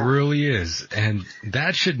 It really is. And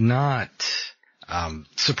that should not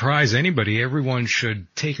surprise anybody. Everyone should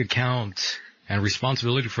take account and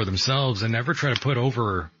responsibility for themselves and never try to put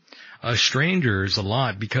over strangers a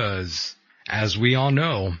lot, because as we all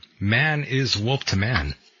know, man is wolf to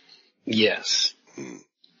man. Yes.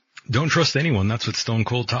 Don't trust anyone. That's what Stone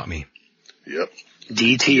Cold taught me. Yep.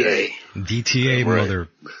 DTA, mother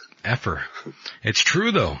effer. It's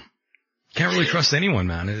true though. Can't really trust anyone,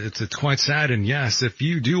 man. It's quite sad. And yes, if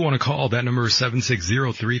you do want to call, that number is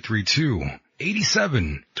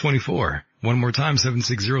 760-332-8724. One more time,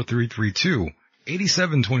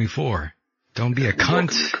 760-332-8724. Don't be a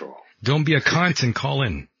cunt. Don't be a cunt and call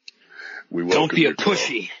in. Don't be a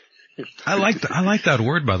pushy. I like that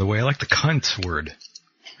word, by the way. I like the cunt word.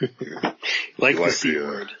 Like the C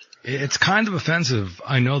word. It's kind of offensive.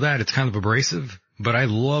 I know that. It's kind of abrasive, but I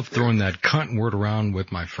love throwing that cunt word around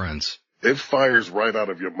with my friends. It fires right out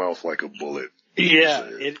of your mouth like a bullet. Yeah,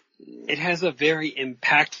 it has a very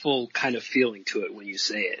impactful kind of feeling to it when you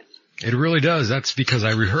say it. It really does. That's because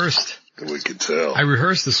I rehearsed. We can tell. I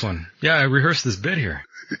rehearsed this one. Yeah, I rehearsed this bit here.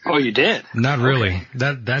 Oh, you did? Not really.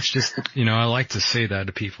 That's just, I like to say that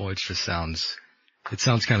to people. It just sounds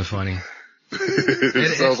kind of funny.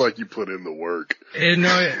 It sounds like you put in the work.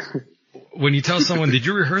 When you tell someone, did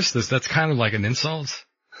you rehearse this? That's kind of like an insult.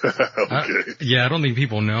 Okay. I don't think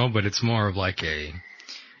people know, but it's more of like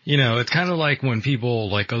it's kind of like when people,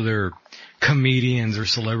 like other comedians or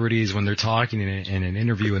celebrities, when they're talking in an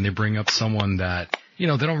interview and they bring up someone that, they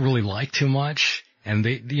don't really like too much, and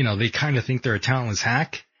they kind of think they're a talentless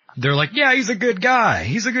hack. They're like, yeah, he's a good guy.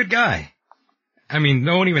 He's a good guy. I mean,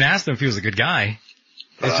 no one even asked him if he was a good guy.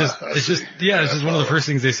 It's just one of the first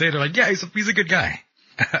things they say. They're like, yeah, he's a good guy.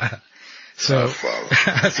 So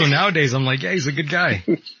nowadays I'm like, yeah, he's a good guy.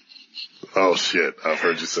 Oh shit, I've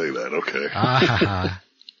heard you say that. Okay.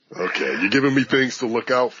 Okay, you're giving me things to look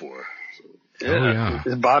out for. Yeah.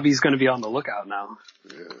 Bobby's gonna be on the lookout now.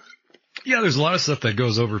 Yeah, there's a lot of stuff that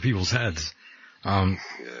goes over people's heads.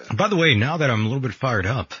 By the way, now that I'm a little bit fired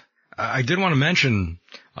up, I did want to mention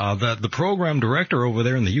that the program director over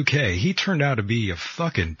there in the UK, he turned out to be a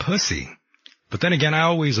fucking pussy. But then again, I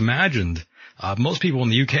always imagined most people in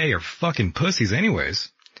the UK are fucking pussies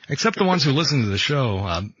anyways, except the ones who listen to the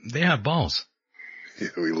show. They have balls. Yeah,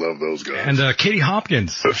 we love those guys. And Katie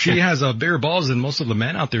Hopkins, she has bigger balls than most of the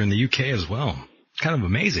men out there in the UK as well. Kind of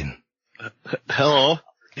amazing. Hello.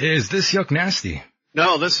 Is this Yuck Nasty?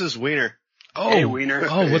 No, this is Wiener. Oh, hey, Wiener.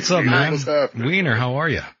 Oh, what's up, man? What's happening? Wiener, how are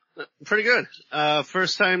you? Pretty good.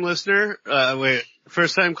 First time listener.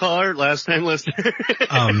 First time caller, last time listener.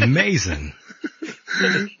 Amazing.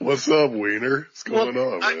 What's up, Wiener? What's going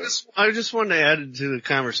on, man? I just wanted to add to the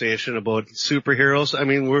conversation about superheroes. I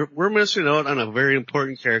mean, we're missing out on a very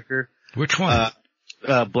important character. Which one?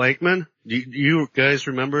 Blankman. Do you guys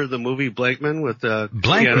remember the movie Blankman with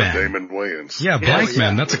Blankman? Damon Wayans. Yeah,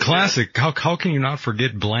 Blankman. That's a classic. How can you not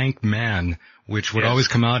forget Blankman, which would always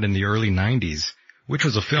come out in the early 90s, which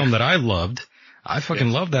was a film that I loved. I fucking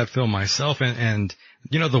loved that film myself. And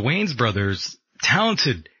the Wayans brothers,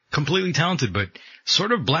 talented, completely talented, but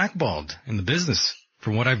sort of blackballed in the business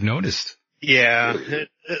from what I've noticed. Yeah,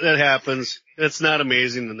 that happens. It's not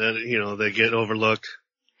amazing that, they get overlooked.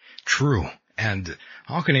 True. And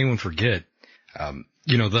how can anyone forget,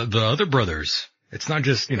 the other brothers? It's not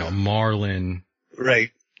just, Marlon.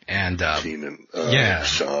 Right. And, Keenan,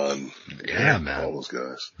 Sean. Yeah, man. All those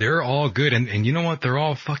guys. They're all good. And you know what? They're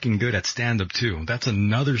all fucking good at stand-up too. That's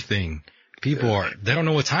another thing. People they don't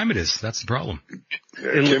know what time it is. That's the problem.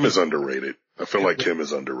 Yeah, Kim is underrated. I feel like Kim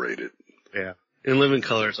is underrated. Yeah. In Living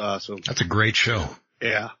Color is awesome. That's a great show.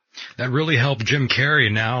 Yeah. That really helped Jim Carrey.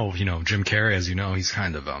 And now, Jim Carrey, as you know, he's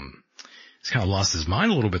kind of lost his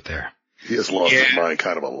mind a little bit there. He has lost his mind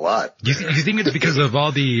kind of a lot. You think it's because of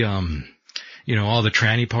all the, all the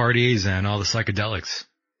tranny parties and all the psychedelics?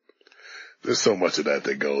 There's so much of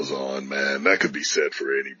that goes on, man. That could be said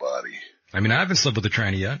for anybody. I mean, I haven't slept with a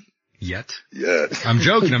tranny yet. Yet. I'm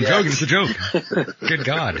joking. Joking. It's a joke. Good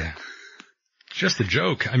God. It's just a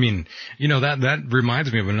joke. I mean, that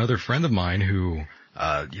reminds me of another friend of mine who,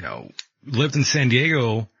 lived in San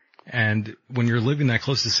Diego. And when you're living that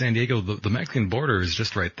close to San Diego, the Mexican border is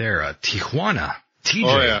just right there. Tijuana,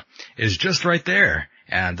 TJ, is just right there.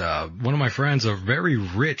 And one of my friends, a very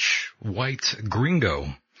rich white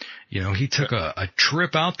gringo, he took a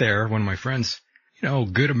trip out there. One of my friends,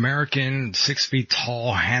 good American, 6 feet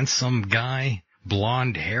tall, handsome guy,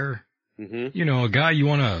 blonde hair. Mm-hmm. A guy you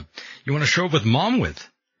wanna show up with mom with.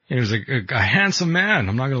 He was a handsome man.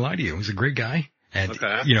 I'm not gonna lie to you. He's a great guy. And,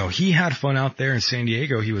 he had fun out there in San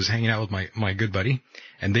Diego. He was hanging out with my good buddy,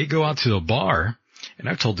 and they go out to the bar. And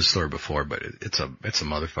I've told this story before, but it's a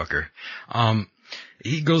motherfucker.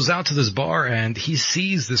 He goes out to this bar and he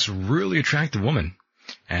sees this really attractive woman,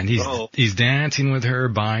 and he's dancing with her,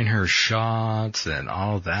 buying her shots and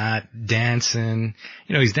all that, dancing.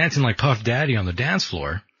 He's dancing like Puff Daddy on the dance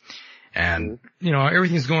floor. And,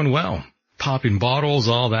 everything's going well, popping bottles,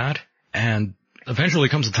 all that. And eventually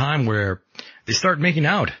comes a time where they start making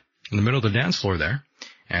out in the middle of the dance floor there,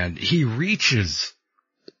 and he reaches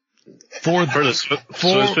for the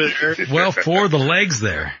legs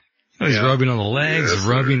there. He's rubbing on the legs,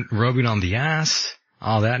 rubbing on the ass,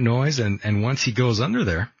 all that noise, and once he goes under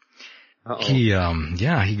there, he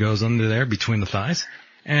goes under there between the thighs,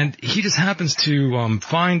 and he just happens to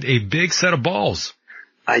find a big set of balls.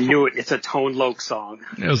 I knew it. It's a Tone Loc song.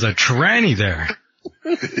 There was a tranny there.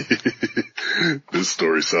 This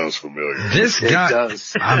story sounds familiar. This guy, it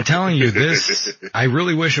does. I'm telling you this, I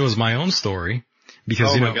really wish it was my own story,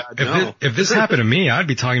 because, if this happened to me, I'd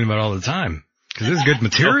be talking about it all the time, because this is good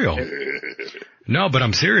material. No, but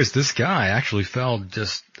I'm serious. This guy actually felt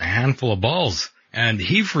just a handful of balls, and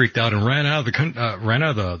he freaked out and ran out of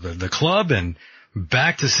the club and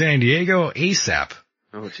back to San Diego ASAP.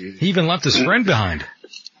 Oh, geez. He even left his friend behind.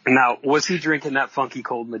 Now, was he drinking that funky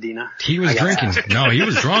cold Medina? He was drinking. No, he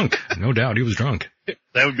was drunk. No doubt, he was drunk.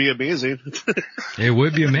 That would be amazing. It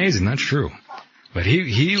would be amazing, that's true. But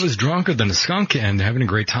he was drunker than a skunk and having a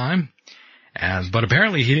great time. But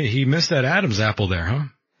apparently he missed that Adam's apple there, huh?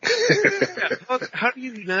 How do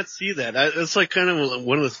you not see that? It's like kind of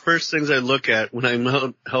one of the first things I look at when I'm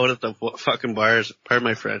out at the fucking bars. Pardon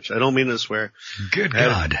my French. I don't mean to swear. Good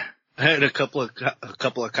God. I had a couple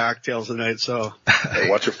of cocktails tonight, so. Hey,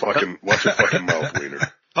 watch your fucking mouth, Wiener.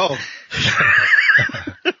 Oh.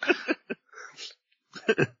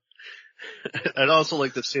 I'd also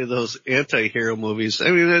like to see those anti-hero movies. I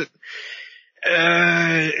mean,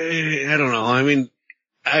 I don't know. I mean,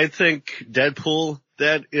 I think Deadpool,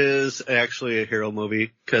 that is actually a hero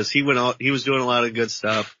movie, because he went out, he was doing a lot of good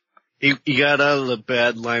stuff. He got out of the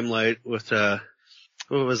bad limelight with,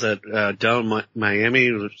 what was that, down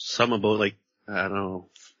Miami, something about like, I don't know,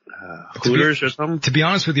 Hooters or something? To be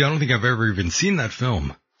honest with you, I don't think I've ever even seen that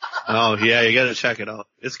film. Oh yeah, you gotta check it out.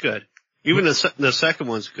 It's good. Even the second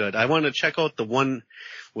one's good. I want to check out the one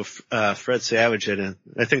with, Fred Savage in it.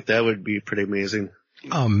 I think that would be pretty amazing.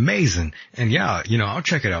 Amazing. And yeah, I'll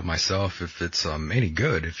check it out myself if it's, any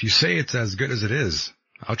good. If you say it's as good as it is,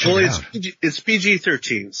 I'll check it out. It's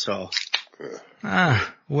PG-13, so.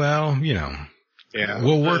 Well, Yeah.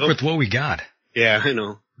 We'll work with what we got. Yeah, I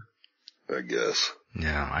know. I guess.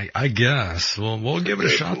 Yeah, I guess. We'll give it a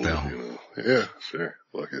shot though. Yeah, sure.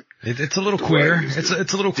 Fuck it. It's a little queer.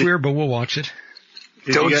 It's a little queer, but we'll watch it.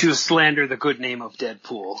 Don't you slander the good name of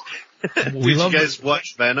Deadpool. Did you guys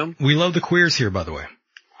watch Venom? We love the queers here, by the way.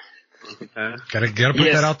 Gotta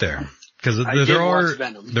put that out there. Because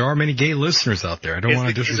there are many gay listeners out there. I don't want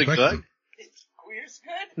to disrespect them. Is queers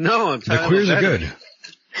good? No, I'm the queers are good.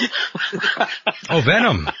 Oh,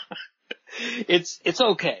 Venom. It's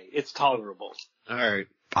okay. It's tolerable. All right.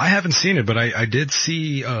 I haven't seen it, but I did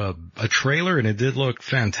see a trailer, and it did look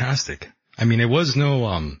fantastic. I mean, it was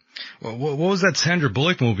no what was that Sandra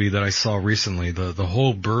Bullock movie that I saw recently? The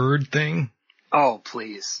whole bird thing. Oh,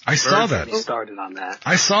 please. I saw that. Started on that.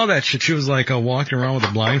 I saw that shit. She was like walking around with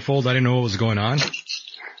a blindfold. I didn't know what was going on.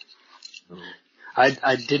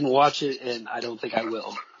 I didn't watch it, and I don't think I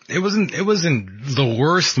will. It wasn't the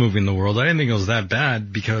worst movie in the world. I didn't think it was that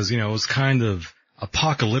bad because, it was kind of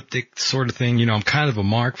apocalyptic sort of thing. I'm kind of a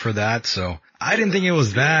mark for that. So I didn't think it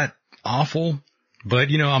was that awful, but,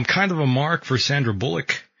 I'm kind of a mark for Sandra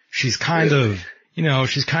Bullock. She's kind of,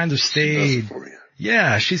 she's kind of stayed.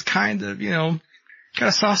 Yeah, she's kind of, got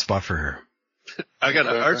a soft spot for her. I got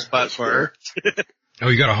a hard spot for her. Oh,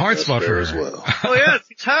 you got a hard spot for her as well. Oh yeah,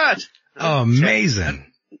 it's hot. Oh, amazing.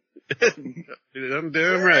 I'm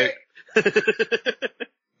damn right.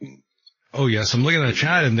 Oh yes, I'm looking at the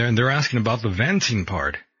chat and they're asking about the venting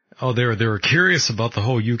part. Oh, they were curious about the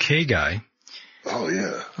whole UK guy. Oh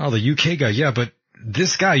yeah. Oh, the UK guy, yeah, but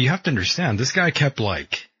this guy, you have to understand, this guy kept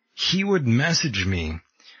he would message me,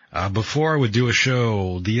 before I would do a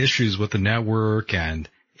show, the issues with the network and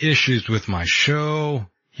issues with my show.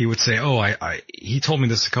 He would say, he told me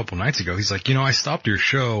this a couple nights ago. He's like, I stopped your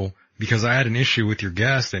show because I had an issue with your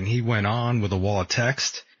guest, and he went on with a wall of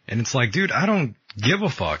text. And it's like, dude, I don't give a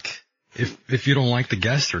fuck if you don't like the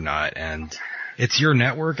guest or not. And it's your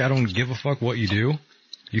network. I don't give a fuck what you do.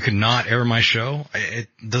 You could not air my show. It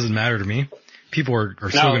doesn't matter to me. People are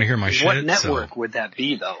still going to hear my shit. What network would that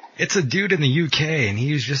be, though? It's a dude in the UK, and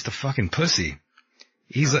he's just a fucking pussy.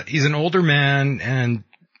 He's an older man, and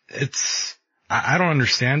I don't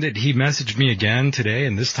understand it. He messaged me again today,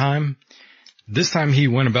 and this time he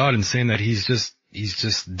went about and saying that he's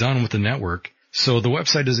just done with the network. So the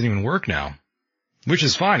website doesn't even work now, which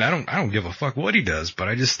is fine. I don't give a fuck what he does, but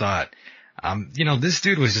I just thought, this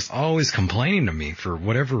dude was just always complaining to me for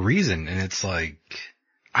whatever reason. And it's like,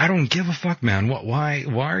 I don't give a fuck, man. Why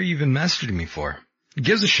are you even messaging me for? Who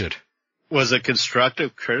gives a shit? Was it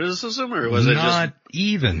constructive criticism or was it just? Not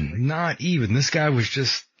even. This guy was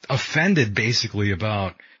just offended basically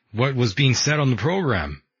about what was being said on the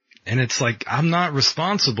program. And it's like, I'm not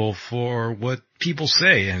responsible for what people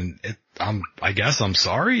say. And I guess I'm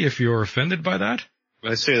sorry if you're offended by that.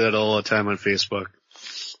 I say that all the time on Facebook.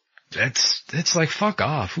 It's like, fuck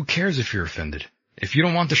off. Who cares if you're offended? If you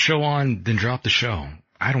don't want the show on, then drop the show.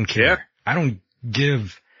 I don't care. Yeah.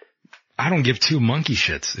 I don't give two monkey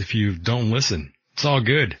shits if you don't listen. It's all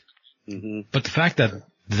good. Mm-hmm. But the fact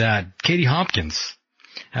that Katie Hopkins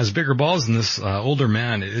has bigger balls than this older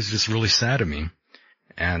man is just really sad to me.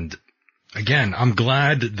 And again, I'm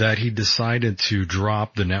glad that he decided to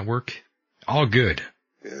drop the network. All good.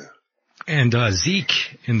 Yeah. And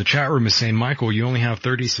Zeke in the chat room is saying, Michael, you only have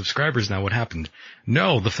 30 subscribers now. What happened?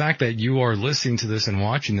 No, the fact that you are listening to this and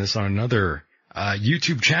watching this on another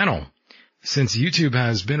YouTube channel, since YouTube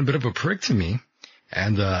has been a bit of a prick to me,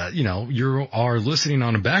 and you are listening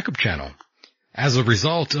on a backup channel. As a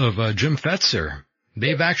result of Jim Fetzer,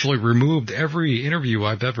 they've actually removed every interview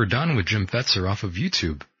I've ever done with Jim Fetzer off of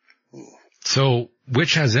YouTube. So,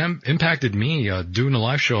 which has impacted me doing a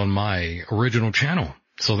live show on my original channel.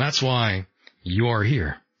 So that's why you are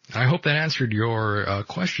here. I hope that answered your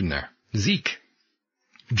question there. Zeke.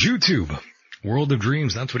 YouTube. World of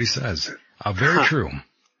Dreams, that's what he says. Very true.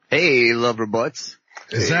 Hey, lover butts.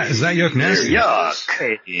 Is that Yuck Nasty?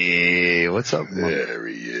 Yuck. Hey, what's up? There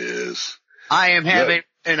he is. I am having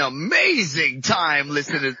an amazing time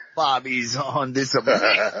listening to Bobby's on this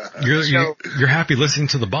amazing show. You're happy listening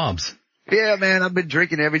to the Bobs. Yeah, man, I've been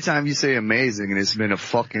drinking every time you say amazing, and it's been a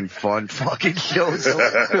fucking fun fucking show.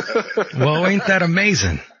 Well, ain't that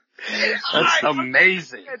amazing? That's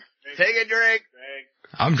amazing. Take a drink.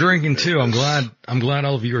 I'm drinking too. I'm glad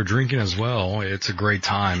all of you are drinking as well. It's a great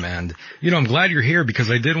time. And, I'm glad you're here because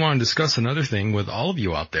I did want to discuss another thing with all of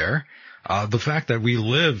you out there. The fact that we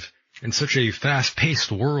live in such a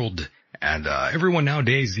fast-paced world, and everyone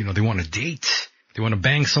nowadays, they want to date. They want to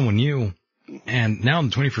bang someone new. And now in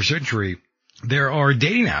the 21st century, there are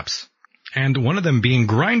dating apps, and one of them being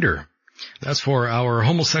Grindr. That's for our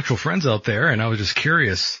homosexual friends out there, and I was just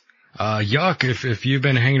curious, Yuck, if you've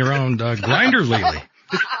been hanging around Grindr lately.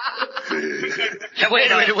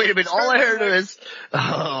 Wait a minute. All I heard is,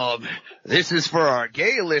 this is for our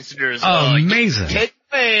gay listeners. Amazing. Take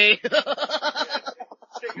it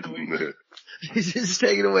away. Just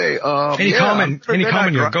take it away. Any comment,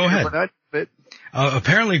 Yuck? Go ahead.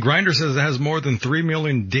 Apparently Grindr says it has more than 3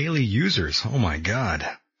 million daily users. Oh my God.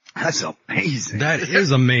 That's amazing. That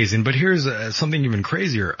is amazing. But here's something even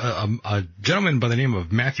crazier. A gentleman by the name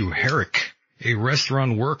of Matthew Herrick, a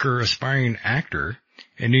restaurant worker, aspiring actor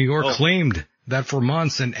in New York, claimed that for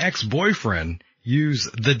months an ex-boyfriend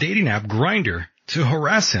used the dating app Grindr to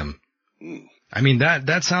harass him. I mean,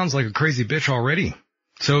 that sounds like a crazy bitch already.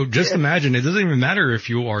 So just imagine, it doesn't even matter if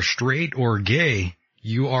you are straight or gay.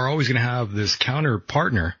 You are always going to have this counter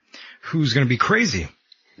partner who's going to be crazy.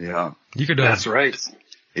 Yeah. That's right.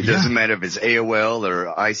 It doesn't matter if it's AOL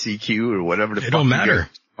or ICQ or whatever the fuck. It don't matter.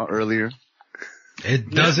 Earlier. It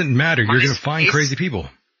doesn't matter. You're going to find crazy people.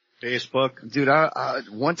 Facebook. Dude,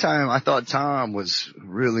 one time I thought Tom was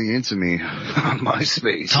really into me on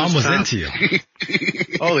MySpace. Tom was into you.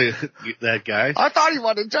 That guy. I thought he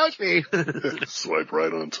wanted to touch me. Swipe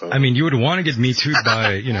right on Tom. I mean, you would want to get Me Too'd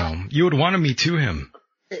by, you would want to Me Too him.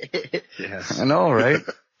 Yes. I know, right?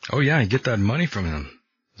 Oh yeah, and get that money from him.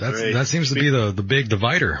 That seems to be the big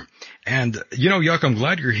divider. And, Yuck, I'm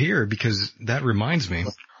glad you're here because that reminds me.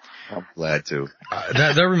 I'm glad to.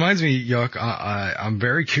 That reminds me, Yuck, I'm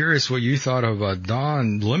very curious what you thought of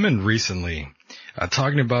Don Lemon recently,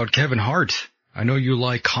 talking about Kevin Hart. I know you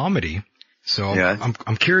like comedy, so yeah.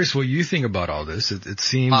 I'm curious what you think about all this. It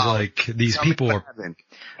seems like these people are...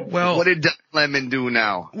 Well, what did Don Lemon do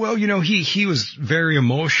now? Well, he was very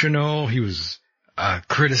emotional. He was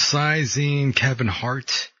criticizing Kevin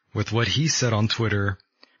Hart with what he said on Twitter.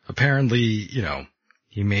 Apparently,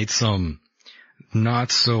 he made some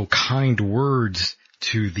not so kind words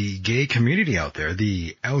to the gay community out there,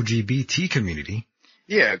 the LGBT community.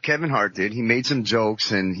 Yeah, Kevin Hart did. He made some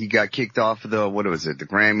jokes and he got kicked off of the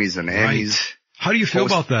Grammys and Emmys. How do you feel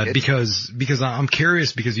about that? Because I'm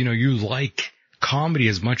curious because, you like comedy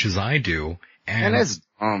as much as I do. And that's,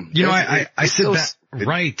 I sit back,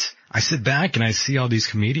 right. I sit back and I see all these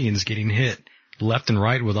comedians getting hit left and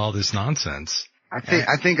right with all this nonsense. I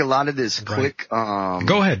think a lot of this click,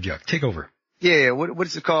 Go ahead, Yuck. Take over. Yeah, what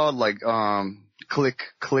is it called? Like, click,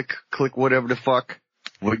 whatever the fuck.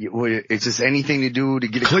 It's just anything to do to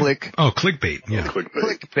get a click. Oh, clickbait. Yeah.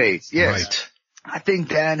 Clickbait. Yes. Right. I think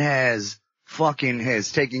that has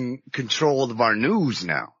taken control of our news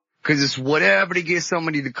now. Cause it's whatever to get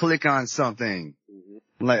somebody to click on something.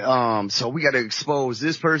 Like, so we gotta expose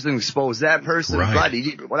this person, expose that person.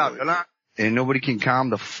 Right. Blah. And nobody can calm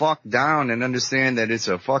the fuck down and understand that it's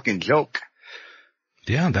a fucking joke.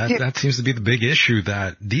 Yeah, that seems to be the big issue,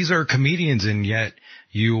 that these are comedians and yet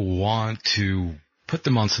you want to put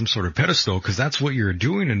them on some sort of pedestal because that's what you're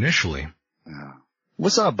doing initially.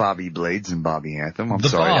 What's up, Bobby Blades and Bobby Anthem? I'm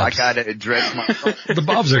sorry, Bobs. I gotta address my The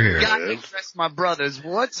Bobs are here. I gotta address my brothers.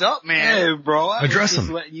 What's up, man? Hey, bro. I address was just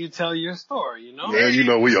them. letting you tell your story,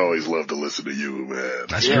 Yeah, we always love to listen to you, man.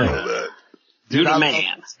 That's true. That. Dude,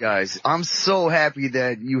 man. Guys, I'm so happy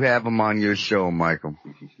that you have them on your show, Michael.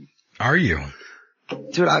 Are you?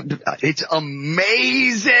 Dude, it's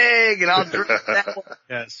amazing, and I'll drink that one.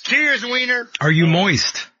 Yes. Cheers, Wiener. Are you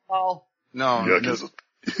moist? Oh, no.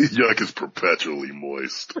 Yuck is perpetually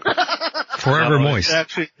moist. Forever moist.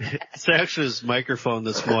 It's actually his microphone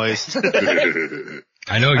that's moist.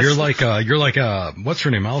 I know, you're like, what's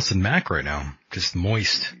her name, Allison Mack right now. Just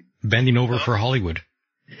moist. Bending over for Hollywood.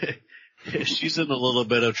 She's in a little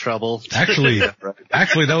bit of trouble. Actually,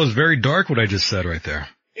 that was very dark what I just said right there.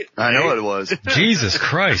 I know it was. Jesus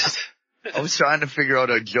Christ. I was trying to figure out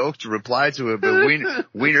a joke to reply to it, but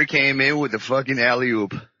Wiener came in with the fucking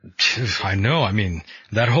alley-oop. I know. I mean,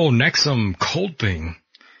 that whole Nexum cult thing.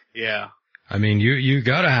 Yeah. I mean, you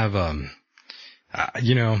gotta have, I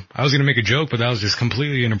was gonna make a joke, but that was just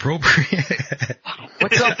completely inappropriate.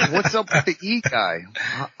 What's up with the E guy?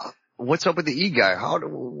 What's up with the E guy?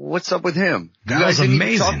 What's up with him? That was amazing.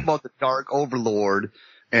 Even talk about the Dark Overlord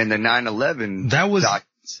and the 9/11. That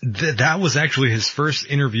was actually his first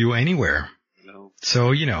interview anywhere.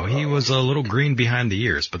 So, he was a little green behind the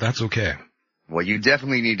ears, but that's okay. Well, you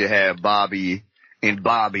definitely need to have Bobby, the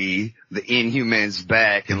Inhumans,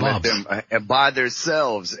 back and let them by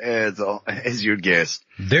themselves as your guest.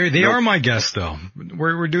 They are my guests though.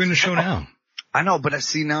 We're doing the show now. I know, but I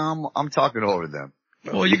see now I'm talking over them.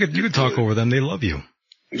 Well, you could talk over them. They love you.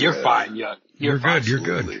 You're fine, Yuck. You're good. You're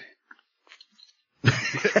good.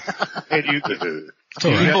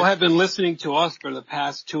 People have been listening to us for the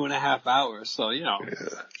past 2.5 hours, so Yeah.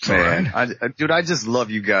 Man, I just love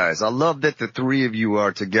you guys. I love that the three of you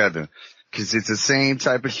are together, because it's the same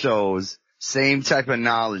type of shows, same type of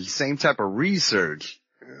knowledge, same type of research,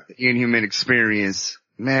 Inhuman experience.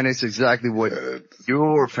 Man, it's exactly what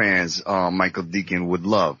your fans, Michael Deacon, would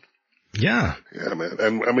love. Yeah. Yeah, man.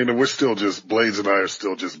 And I mean, Blades and I are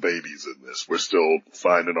still just babies in this. We're still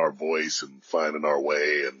finding our voice and finding our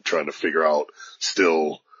way and trying to figure out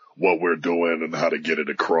still what we're doing and how to get it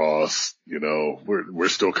across. We're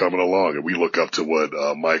still coming along, and we look up to what,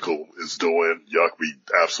 Michael is doing. Yuck, we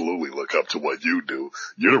absolutely look up to what you do.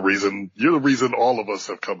 You're the reason all of us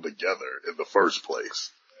have come together in the first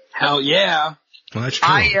place. Hell yeah. Well, that's true.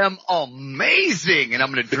 I am amazing, and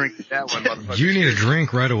I'm going to drink that one, motherfucker. You need a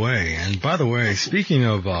drink right away. And by the way, speaking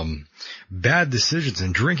of bad decisions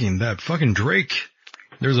and drinking, that fucking Drake,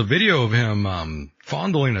 there's a video of him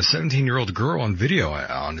fondling a 17-year-old girl on video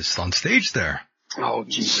on stage there. Oh,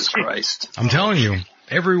 Jesus Christ. I'm telling you,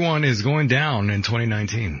 everyone is going down in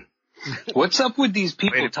 2019. What's up with these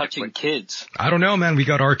people touching kids? I don't know, man. We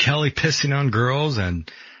got R. Kelly pissing on girls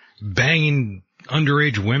and banging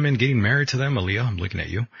underage women, getting married to them. Aaliyah, I'm looking at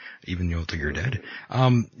you, even though you're dead.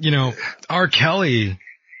 R. Kelly,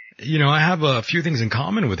 I have a few things in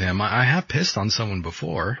common with him. I have pissed on someone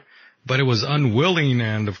before, but it was unwilling,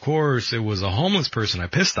 and of course it was a homeless person I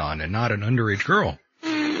pissed on and not an underage girl.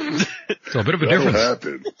 So a bit of a difference.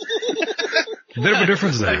 Happened. A bit of a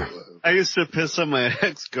difference there. I used to piss on my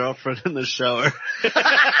ex-girlfriend in the shower.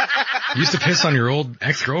 You used to piss on your old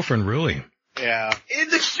ex-girlfriend, really? Yeah. In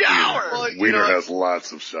the shower! Well, Wiener has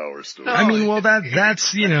lots of shower stories. I mean, well,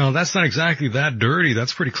 that's not exactly that dirty.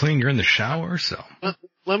 That's pretty clean. You're in the shower, so.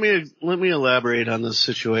 Let me elaborate on this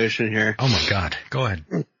situation here. Oh my God. Go ahead.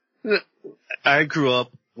 I grew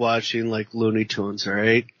up watching like Looney Tunes,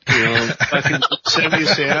 alright? You know, fucking Sammy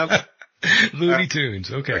Sam. Looney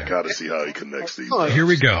Tunes, okay. I gotta see how he connects these. Here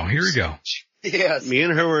we go. Yes. Me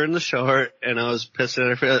and her were in the shower and I was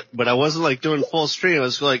pissing at her, but I wasn't like doing full stream. I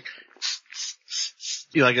was like,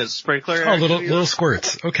 like a sprinkler. Oh, little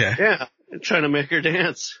squirts. Okay. Yeah. Trying to make her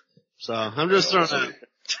dance. So I'm just throwing that.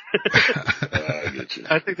 I get you.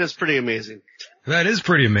 I think that's pretty amazing. That is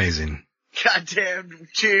pretty amazing. Goddamn,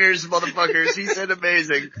 cheers, motherfuckers. He said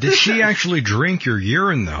amazing. Did she actually drink your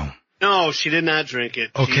urine though? No, she did not drink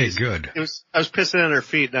it. Okay, good. I was pissing on her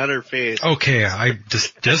feet, not her face. Okay, I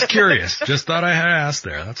just curious. Just thought I had asked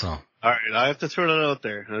there, that's all. Alright, I have to throw that out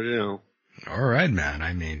there. You know. Alright, man.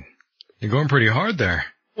 I mean, you're going pretty hard there.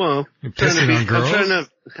 Well, you're pissing on girls?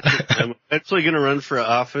 I'm actually gonna run for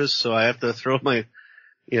office, so I have to throw my,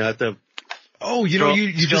 at the. Oh,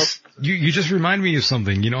 you just remind me of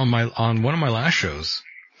something, on one of my last shows.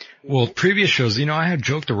 Well, previous shows, I had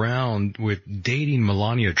joked around with dating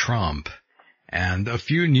Melania Trump, and a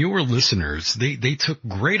few newer listeners, they took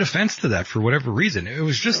great offense to that for whatever reason. It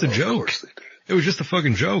was just a joke. It was just a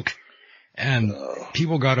fucking joke. And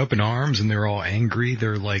people got up in arms and they're all angry.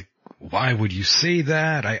 They're like, why would you say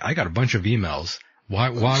that? I got a bunch of emails. Why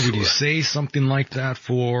would you say something like that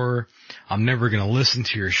for? I'm never gonna listen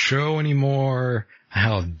to your show anymore.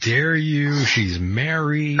 How dare you? She's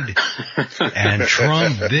married. And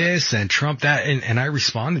Trump this and Trump that. And I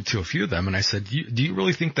responded to a few of them and I said, do you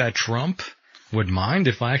really think that Trump would mind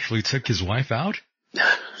if I actually took his wife out?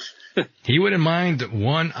 He wouldn't mind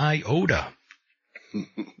one iota.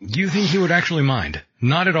 You think he would actually mind?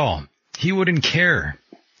 Not at all. He wouldn't care.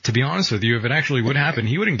 To be honest with you, if it actually would happen,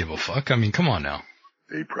 he wouldn't give a fuck. I mean, come on now.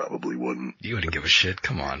 He probably wouldn't. He wouldn't give a shit.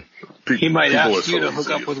 Come on. He might ask you to hook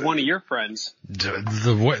up with one of your friends.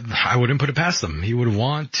 I wouldn't put it past him. He would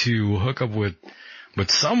want to hook up with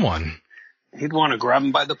someone. He'd want to grab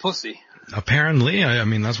him by the pussy. Apparently, I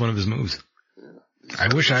mean, that's one of his moves.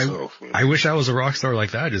 I wish I was a rock star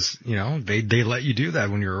like that. Just, they let you do that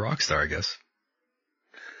when you're a rock star, I guess.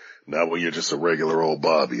 Not when you're just a regular old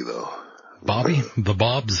Bobby, though. Bobby? The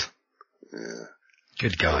Bobs? Yeah.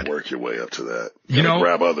 Good God. Work your way up to that.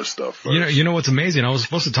 Grab other stuff first. You know what's amazing? I was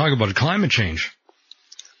supposed to talk about climate change.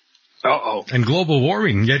 Uh-oh. And global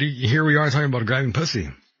warming, yet here we are talking about grabbing pussy.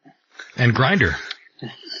 And Grindr.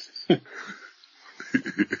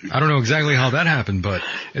 I don't know exactly how that happened, but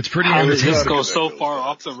it's pretty entertaining. How does this go so far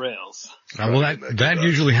off the rails? Well, that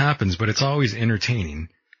usually happens, but it's always entertaining.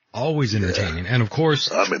 Always entertaining. Yeah. And of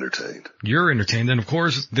course, I'm entertained. You're entertained. And of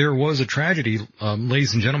course, there was a tragedy,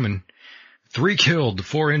 ladies and gentlemen. 3 killed,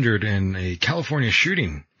 4 injured in a California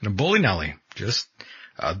shooting in a bowling alley. Just,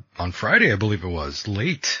 on Friday, I believe it was.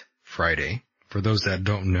 Late Friday. For those that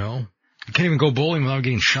don't know. You can't even go bowling without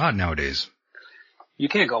getting shot nowadays. You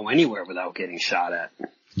can't go anywhere without getting shot at.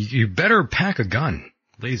 You better pack a gun,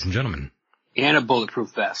 ladies and gentlemen. And a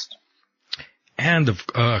bulletproof vest. And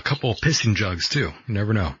a couple of pissing jugs, too. You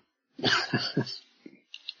never know.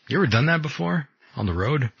 You ever done that before? On the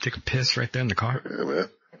road? Take a piss right there in the car? Yeah, man.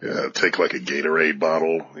 Yeah, take like a Gatorade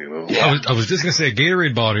bottle, Yeah. I was just gonna say a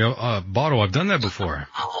Gatorade bottle. I've done that before.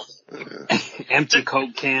 Yeah. Empty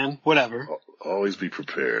Coke can, whatever. Always be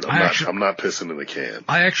prepared. I'm not pissing in the can.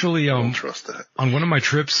 I actually, don't trust that. On one of my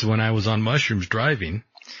trips when I was on mushrooms driving,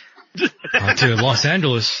 to Los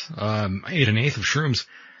Angeles, I ate an eighth of shrooms.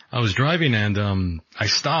 I was driving and, I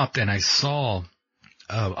stopped and I saw,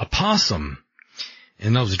 a possum.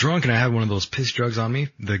 And I was drunk and I had one of those piss jugs on me,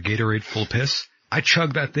 the Gatorade full piss. I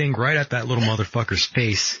chugged that thing right at that little motherfucker's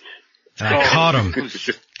face. And I caught him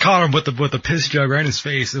with the piss jug right in his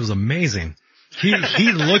face. It was amazing. He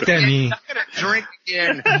looked at me. Drink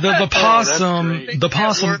again. The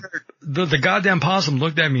goddamn possum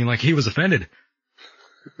looked at me like he was offended.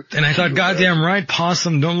 And I thought, goddamn right,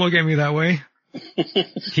 possum, don't look at me that way.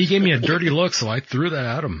 He gave me a dirty look, so I threw that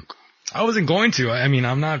at him. I wasn't going to. I mean,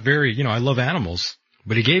 I'm not very, I love animals.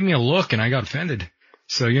 But he gave me a look and I got offended.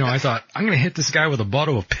 So, I thought, I'm going to hit this guy with a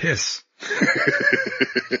bottle of piss.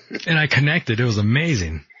 And I connected. It was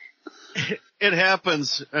amazing. It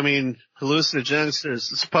happens. I mean, hallucinogens,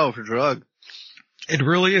 it's a powerful drug. It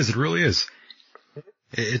really is. It really is.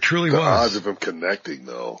 It truly was. The odds of him connecting,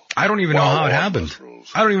 though. I don't even know how it happened.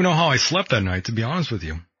 I don't even know how I slept that night, to be honest with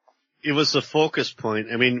you. it was the focus point.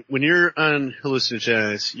 I mean, when you're on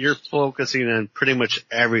hallucinogens, you're focusing on pretty much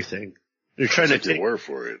everything. You're trying to take your word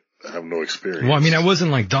for it. I have no experience. Well, I mean, I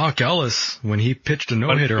wasn't like Doc Ellis when he pitched a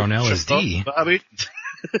no-hitter on LSD. Bobby?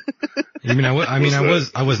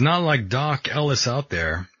 I was not like Doc Ellis out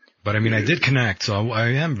there, but I mean, I did connect, so I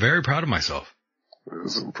am very proud of myself. It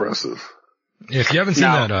was impressive. If you haven't seen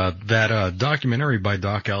that documentary by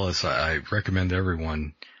Doc Ellis, I recommend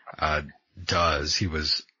everyone, does. He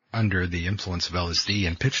was under the influence of LSD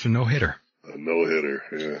and pitched a no-hitter. A no-hitter,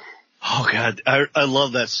 yeah. Oh God, I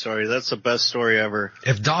love that story. That's the best story ever.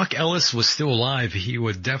 If Doc Ellis was still alive, he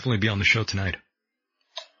would definitely be on the show tonight.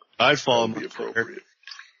 I'd follow him. Be appropriate.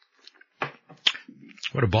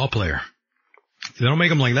 What a ball player. They don't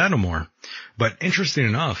make him like that no more. But interesting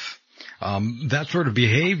enough, that sort of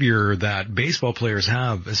behavior that baseball players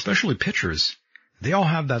have, especially pitchers, they all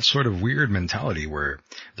have that sort of weird mentality where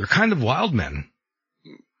they're kind of wild men.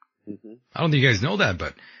 Mm-hmm. I don't think you guys know that,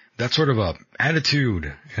 but that sort of a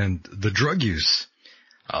attitude and the drug use.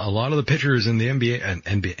 A lot of the pitchers in the NBA and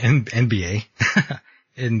NBA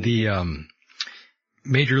in the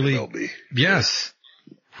Major League, MLB. Yes,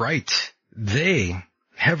 right. They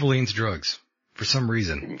heavily into drugs for some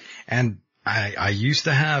reason. And I used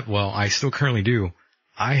to have, well, I still currently do.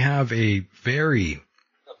 I have a very,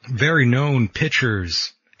 very known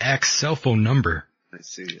pitcher's ex cell phone number. I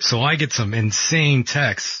see. So I get some insane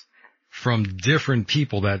texts from different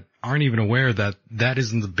people that aren't even aware that that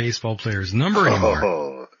isn't the baseball player's number anymore.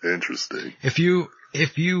 Oh, interesting. If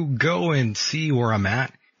you go and see where I'm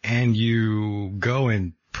at and you go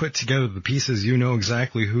and put together the pieces, you know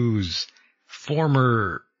exactly whose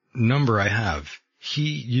former number I have.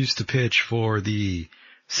 He used to pitch for the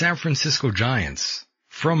San Francisco Giants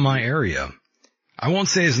from my area. I won't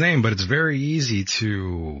say his name, but it's very easy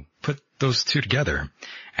to put those two together.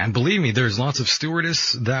 And believe me, there's lots of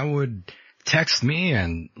stewardess that would text me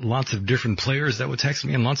and lots of different players that would text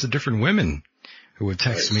me and lots of different women who would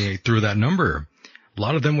text me through that number. A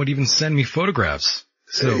lot of them would even send me photographs.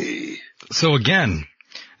 So again,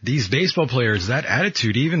 these baseball players, that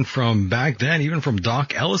attitude, even from back then, even from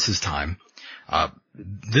Doc Ellis's time,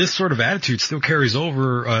 this sort of attitude still carries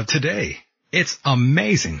over today. It's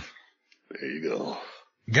amazing. There you go.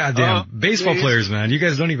 Goddamn baseball players, man. You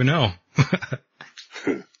guys don't even know.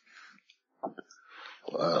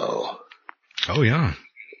 Wow. Oh, yeah.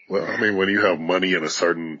 Well, I mean, when you have money and a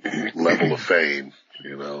certain level of fame,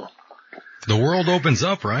 you know. The world opens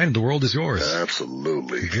up, right? The world is yours.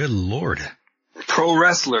 Absolutely. Good Lord. Pro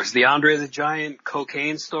wrestlers, the Andre the Giant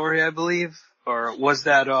cocaine story, I believe. Or was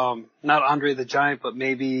that, not Andre the Giant, but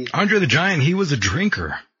maybe... Andre the Giant, he was a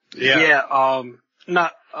drinker. Yeah,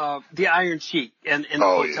 not, the Iron Sheik in the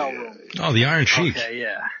hotel room. Oh, the Iron Sheik. Okay,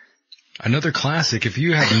 yeah. Another classic. If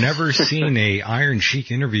you have never seen a Iron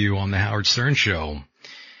Sheik interview on the Howard Stern show,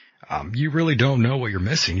 you really don't know what you're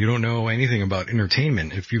missing. You don't know anything about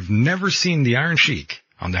entertainment. If you've never seen the Iron Sheik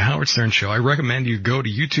on the Howard Stern show, I recommend you go to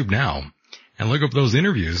YouTube now and look up those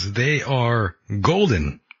interviews. They are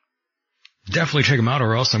golden. Definitely check them out,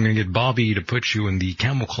 or else I'm going to get Bobby to put you in the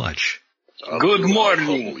camel clutch. Good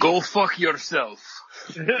morning. Go fuck yourself.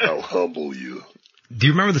 I'll humble you. Do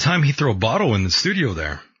you remember the time he threw a bottle in the studio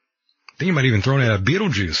there? I think he might even thrown it at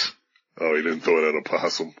Beetlejuice. Oh, he didn't throw it at a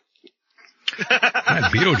possum.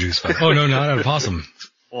 Not Beetlejuice. Oh, no, not at a possum.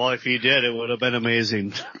 Well, if he did, it would have been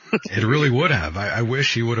amazing. It really would have. I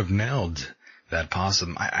wish he would have nailed that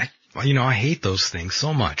possum. I hate those things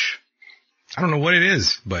so much. I don't know what it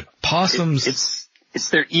is, but possums... It's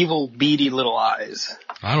their evil, beady little eyes.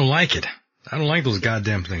 I don't like it. I don't like those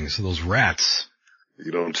goddamn things, those rats.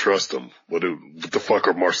 You don't trust them. What the fuck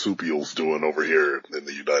are marsupials doing over here in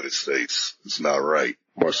the United States? It's not right.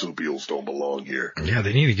 Marsupials don't belong here. Yeah,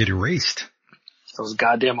 they need to get erased. Those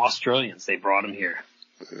goddamn Australians, they brought them here.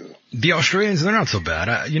 Yeah. The Australians, they're not so bad.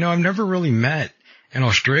 I've never really met an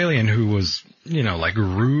Australian who was, like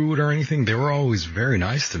rude or anything. They were always very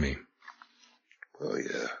nice to me. Oh,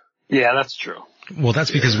 yeah. Yeah, that's true. Well,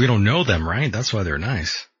 that's because we don't know them, right? That's why they're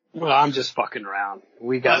nice. Well, I'm just fucking around.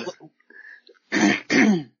 We got...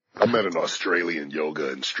 I met an Australian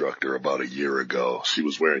yoga instructor about a year ago. She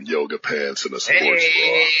was wearing yoga pants and a sports bra.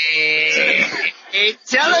 Hey,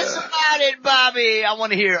 tell us about it, Bobby. I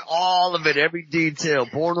want to hear all of it, every detail.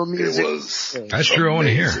 Porno music. It was That's true. I want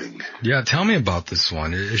to hear. Yeah, tell me about this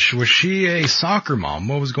one. Was she a soccer mom?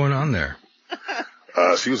 What was going on there?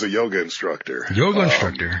 She was a yoga instructor. Yoga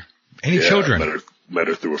instructor? Any children? Met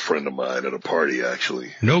her through a friend of mine at a party,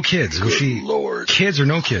 actually. No kids? Was she Lord. Kids or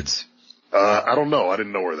no kids? I don't know. I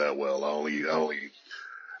didn't know her that well.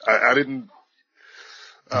 I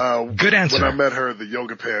Good answer. When I met her, the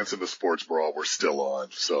yoga pants and the sports bra were still on.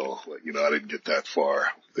 So, I didn't get that far.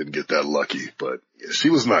 Didn't get that lucky, but yeah, she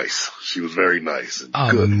was nice. She was very nice. And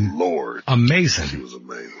good Lord. Amazing. She was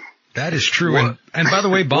amazing. That is true. And by the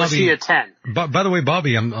way, Bobby. Was she a 10? By the way,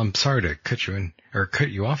 Bobby, I'm sorry to cut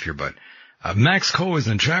you off here, but, Max Cole is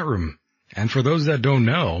in the chat room. And for those that don't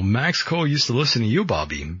know, Max Cole used to listen to you,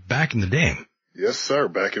 Bobby, back in the day. Yes, sir.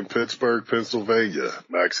 Back in Pittsburgh, Pennsylvania,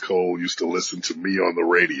 Max Cole used to listen to me on the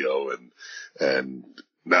radio, and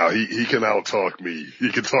now he can out-talk me. He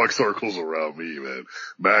can talk circles around me, man.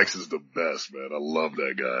 Max is the best, man. I love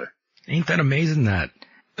that guy. Ain't that amazing that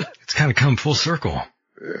it's kind of come full circle?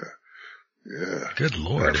 Yeah. Good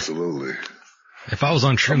Lord. Absolutely. If I was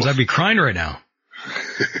on shrooms, I'd be crying right now.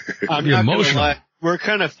 I'd be emotional. We're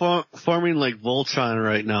kind of forming like Voltron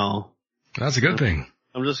right now. That's a good thing.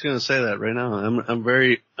 I'm just going to say that right now. I'm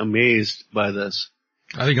very amazed by this.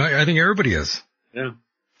 I think everybody is. Yeah.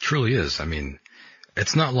 Truly is. I mean,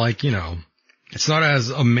 it's not like, it's not as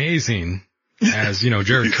amazing as, Jared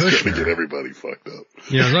Kushner. He's gonna get everybody fucked up.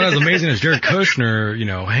 It's not as amazing as Jared Kushner,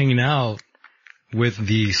 hanging out with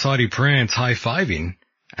the Saudi prince high-fiving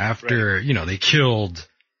after, they killed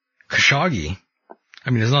Khashoggi. I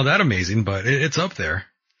mean, it's not that amazing, but it's up there.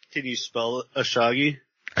 Can you spell Khashoggi?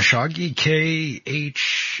 Khashoggi,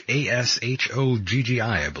 Khashoggi,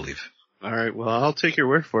 I believe. All right, well, I'll take your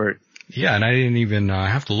word for it. Yeah, and I didn't even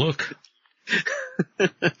have to look.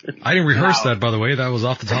 I didn't rehearse that, by the way. That was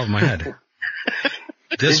off the top of my head.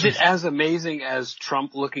 Is it as amazing as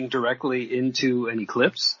Trump looking directly into an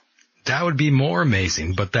eclipse? That would be more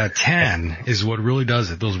amazing, but that tan is what really does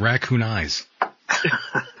it. Those raccoon eyes.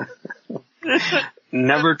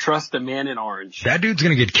 Never trust a man in orange. That dude's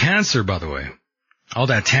gonna get cancer, by the way. All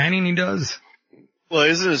that tanning he does. Well,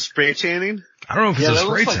 isn't it spray tanning? I don't know if it's a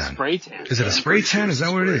spray looks tan. like spray tan. Is it a spray tan? Is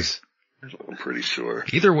that what it is? I'm pretty sure.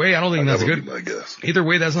 Either way, I don't think that's good. My guess. Either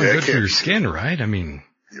way, that's not good for your skin, right? I mean,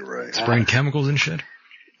 you're right. Spraying chemicals and shit.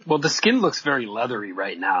 Well, the skin looks very leathery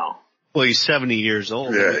right now. Well, he's 70 years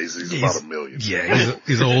old. Yeah, he's about $1 million. Yeah,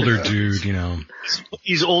 he's an older dude,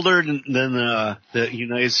 He's older than the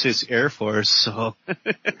United States Air Force, so.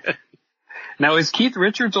 Now, is Keith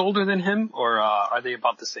Richards older than him, or are they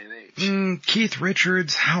about the same age? Keith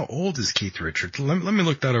Richards, how old is Keith Richards? Let me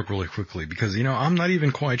look that up really quickly, because, I'm not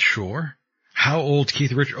even quite sure how old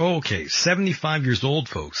Keith Richards. Oh, okay, 75 years old,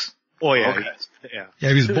 folks. Oh, yeah. Okay.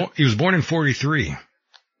 Yeah, he was born in 43.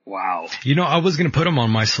 Wow. I was gonna put him on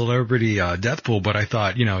my celebrity death pool, but I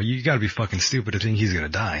thought, you gotta be fucking stupid to think he's gonna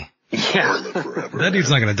die. Yeah. That dude's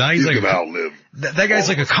not gonna die. He's like gonna outlive. That guy's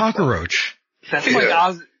like a cockroach. That's like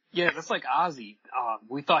Ozzy. Yeah, that's like Ozzy.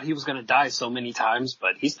 We thought he was gonna die so many times,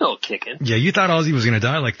 but he's still kicking. Yeah, you thought Ozzy was gonna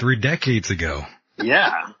die like 3 decades ago.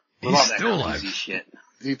 Yeah. He's still alive. Shit.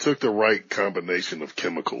 He took the right combination of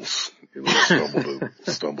chemicals,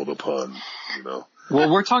 stumbled upon,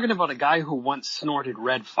 Well, we're talking about a guy who once snorted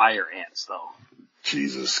red fire ants, though.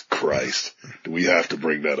 Jesus Christ. Do we have to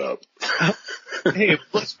bring that up? Hey,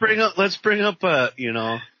 let's bring up, that,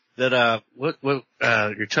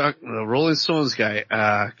 you're talking, the Rolling Stones guy,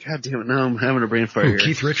 God damn it, now I'm having a brain fart here.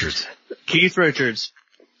 Keith Richards. Keith Richards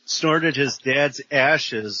snorted his dad's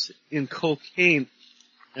ashes in cocaine.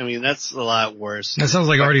 I mean, that's a lot worse. That sounds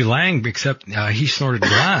like Artie Lang, except, he snorted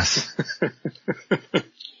glass.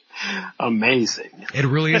 Amazing. It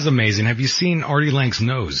really is amazing. Have you seen Artie Lang's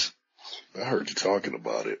nose? I heard you talking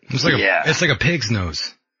about it. It's like a pig's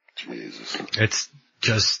nose. Jesus. It's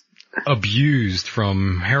just abused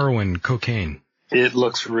from heroin, cocaine. It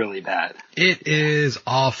looks really bad. It is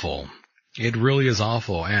awful. It really is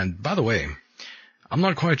awful. And by the way, I'm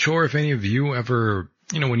not quite sure if any of you ever,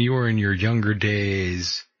 when you were in your younger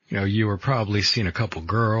days, you were probably seeing a couple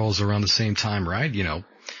girls around the same time, right?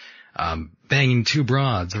 Banging 2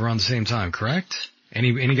 broads around the same time, correct?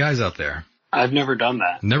 Any guys out there? I've never done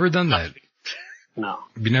that. Never done that? No.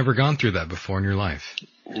 You've never gone through that before in your life?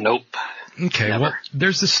 Nope. Okay, never. Well,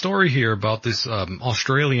 there's this story here about this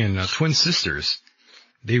Australian twin sisters.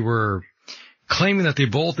 They were claiming that they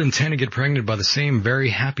both intend to get pregnant by the same very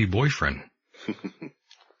happy boyfriend.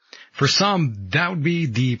 For some, that would be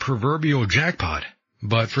the proverbial jackpot.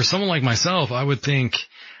 But for someone like myself, I would think,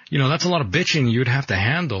 that's a lot of bitching you'd have to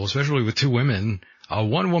handle, especially with 2 women.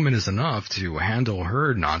 One woman is enough to handle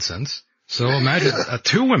her nonsense. So imagine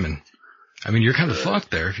 2 women. I mean, you're kind of fucked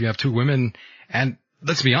there if you have 2 women. And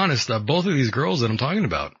let's be honest, both of these girls that I'm talking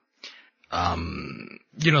about,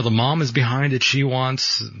 the mom is behind it. She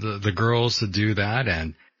wants the girls to do that.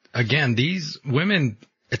 And again, these women,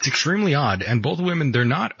 it's extremely odd. And both women, they're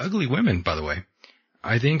not ugly women, by the way.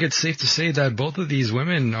 I think it's safe to say that both of these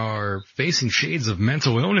women are facing shades of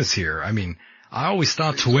mental illness here. I mean, I always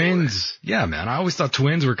thought twins, yeah, man, I always thought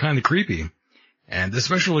twins were kind of creepy. And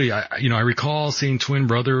especially, I recall seeing twin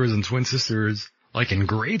brothers and twin sisters, like in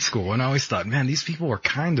grade school, and I always thought, man, these people are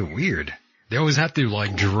kind of weird. They always have to,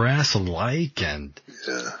 like, dress alike and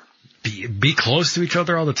be close to each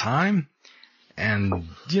other all the time. And,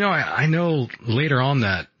 I know later on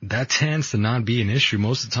that tends to not be an issue.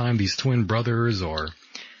 Most of the time, these twin brothers or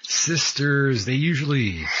sisters, they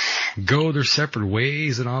usually go their separate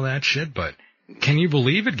ways and all that shit, but can you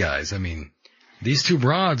believe it, guys? I mean, these two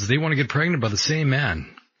broads, they want to get pregnant by the same man.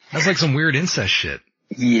 That's like some weird incest shit.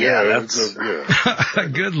 Yeah, that's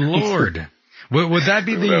good Lord. Would that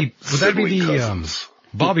be the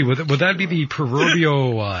Bobby, would that be the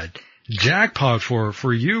proverbial jackpot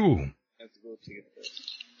for you?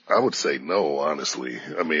 I would say no, honestly.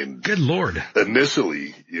 I mean, good Lord.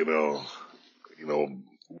 Initially,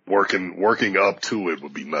 working up to it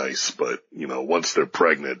would be nice, but once they're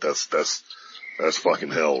pregnant, that's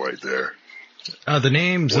fucking hell right there. The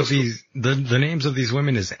names of these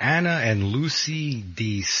women is Anna and Lucy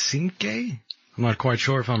DeCinque. I'm not quite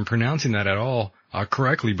sure if I'm pronouncing that at all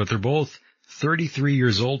correctly, but they're both 33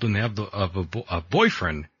 years old and they have a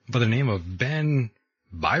boyfriend by the name of Ben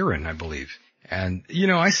Byron, I believe. And,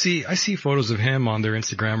 I see photos of him on their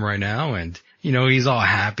Instagram right now, and, he's all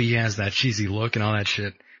happy, he has that cheesy look and all that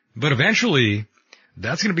shit. But eventually,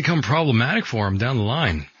 that's gonna become problematic for him down the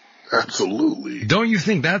line. Absolutely. Don't you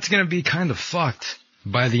think that's gonna be kind of fucked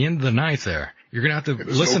by the end of the night there? You're gonna have to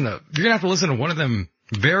listen to one of them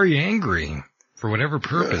very angry for whatever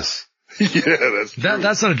purpose. Yeah, that's true.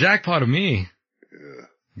 That's not a jackpot to me. Yeah.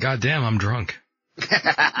 Goddamn, I'm drunk.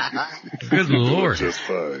 Good Lord. Just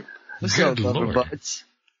fine. Good Lord. Butts.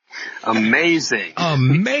 Amazing.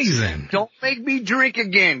 Amazing. Don't make me drink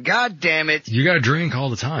again. God damn it. You gotta drink all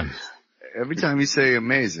the time. Every time you say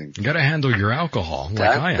amazing. You gotta handle your alcohol like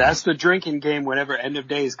I am. That's the drinking game whenever End of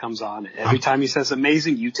Days comes on. Every time he says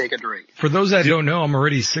amazing, you take a drink. For those that don't know, I'm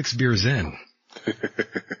already 6 beers in.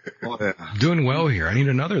 Doing well here. I need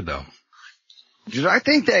another though. Dude, I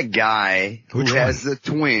think that guy who has the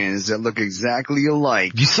twins that look exactly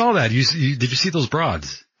alike. You saw that. Did you see those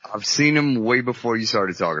broads? I've seen them way before you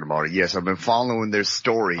started talking about it. Yes, I've been following their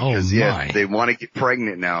story. Oh, yes, they want to get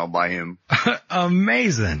pregnant now by him.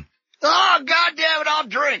 Amazing. Oh, God damn it, I'll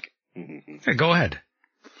drink. Hey, go ahead.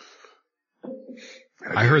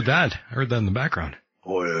 I heard that. I heard that in the background.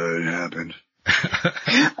 Oh, yeah, it happened.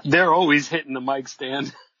 They're always hitting the mic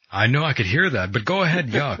stand. I know I could hear that, but go ahead,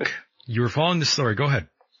 Yuck. You were following the story. Go ahead.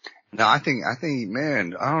 No, I think,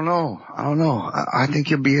 man, I don't know. I think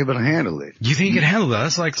you'll be able to handle it. You think you can handle that?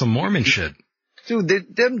 That's like some Mormon shit.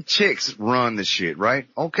 Dude, them chicks run the shit, right?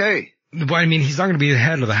 Okay. But I mean, he's not going to be the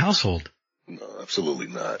head of the household. No, absolutely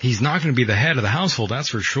not. He's not going to be the head of the household, that's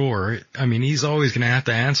for sure. I mean, he's always going to have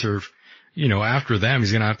to answer, after them.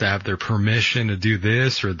 He's going to have their permission to do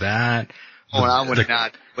this or that. I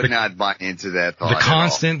would not buy into that thought.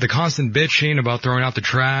 The constant bitching about throwing out the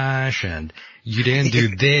trash and you didn't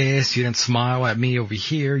do this, you didn't smile at me over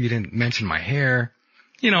here, you didn't mention my hair.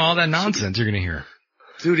 All that nonsense you're gonna hear.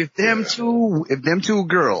 Dude, if them two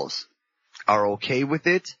girls are okay with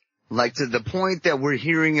it, like to the point that we're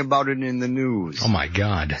hearing about it in the news. Oh my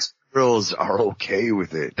God. Girls are okay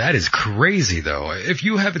with it. That is crazy though. If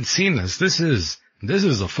you haven't seen this is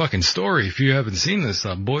a fucking story. If you haven't seen this,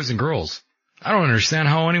 boys and girls. I don't understand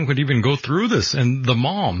how anyone could even go through this. And the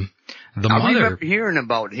mother. I remember hearing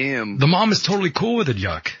about him. The mom is totally cool with it,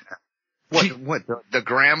 Yuck. What, the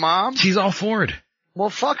grandmom? She's all for it.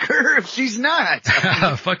 Well, fuck her if she's not.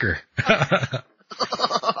 Fuck her.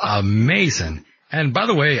 Amazing. And by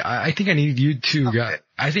the way, I think I need you to,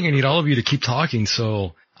 I think I need all of you to keep talking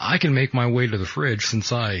so I can make my way to the fridge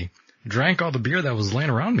since I drank all the beer that was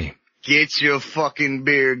laying around me. Get your fucking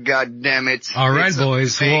beer, goddammit. All right,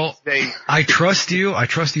 boys. Well, I trust you. I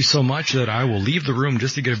trust you so much that I will leave the room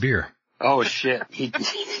just to get a beer. Oh shit.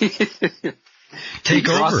 Take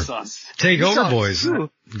over. Take over, boys.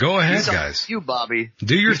 Go ahead, guys. You, Bobby.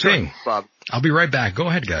 Do your thing. Bob. I'll be right back. Go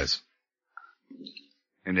ahead, guys.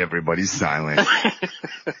 And everybody's silent.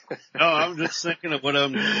 No, I'm just thinking of what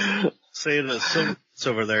I'm saying to some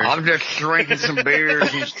over there. I'm just drinking some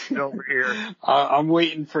beers and shit over here. I'm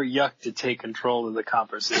waiting for Yuck to take control of the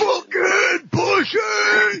conversation. Fucking pushing!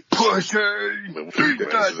 This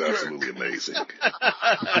is absolutely amazing.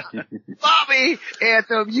 Bobby,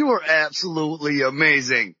 Anthem, you are absolutely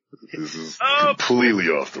amazing. This is completely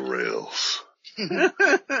off the rails.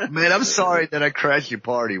 Man, I'm sorry that I crashed your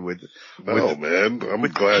party with man. I'm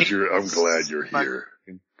glad you're here.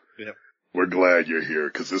 Yep. We're glad you're here,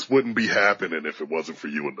 because this wouldn't be happening if it wasn't for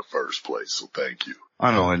you in the first place, so thank you.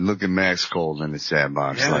 I know, and look at Max Cole in the chat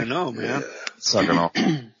box. Yeah, like, I know, man. Sucking off.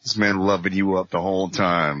 This man loving you up the whole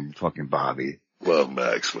time, fucking Bobby. Love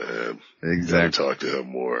Max, man. Exactly. Talk to him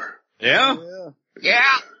more. Yeah?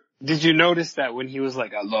 Yeah. Did you notice that when he was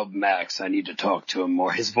like, I love Max, I need to talk to him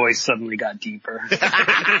more, his voice suddenly got deeper?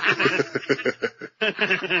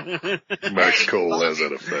 Max Cole has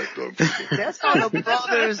that effect on people. That's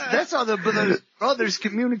how the brothers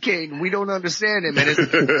communicate. We don't understand it, man.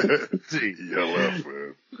 Yell out,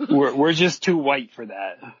 man. We're just too white for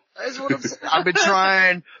that. That's what I'm saying. I've been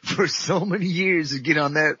trying for so many years to get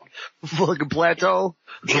on that fucking plateau.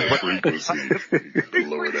 Frequency.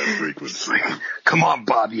 Lower that frequency. Come on,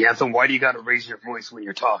 Bobby Anthem, why do you gotta raise your voice when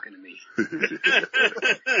you're talking to me?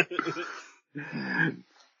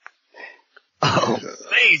 Oh,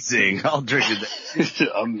 amazing. I'll drink it.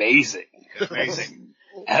 Amazing.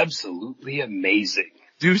 Absolutely amazing.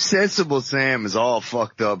 Dude, Sensible Sam is all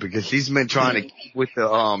fucked up because she's been trying to keep with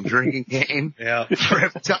the drinking game. Yeah. For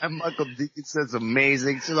every time Michael Deacon says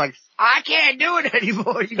amazing, she's like, I can't do it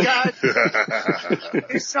anymore, you guys.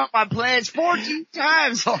 It's on my plans 14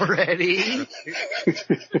 times already.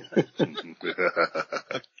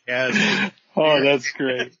 Oh, that's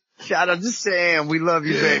great. Shout out to Sam. We love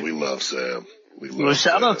you, baby. We love Sam. Well,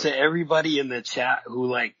 shout out to everybody in the chat who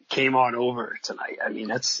like came on over tonight. I mean,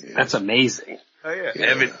 that's amazing. Oh yeah.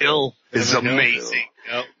 Evan Hill is amazing.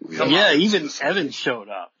 Yep. Yeah, even Evan showed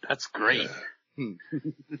up. That's great. Yeah.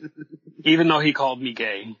 Even though he called me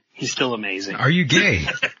gay, he's still amazing. Are you gay?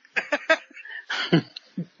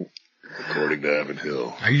 According to Evan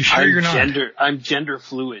Hill. Are you sure you're not? I'm gender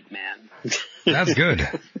fluid, man. That's good.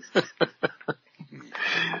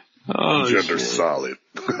 Oh, gender solid.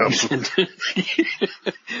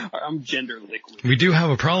 I'm gender liquid. We do have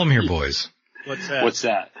a problem here, boys. What's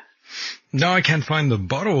that? No, I can't find the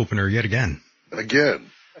bottle opener yet again. Again?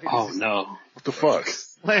 Oh, no. What the fuck?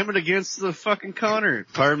 Slam it against the fucking counter.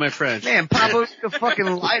 Pardon my French. Man, pop out the fucking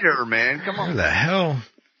lighter, man. Come on. What the hell?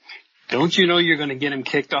 Don't you know you're gonna get him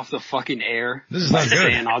kicked off the fucking air? This is not good.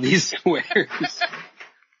 Saying all these swears.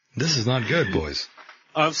 This is not good, boys.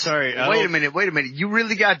 I'm sorry. Wait a minute. You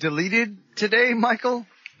really got deleted today, Michael?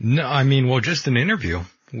 No, I mean, well, just an interview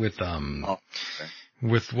with,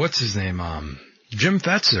 with what's his name? Jim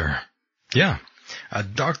Fetzer. Yeah.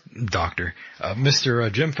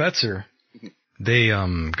 Mr. Jim Fetzer. They,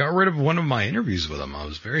 got rid of one of my interviews with him. I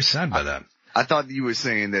was very sad by that. I thought you were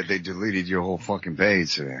saying that they deleted your whole fucking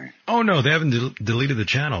page today. Oh no, they haven't deleted the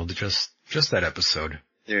channel. Just that episode.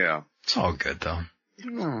 Yeah. It's all good though.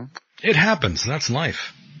 Hmm. It happens. That's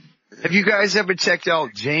life. Have you guys ever checked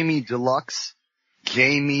out Jamie Deluxe?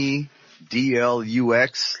 Jamie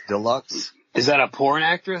DLUX Deluxe? Is that a porn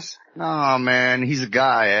actress? No, man. He's a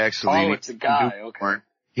guy, actually. Oh, it's a guy. Okay.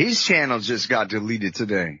 His channel just got deleted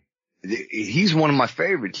today. He's one of my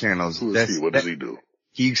favorite channels. Who is he? What does he do?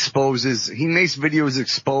 He makes videos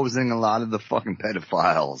exposing a lot of the fucking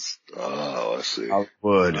pedophiles. Oh, I see.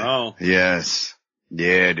 Would. Oh. Yes.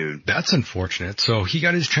 Yeah, dude. That's unfortunate. So he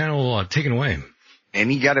got his channel taken away.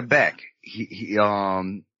 And he got it back. He got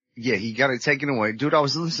it taken away. Dude, I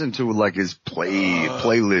was listening to like his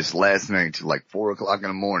playlist last night to like 4 o'clock in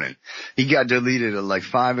the morning. He got deleted at like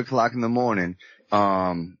 5 o'clock in the morning.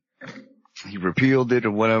 He repealed it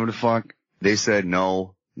or whatever the fuck. They said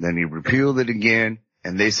no. Then he repealed it again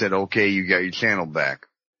and they said, okay, you got your channel back.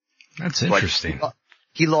 That's interesting.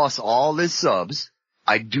 He lost all his subs.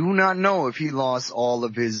 I do not know if he lost all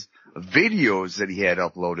of his videos that he had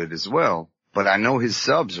uploaded as well, but I know his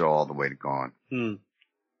subs are all the way gone.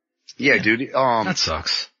 Yeah, dude. That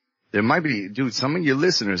sucks. There might be, dude, some of your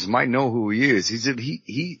listeners might know who he is.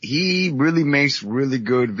 He really makes really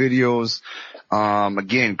good videos.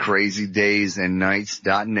 Again,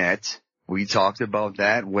 crazydaysandnights.net. We talked about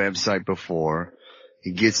that website before.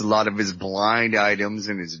 He gets a lot of his blind items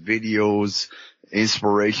and his videos,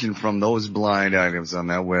 inspiration from those blind items on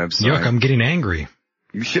that website. Yuck, I'm getting angry.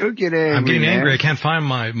 You should get angry. I'm getting angry. I can't find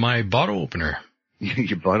my bottle opener.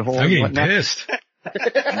 Your butthole? I'm getting pissed. You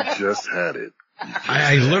just had it.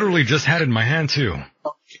 I literally just had it in my hand too.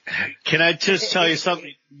 Can I just tell you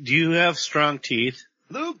something? Do you have strong teeth?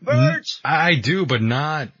 Luke Birch! I do, but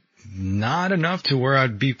not enough to where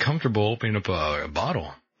I'd be comfortable opening up a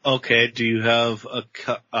bottle. Okay, do you have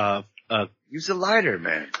use a lighter,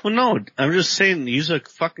 man. Well, no, I'm just saying, use a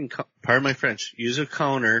fucking, pardon my French, use a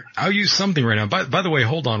counter. I'll use something right now. By the way,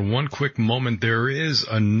 hold on one quick moment. There is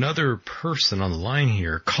another person on the line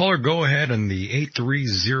here. Caller, go ahead on the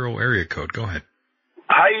 830 area code. Go ahead.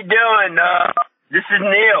 How you doing? This is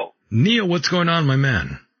Neil. Neil, what's going on, my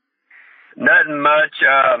man? Nothing much.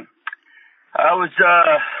 I was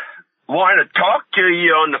wanting to talk to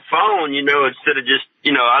you on the phone, instead of just,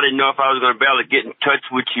 I didn't know if I was going to be able to get in touch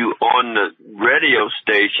with you on the radio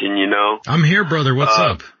station, I'm here, brother. What's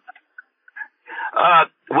up?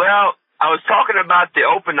 Well, I was talking about the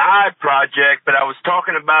Open Eye Project, but I was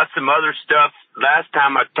talking about some other stuff last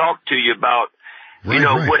time I talked to you about,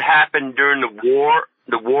 right. what happened during the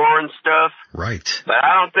war and stuff. Right. But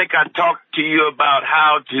I don't think I talked to you about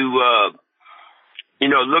how to,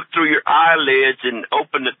 look through your eyelids and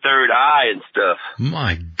open the third eye and stuff.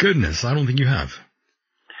 My goodness, I don't think you have.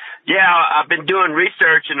 Yeah, I've been doing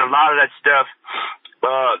research and a lot of that stuff,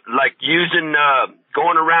 like using,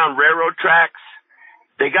 going around railroad tracks.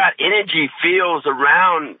 They got energy fields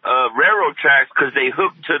around, railroad tracks because they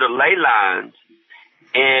hook to the ley lines.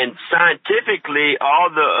 And scientifically, all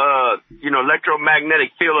the,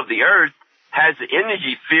 electromagnetic field of the earth has the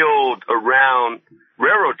energy field around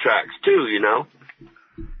railroad tracks too,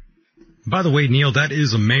 By the way, Neil, that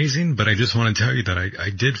is amazing, but I just want to tell you that I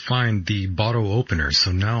did find the bottle opener,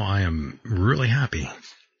 so now I am really happy.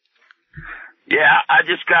 Yeah, I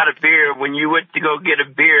just got a beer. When you went to go get a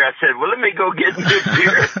beer, I said, well, let me go get a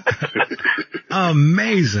beer.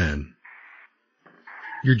 Amazing.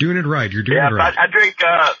 You're doing it right. You're doing it right. I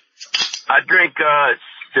drink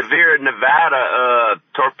Severe Nevada,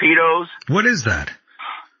 torpedoes. What is that?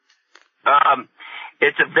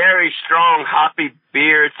 It's a very strong hoppy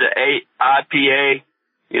beer. It's a IPA,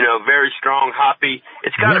 very strong hoppy.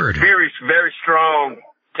 It's got a very, very strong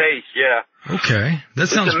taste, yeah. Okay. That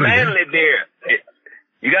sounds pretty good. It's a manly beer.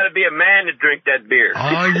 You gotta be a man to drink that beer.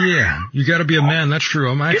 Oh yeah. You gotta be a man. That's true.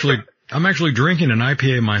 I'm actually drinking an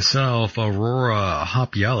IPA myself, Aurora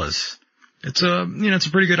Hop-Yellis. It's it's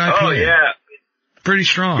a pretty good IPA. Oh yeah. Pretty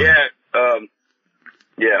strong. Yeah,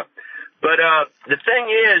 yeah. But, the thing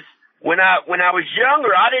is, when I was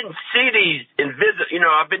younger, I didn't see these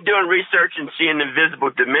I've been doing research and seeing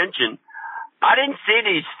invisible dimension. I didn't see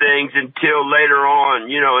these things until later on,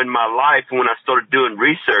 in my life when I started doing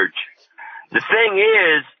research. The thing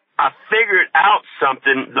is, I figured out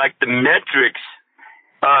something like the metrics.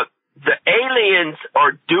 The aliens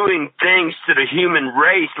are doing things to the human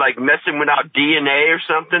race, like messing with our DNA or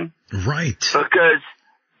something. Right. Because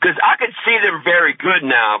I could see them very good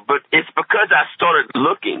now, but it's because I started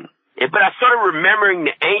looking. But I started remembering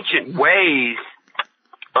the ancient ways.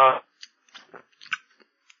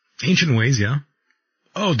 Ancient ways, yeah.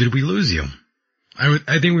 Oh, did we lose you?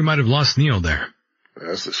 I think we might have lost Neil there.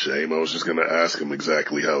 That's a shame. I was just going to ask him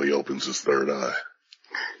exactly how he opens his third eye.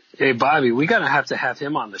 Hey, Bobby, we gotta have to have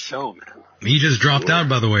him on the show, man. He just dropped out,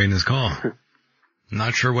 by the way, in his call.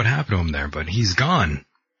 Not sure what happened to him there, but he's gone.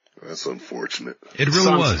 That's unfortunate. It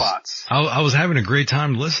really was. I was having a great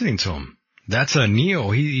time listening to him. That's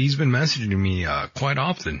Neil. He's been messaging me quite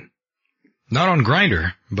often. Not on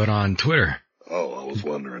Grindr, but on Twitter. Oh, I was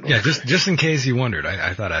wondering. Yeah, just in case you wondered.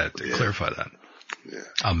 I thought I had to clarify that. Yeah.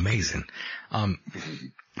 Amazing.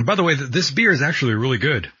 By the way, this beer is actually really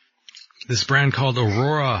good. This brand called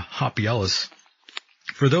Aurora Hop-Yellis.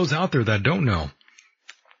 For those out there that don't know,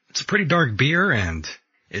 it's a pretty dark beer and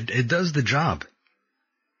it does the job.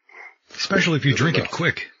 Especially if you drink it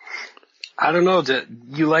quick. I don't know.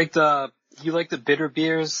 You like the bitter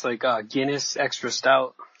beers like Guinness Extra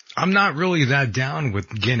Stout? I'm not really that down with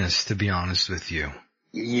Guinness, to be honest with you.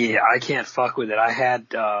 Yeah, I can't fuck with it. I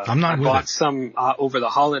bought some over the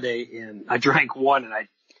holiday and I drank one and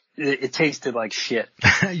it tasted like shit.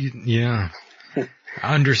 Yeah.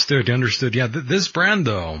 Understood. Yeah, this brand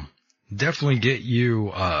though, definitely get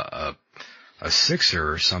you a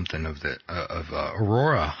sixer or something of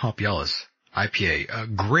Aurora Hop-Yellis IPA. A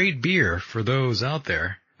great beer for those out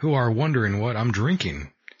there who are wondering what I'm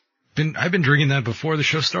drinking. I've been drinking that before the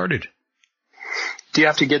show started. Do you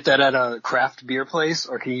have to get that at a craft beer place,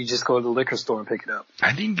 or can you just go to the liquor store and pick it up?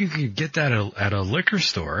 I think you can get that at a liquor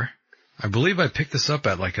store. I believe I picked this up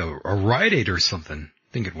at like a Rite Aid or something.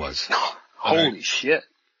 I think it was. Holy shit.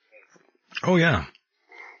 Oh yeah.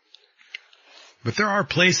 But there are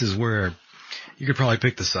places where you could probably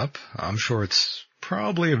pick this up. I'm sure it's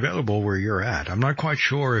probably available where you're at. I'm not quite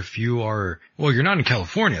sure if you are, well, you're not in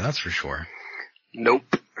California, that's for sure. Nope.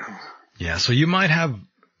 Yeah, so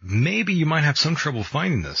maybe you might have some trouble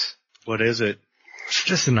finding this. What is it? It's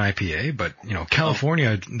just an IPA, but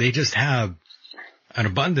California, they just have an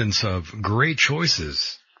abundance of great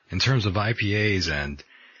choices in terms of IPAs, and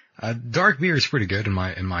dark beer is pretty good in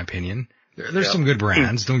my opinion. There's some good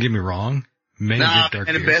brands, don't get me wrong. Many good dark beers.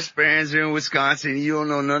 And the best brands are in Wisconsin. You don't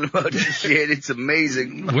know nothing about this shit. It's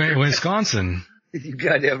amazing. Wisconsin. You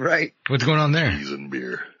got that right. What's going on there? Cheese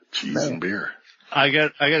and beer. I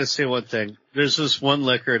got to say one thing. There's this one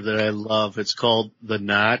liquor that I love. It's called the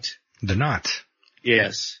Knot. The Knot.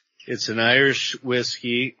 Yes. It's an Irish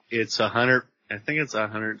whiskey. It's 100, I think it's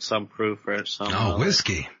 100 some proof or something. Oh,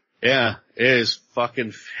 whiskey. Yeah, it is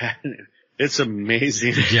fucking it's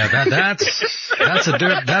amazing. Yeah,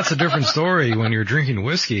 that's a different story when you're drinking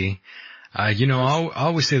whiskey. I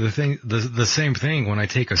always say the same thing when I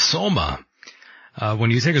take a Soma.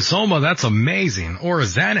 When you take a Soma, that's amazing. Or a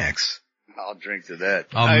Xanax. I'll drink to that.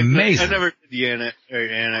 Amazing. I never did the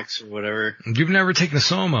Annex or whatever. You've never taken a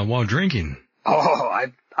Soma while drinking. Oh,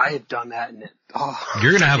 I have done that, and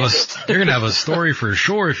you're gonna have a story for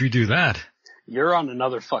sure if you do that. You're on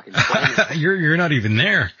another fucking planet. You're not even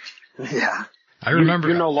there. Yeah. I remember.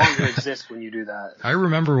 You no longer exist when you do that. I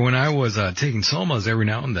remember when I was taking Somas every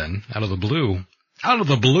now and then, out of the blue.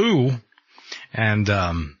 And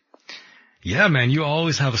yeah, man, you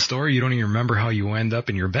always have a story. You don't even remember how you end up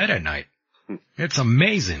in your bed at night. It's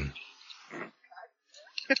amazing.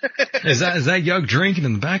 Is that Yug drinking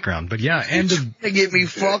in the background? But yeah, They get me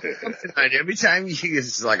fucked up tonight. Every time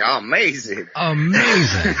it's like, oh, amazing.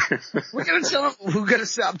 Amazing. We're gonna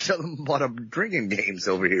stop telling them about our drinking games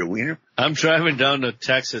over here, Wiener. I'm driving down to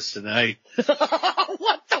Texas tonight.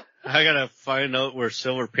 What the? I gotta find out where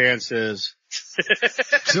Silver Pants is.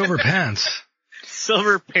 Silver Pants.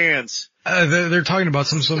 Silver Pants. They're talking about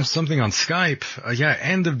something on Skype. Yeah,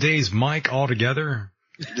 End of Days Mike all together.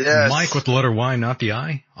 Yes. Mike with the letter Y, not the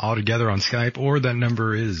I, all together on Skype, or that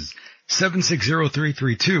number is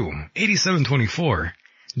 760-332-8724.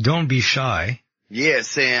 Don't be shy. Yeah,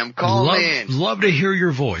 Sam, call in. Love to hear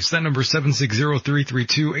your voice. That number is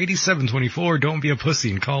 760-332-8724. Don't be a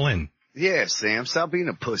pussy and call in. Yeah, Sam, stop being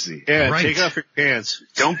a pussy. Yeah, right. Take off your pants.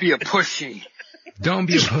 Don't be a pussy. Don't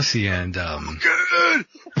be a pussy and, Good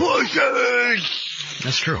pussy!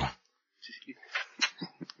 That's true.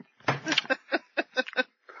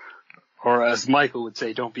 Or as Michael would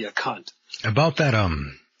say, don't be a cunt. About that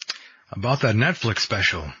Netflix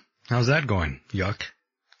special. How's that going, Yuck?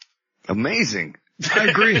 Amazing. I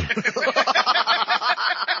agree.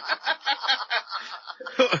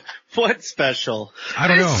 What special? I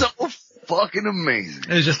don't know. It's so fucking amazing.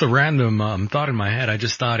 It's just a random thought in my head. I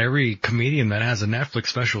just thought every comedian that has a Netflix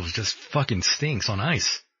special just fucking stinks on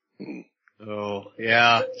ice. Oh,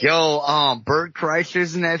 yeah. Yo, Bert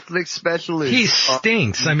Kreischer's Netflix special is... He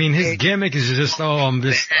stinks. I mean, his gimmick is just, I'm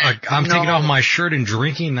taking off my shirt and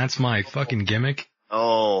drinking. That's my fucking gimmick.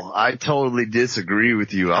 Oh, I totally disagree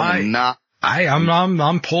with you. I'm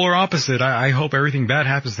polar opposite. I hope everything bad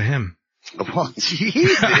happens to him. Oh,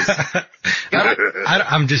 Jesus.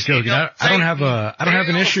 I'm just joking. I don't have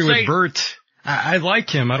an issue with Bert. I like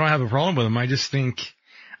him. I don't have a problem with him. I just think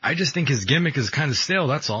his gimmick is kind of stale.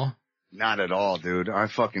 That's all. Not at all, dude. I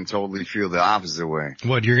fucking totally feel the opposite way.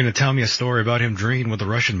 What, you're gonna tell me a story about him drinking with the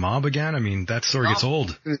Russian mob again? I mean, that story gets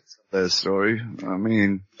old. That story. I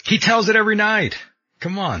mean, he tells it every night.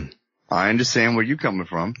 Come on. I understand where you're coming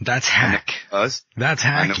from. That's hack. Us. That's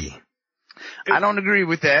hacky. I don't agree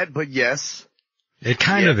with that, but yes. It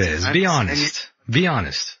kind of is. Be honest. Be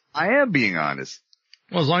honest. I am being honest.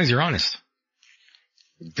 Well, as long as you're honest.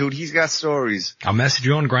 Dude, he's got stories. I'll message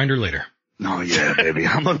you on Grindr later. Oh yeah, baby.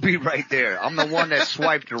 I'm gonna be right there. I'm the one that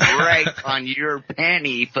swiped right on your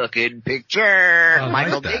panty fucking picture.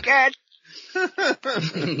 Michael Dickett.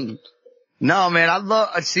 No, man,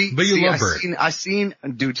 But you love Bert.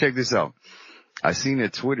 Dude, check this out. I seen a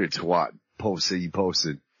Twitter twat post that you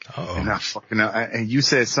posted. Uh-oh. And and you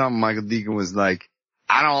said something, Michael Deacon was like,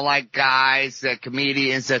 I don't like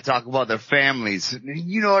comedians that talk about their families.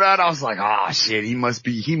 You know what? I was like, oh shit, he must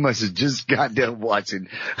have just got done watching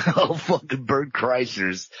fucking Bert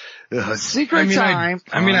Kreischer's Secret Time.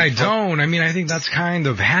 I think that's kind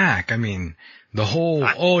of hack. I mean, the whole,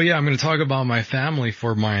 I'm going to talk about my family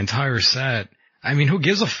for my entire set. I mean, who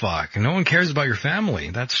gives a fuck? No one cares about your family.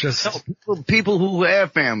 That's just... No, people who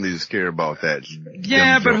have families care about that.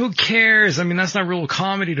 Yeah, but who cares? I mean, that's not real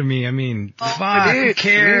comedy to me. I mean, fuck, who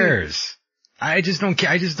cares? I just don't care.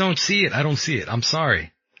 I just don't see it. I don't see it. I'm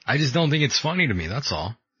sorry. I just don't think it's funny to me. That's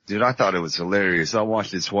all. Dude, I thought it was hilarious. I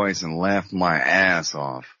watched it twice and laughed my ass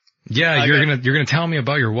off. Yeah, you're gonna tell me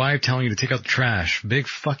about your wife telling you to take out the trash. Big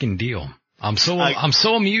fucking deal. I'm so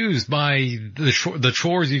amused by the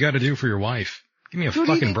chores you gotta do for your wife. Give me a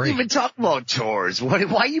fucking break. You didn't even talk about chores. Why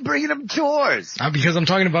are you bringing up chores? Because I'm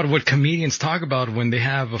talking about what comedians talk about when they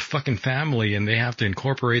have a fucking family and they have to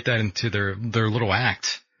incorporate that into their little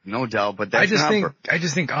act. No doubt, but that's I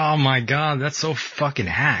just think, oh my god, that's so fucking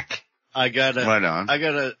hack. I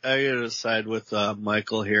gotta side with,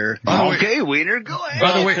 Michael here. Okay, Wiener, go ahead.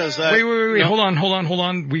 By the way, wait, no. hold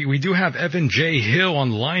on. We do have Evan J. Hill on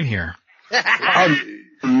the line here.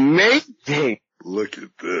 Amazing. Look at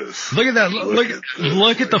this. Look at that.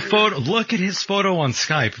 Look at the photo. Look at his photo on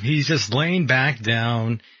Skype. He's just laying back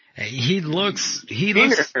down. He looks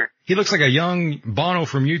like a young Bono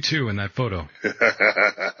from U2 in that photo.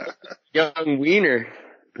 Young wiener.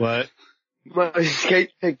 What? My Skype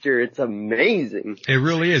picture, it's amazing. It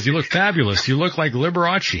really is. You look fabulous. You look like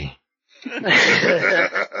Liberace.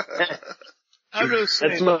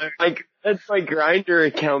 That's my Grindr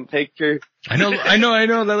account picture. I know.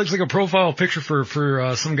 That looks like a profile picture for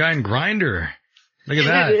some guy in Grindr. Look at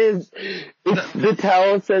that. It is. The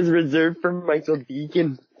towel says reserved for Michael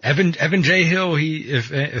Deacon. Evan J. Hill,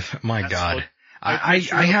 if my God. I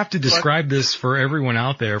have to describe this for everyone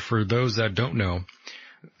out there, for those that don't know.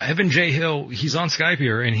 Evan J. Hill, he's on Skype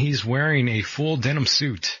here, and he's wearing a full denim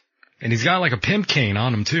suit. And he's got like a pimp cane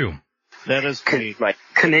on him, too. That is great. My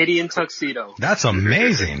Canadian tuxedo. That's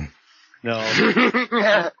amazing. No.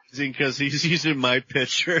 Because he's using my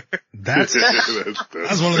picture. That's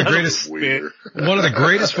one of the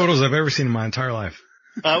greatest photos I've ever seen in my entire life.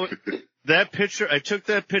 That picture, I took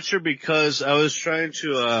that picture because I was trying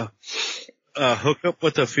to, hook up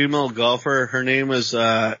with a female golfer. Her name is,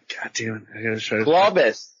 God damn it, I gotta try to.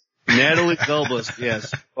 Globus. Natalie Globus,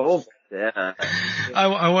 yes. Oh, yeah.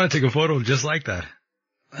 I want to take a photo just like that.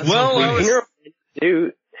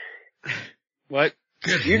 Dude. What?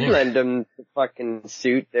 You'd lend him the fucking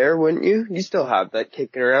suit there, wouldn't you? You still have that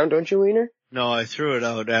kicking around, don't you, Wiener? No, I threw it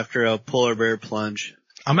out after a polar bear plunge.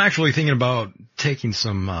 I'm actually thinking about taking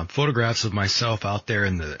some photographs of myself out there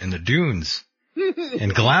in the dunes in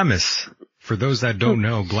Glamis. For those that don't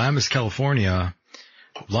know, Glamis, California,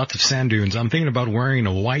 lots of sand dunes. I'm thinking about wearing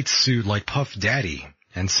a white suit like Puff Daddy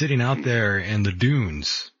and sitting out there in the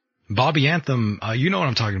dunes. Bobby Anthem, you know what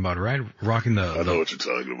I'm talking about, right? Rocking the... I know what you're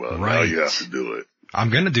talking about. Right. Now you have to do it. I'm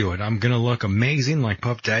gonna do it. I'm gonna look amazing like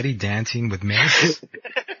Puff Daddy dancing with Mace.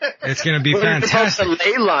 It's gonna be fantastic. What about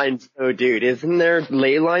the ley lines though, dude? Isn't there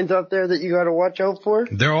ley lines up there that you gotta watch out for?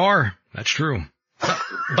 There are. That's true.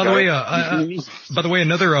 By the way,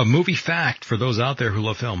 another movie fact for those out there who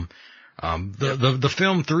love film. The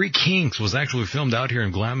film Three Kings was actually filmed out here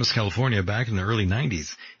in Glamis, California back in the early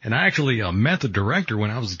 90s. And I actually met the director when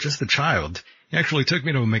I was just a child. He actually took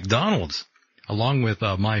me to a McDonald's along with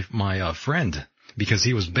my friend. Because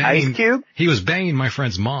he was banging, Ice Cube? He was banging my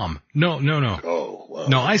friend's mom. No. Oh, wow.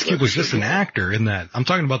 No, Ice Cube was just an actor in that. I'm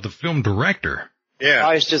talking about the film director. Yeah.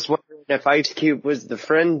 I was just wondering if Ice Cube was the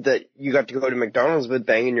friend that you got to go to McDonald's with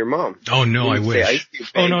banging your mom. Oh no, I wish. Ice Cube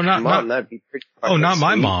not mom. That'd be pretty not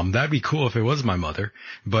my sweet. mom. That'd be cool if it was my mother.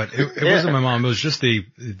 But it wasn't my mom. It was just the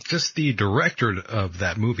director of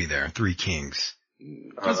that movie there, Three Kings.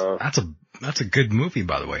 That's a good movie,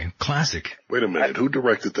 by the way. Classic. Wait a minute. Who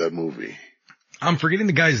directed that movie? I'm forgetting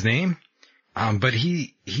the guy's name. But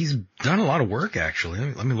he's done a lot of work actually.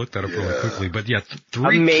 Let me look that up really quickly. But yeah,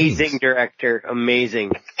 Three amazing Kings. Director,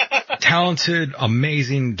 amazing. Talented,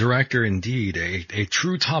 amazing director indeed. A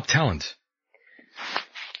true top talent.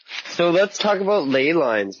 So let's talk about ley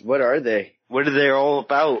lines. What are they? What are they all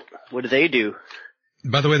about? What do they do?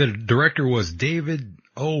 By the way, the director was David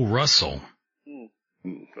O. Russell.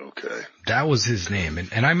 Okay. That was his name.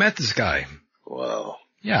 And I met this guy. Wow.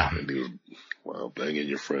 Yeah. Wow, banging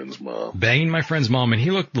your friend's mom. Banging my friend's mom, and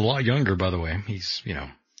he looked a lot younger, by the way. He's,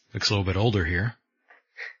 looks a little bit older here.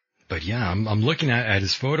 But yeah, I'm looking at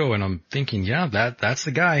his photo and I'm thinking, yeah, that's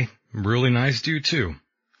the guy. Really nice dude too.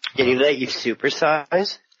 Did he let you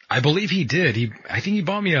supersize? I believe he did. I think he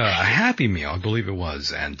bought me a Happy Meal, I believe it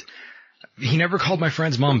was, and he never called my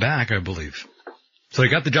friend's mom back, I believe. So he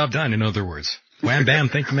got the job done, in other words. Wham bam,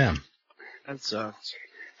 thank you ma'am. That sucks.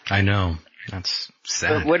 I know. That's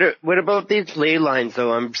sad. But what about these ley lines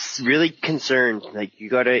though? I'm really concerned. Like you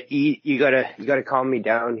gotta calm me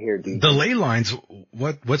down here, dude. The ley lines,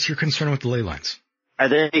 what's your concern with the ley lines? Are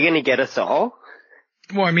they gonna get us all?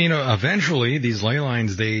 Well, I mean, eventually these ley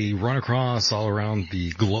lines, they run across all around the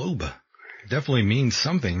globe. Definitely means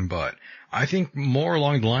something, but I think more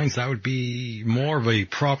along the lines that would be more of a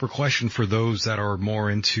proper question for those that are more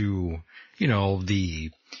into,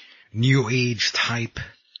 the new age type.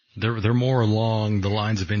 They're more along the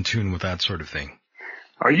lines of in tune with that sort of thing.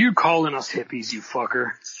 Are you calling us hippies, you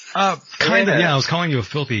fucker? Kind of, yeah. I was calling you a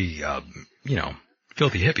filthy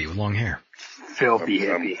hippie with long hair. Filthy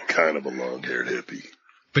hippie. I'm kind of a long-haired hippie.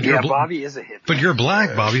 But Bobby is a hippie. But you're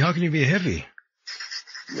black, Bobby. How can you be a hippie?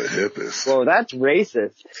 The hippest. Well, that's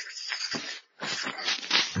racist.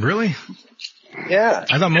 Really? Yeah.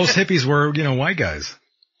 I thought most hippies were, white guys.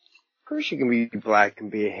 Of course you can be black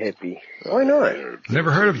and be a hippie. Why not?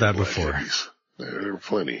 Never heard of that before. There are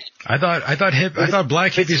plenty. I thought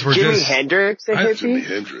black hippies were Jimi just Hendrix a hippie? Jimi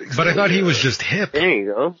Hendrix. But I thought he was just hip. There you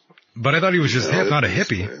go. But I thought he was just hip, not a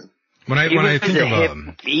hippie. Man. When I think of a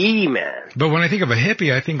hippie, man. But when I think of a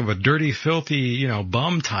hippie, I think of a dirty, filthy,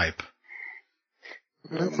 bum type.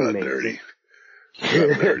 That's I'm not dirty. I'm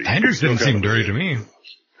not dirty. Hendrix didn't seem dirty to me.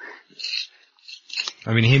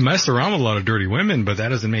 I mean, he messed around with a lot of dirty women, but that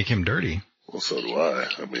doesn't make him dirty. Well, so do I.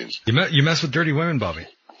 I mean, you mess with dirty women, Bobby.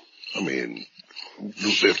 I mean,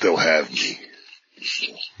 if they'll have me.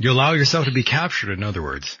 You allow yourself to be captured, in other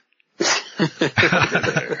words. Yeah.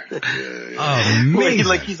 Amazing.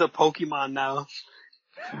 Like he's a Pokemon now.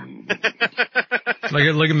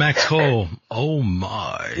 Look at Max Cole. Oh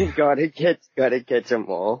my. You gotta catch them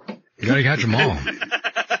all. You gotta catch them all.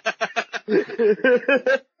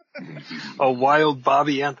 A wild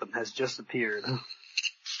Bobby anthem has just appeared.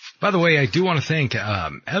 By the way, I do want to thank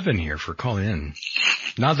Evan here for calling in.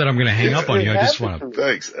 Not that I'm going to hang up on you. I just want to.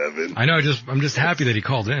 Thanks, Evan. I know. I'm just happy that he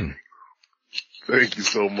called in. Thank you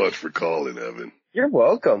so much for calling, Evan. You're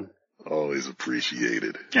welcome. Always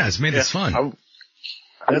appreciated. Yeah, it's made this fun.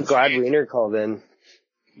 I'm glad Wiener called in.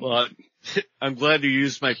 Well, I'm glad you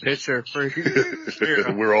used my picture for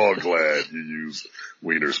We're all glad you used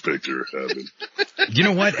Wiener's picture, Evan. You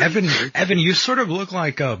know what, Evan, you sort of look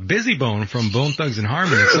like Busy Bone from Bone Thugs and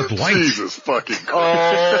Harmony, except white. Jesus fucking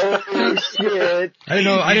Christ. Oh shit! I didn't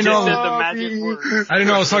know I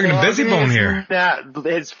was talking to Busy Bone here. That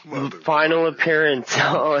his final appearance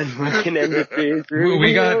on fucking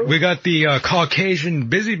MP3. We got the Caucasian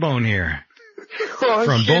Busy Bone here.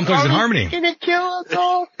 From Bone Thugs and Harmony. Gonna kill us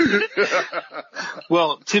all.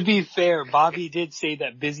 Well, to be fair, Bobby did say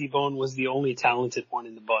that Busy Bone was the only talented one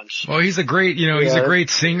in the bunch. Well, he's a great, he's a great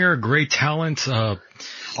singer, great talent,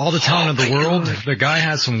 all the talent of the world. The guy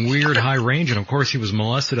has some weird high range, and of course he was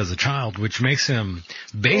molested as a child, which makes him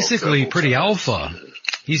basically pretty alpha.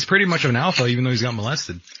 He's pretty much an alpha, even though he's got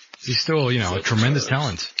molested. He's still, a tremendous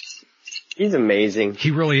talent. He's amazing.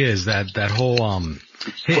 He really is. That whole,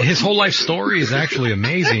 his whole life story is actually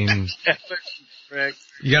amazing.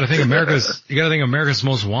 You gotta think America's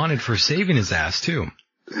Most Wanted for saving his ass too.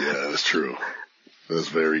 Yeah, that's true. That's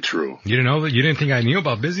very true. You didn't think I knew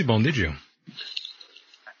about Busy Bone, did you?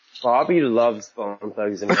 Bobby loves Bone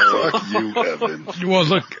Thugs and Harmony. Fuck you, Evan. Well,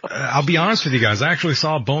 look, I'll be honest with you guys. I actually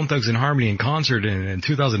saw Bone Thugs and Harmony in concert in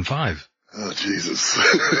 2005. Oh, Jesus.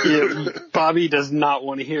 Yeah, Bobby does not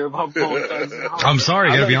want to hear about Bone Thugs and Harmony. I'm sorry,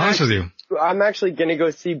 I gotta be honest with you. I'm actually gonna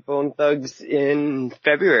go see Bone Thugs in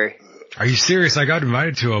February. Are you serious? I got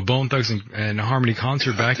invited to a Bone Thugs and Harmony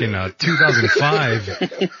concert back in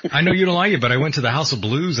 2005. I know you don't like it, but I went to the House of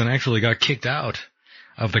Blues and actually got kicked out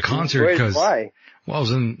of the concert because why? Well, I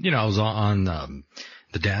was on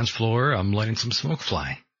the dance floor. I'm letting some smoke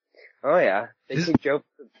fly. Oh yeah, they kicked you out.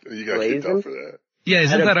 You got kicked out for that. Yeah,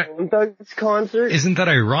 isn't that Bone Thugs concert? Isn't that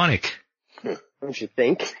ironic? Don't you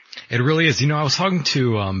think? It really is. I was talking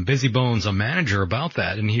to Busy Bone's manager about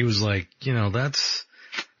that, and he was like, that's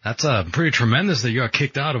pretty tremendous that you got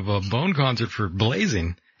kicked out of a Bone concert for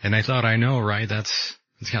blazing. And I thought, I know, right? That's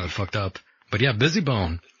kind of fucked up. But yeah, Busy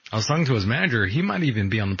Bone. I was talking to his manager. He might even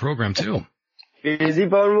be on the program too. Busy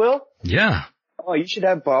Bone will? Yeah. Oh, you should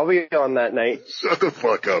have Bobby on that night. Shut the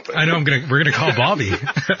fuck up. I know we're gonna call Bobby.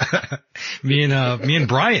 me and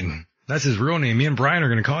Brian. That's his real name. Me and Brian are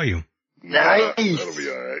gonna call you. Nice. That'll be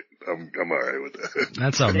alright. I'm alright with that.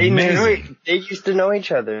 That's amazing. They used to know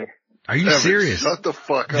each other. Are you serious? Shut the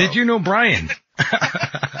fuck up. Did you know Brian?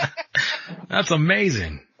 That's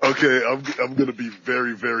amazing. Okay, I'm gonna be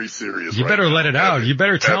very, very serious. You better let it out. You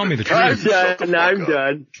better tell me the truth. I'm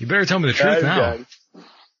done. You better tell me the truth now. Done.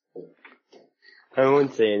 I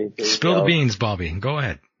won't say anything. Spill the beans, Bobby. Go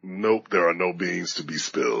ahead. Nope, there are no beans to be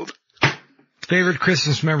spilled. Favorite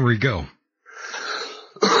Christmas memory, go.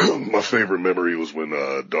 My favorite memory was when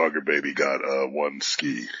Dogger Baby got one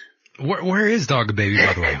ski. Where is Dogger Baby,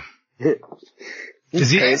 by the way? Is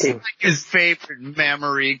he his favorite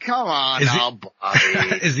memory? Come on now,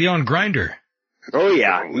 Bobby. Is he on Grindr? Oh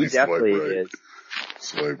yeah, he definitely is.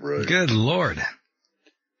 Swipe right. Good Lord.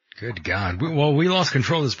 Good God. We lost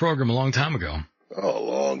control of this program a long time ago. Oh, a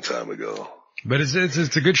long time ago. But it's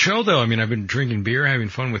a good show though. I mean, I've been drinking beer, having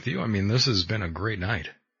fun with you. I mean, this has been a great night.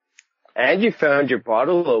 And you found your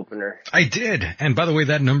bottle opener. I did. And by the way,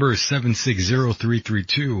 that number is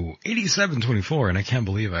 760-332-8724. And I can't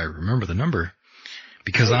believe I remember the number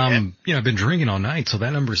because I've been drinking all night. So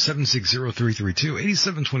that number is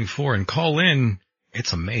 760-332-8724 and call in.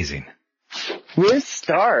 It's amazing. Where's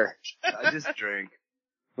Star? I just drink.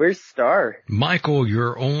 Where's Star? Michael,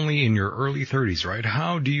 you're only in your early 30s, right?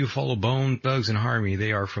 How do you follow Bone Thugs and Harmony?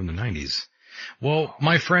 They are from the 90s. Well,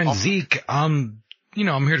 my friend Zeke, I'm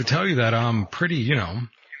here to tell you that I'm pretty,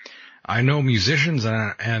 I know musicians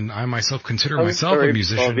and I myself consider myself a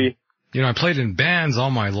musician. Bobby. I played in bands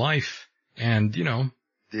all my life and,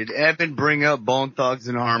 Did Evan bring up Bone Thugs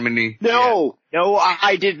and Harmony? No,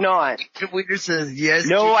 I did not. Twitter says yes.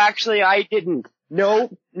 No, actually, I didn't. No.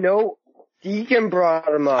 Deacon brought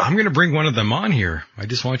him up. I'm going to bring one of them on here. I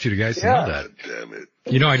just want you guys to know that. Damn it.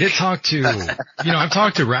 I did talk to, I've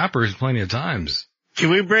talked to rappers plenty of times. Can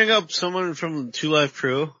we bring up someone from Two Live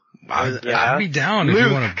Crew? I'd be down if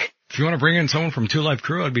you want to bring in someone from Two Live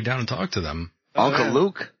Crew. I'd be down to talk to them. Uncle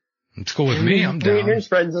Luke. It's cool with me. I'm down. We're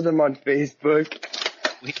friends with him on Facebook.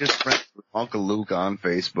 We just friends with Uncle Luke on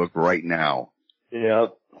Facebook right now.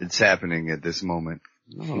 Yep. It's happening at this moment.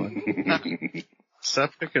 Oh.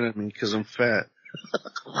 Stop picking at me because I'm fat.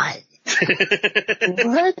 What?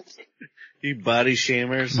 What? You body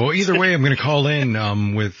shamers. Well, either way, I'm going to call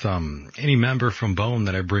in with any member from Bone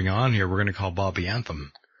that I bring on here. We're going to call Bobby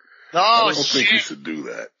Anthem. I don't think you should do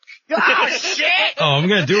that. Oh shit! Oh, I'm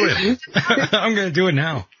going to do it. I'm going to do it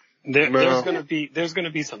now. There's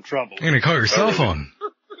gonna be some trouble. You're going to call your cell phone.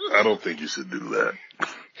 I don't think you should do that.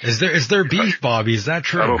 Is there beef, Bobby? Is that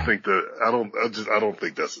true? I don't think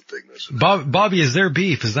that's the thing. Bobby, is there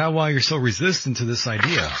beef? Is that why you're so resistant to this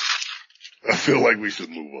idea? I feel like we should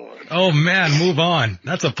move on. Oh man, move on.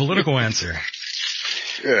 That's a political answer.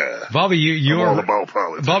 Yeah. Bobby, you're all about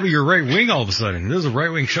politics. Bobby, you're right wing all of a sudden. This is a right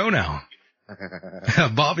wing show now.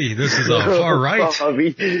 Bobby, this is far right.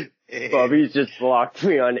 Bobby's just blocked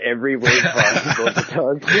me on every way possible to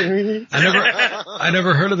talk to me. I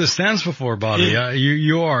never heard of this stance before, Bobby.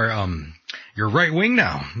 You're right wing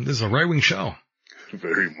now. This is a right wing show.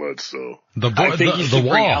 Very much so. I think you should the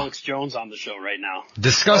bring wall. Alex Jones on the show right now.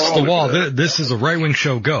 Discuss the wall. This is a right wing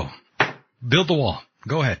show. Go. Build the wall.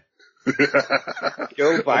 Go ahead.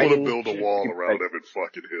 Joe Biden. I want to build a wall around Evan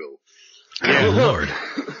fucking Hill. Oh Lord.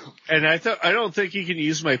 And I don't think you can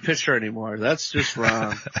use my picture anymore. That's just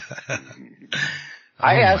wrong.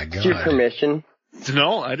 I asked your permission.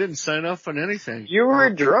 No, I didn't sign off on anything. You were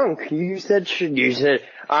drunk. You said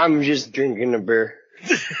I'm just drinking a beer.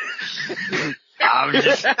 I'm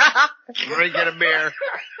just drinking a beer.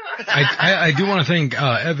 I do want to thank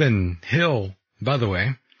Evan Hill, by the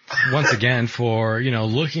way, once again for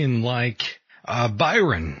looking like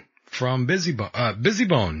Byron from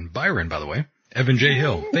Busybone. Byron, by the way. Evan J.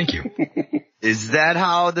 Hill. Thank you. Is that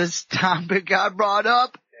how this topic got brought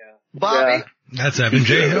up? Yeah. Bobby? Yeah. That's Evan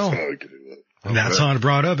J. Hill. That's how it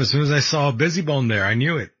brought up. As soon as I saw Busybone there, I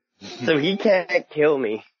knew it. So he can't kill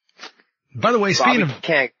me. By the way,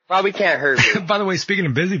 Bobby can't hurt me. By the way, speaking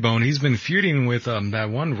of Busybone, he's been feuding with that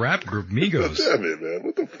one rap group, Migos. Damn it, man.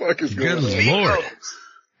 What the fuck is going on? Good Lord.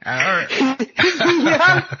 Yeah.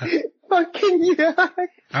 Fucking yeah.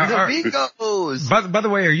 By the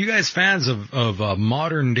way, are you guys fans of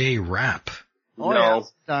modern day rap? Oh, no.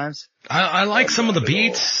 Sometimes. I like some of the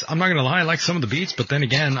beats. I'm not gonna lie, I like some of the beats, but then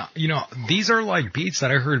again, these are like beats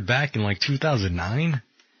that I heard back in like 2009.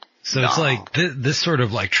 So it's like this sort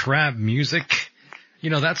of like trap music,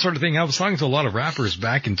 that sort of thing. I was talking to a lot of rappers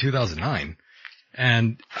back in 2009.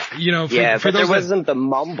 And, but there wasn't the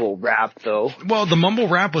mumble rap though. Well, the mumble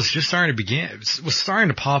rap was just starting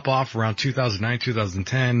to pop off around 2009,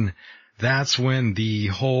 2010. That's when the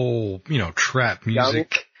whole, trap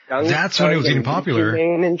music, that's when it was getting popular.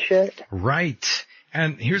 And shit. Right.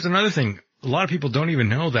 And here's another thing. A lot of people don't even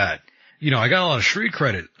know that. I got a lot of street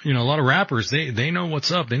credit. A lot of rappers, they know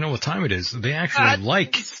what's up. They know what time it is. They actually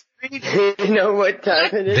They know what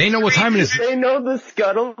time it is. They know what time it is. They know the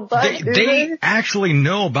scuttlebutt. They actually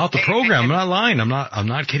know about the program. I'm not lying. I'm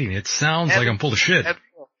not kidding. It sounds like I'm full of shit.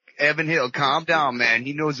 Evan Hill, calm down, man.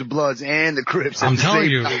 He knows the Bloods and the Crips. I'm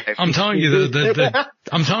telling you,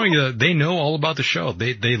 they know all about the show.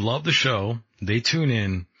 They love the show. They tune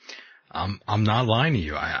in. I'm not lying to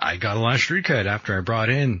you. I got a lot of street cred after I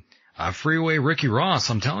brought in, Freeway Ricky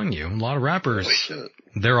Ross. I'm telling you, a lot of rappers,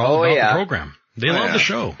 they're all about the program. They love the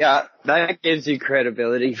show. Yeah, that gives you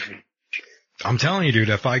credibility. I'm telling you, dude,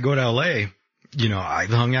 if I go to LA, I've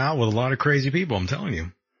hung out with a lot of crazy people. I'm telling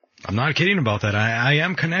you. I'm not kidding about that. I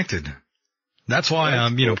am connected. That's why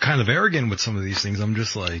I'm, kind of arrogant with some of these things. I'm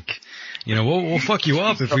just like, we'll fuck you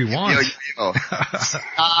up if we want.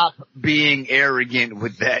 Stop being arrogant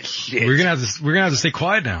with that shit. We're gonna have to stay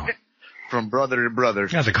quiet now. From brother to brother.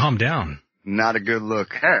 You have to calm down. Not a good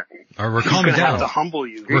look. Or we're calming down. Have to humble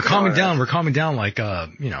you. We're calming down. We're calming down like,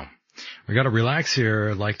 we gotta relax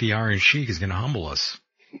here like the Iron Sheik is gonna humble us.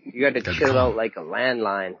 You gotta chill out like a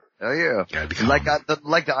landline. Oh yeah.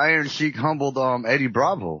 Like the Iron Sheik humbled, Eddie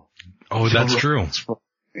Bravo. Oh, that's true.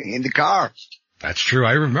 In the car. That's true.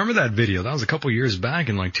 I remember that video. That was a couple years back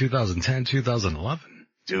in like 2010, 2011.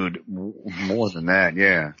 Dude, more than that,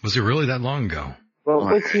 yeah. Was it really that long ago? Well,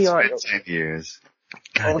 what's he on? 10 years.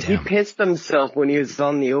 He pissed himself when he was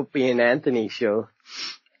on the Opie and Anthony show.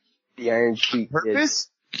 The Iron Sheik Purpose?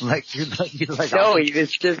 Like, no,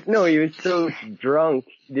 he was so drunk.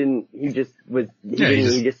 He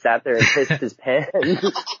just sat there and pissed his pants.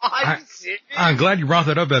 I'm glad you brought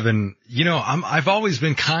that up, Evan. You know, I've always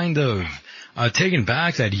been kind of, taken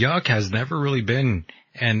back that Yuck has never really been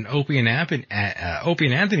an Opie and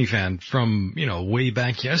Anthony fan from, you know, way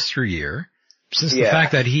back yesteryear. Since the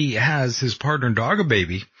fact that he has his partner Dogga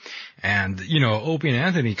Baby, and, you know, Opie and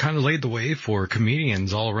Anthony kind of laid the way for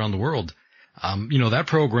comedians all around the world. You know, that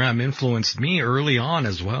program influenced me early on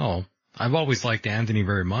as well. I've always liked Anthony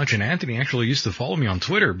very much, and Anthony actually used to follow me on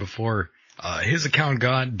Twitter before, his account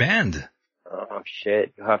got banned. Oh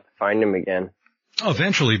shit, you'll have to find him again. Oh,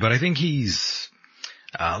 eventually, but I think he's,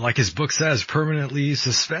 like his book says, permanently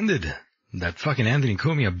suspended. That fucking Anthony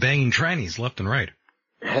Cumia banging trannies left and right.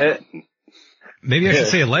 Maybe I should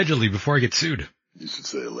say allegedly before I get sued. You should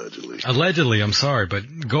say allegedly. Allegedly, I'm sorry, but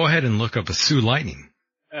go ahead and look up a Sue Lightning.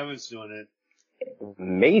 Evan's doing it.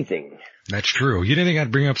 Amazing. That's true. You didn't think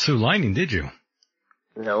I'd bring up Sue Lightning, did you?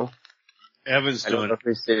 No. Evan's doing it. I don't know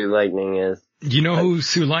who Sue Lightning is. You know who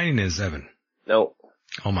Sue Lightning is, Evan? No.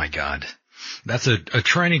 Oh my God. That's a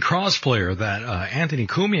tranny cross player that, Anthony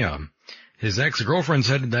Cumia, his ex-girlfriend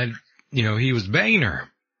said that, you know, he was banging her.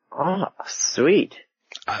 Oh, sweet.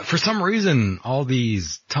 For some reason, all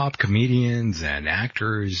these top comedians and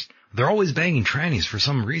actors, they're always banging trannies for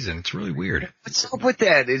some reason. It's really weird. What's up with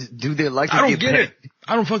that? Do they like to I don't get it.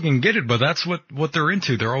 I don't fucking get it, but that's what they're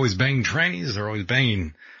into. They're always banging trannies. They're always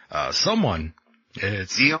banging, someone.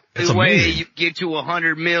 It's the only amazing. way you get to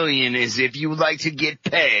 100 million is if you like to get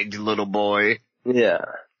pegged, little boy. Yeah.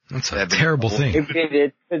 That's a terrible thing.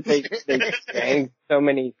 They bang so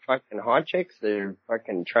many fucking hot chicks, they're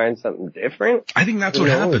fucking trying something different. I think that's what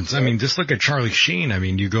happens. I mean, just look at Charlie Sheen. I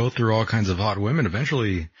mean, you go through all kinds of hot women.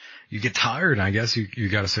 Eventually, you get tired, and I guess you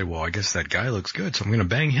gotta say, well, I guess that guy looks good, so I'm gonna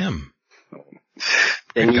bang him.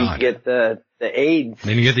 Then you get the AIDS.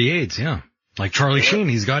 Then you get the AIDS, yeah. Like Charlie Sheen,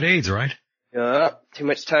 he's got AIDS, right? Too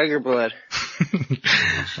much tiger blood.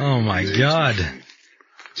 Oh my God.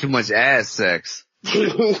 Too much ass sex.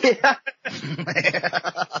 It's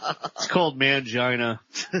called mangina.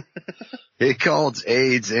 It calls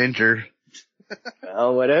AIDS enter.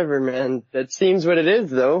 Well, whatever, man. That seems what it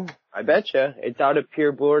is, though. I betcha. It's out of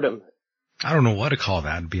pure boredom. I don't know what to call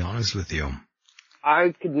that, to be honest with you.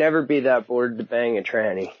 I could never be that bored to bang a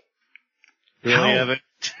tranny. Really?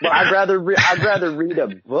 Well, I'd rather read a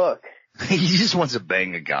book. He just wants to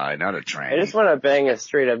bang a guy, not a tranny. I just want to bang a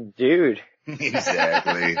straight up dude.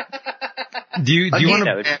 Exactly. Do you want to?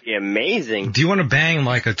 That would be amazing. Do you want to bang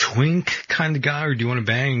like a twink kind of guy, or do you want to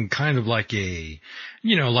bang kind of like a,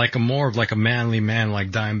 you know, like a more of like a manly man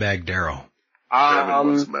like Dimebag Darrell?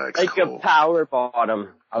 Like a power bottom.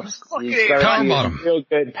 Power bottom. Real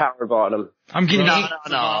good power bottom. I'm getting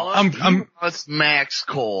I'm Max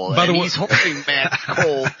Cole. By the way, he's holding Max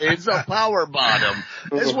Cole. It's a power bottom.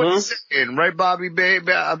 That's what he's saying, right, Bobby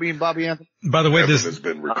Anthony? By the way, this has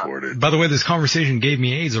been recorded. By the way, this conversation gave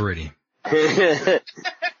me AIDS already.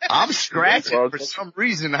 I'm scratching for some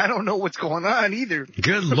reason. I don't know what's going on either.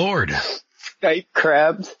 Good Lord. Skype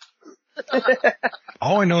crabs.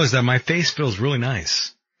 All I know is that my face feels really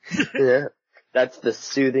nice. Yeah. That's the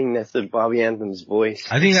soothingness of Bobby Anthem's voice.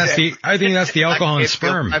 I think that's the alcohol and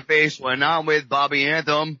sperm. My face when I'm with Bobby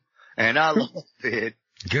Anthem, and I love it.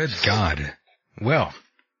 Good God. Well.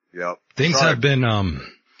 Yep. Things have been,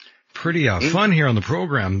 pretty, fun here on the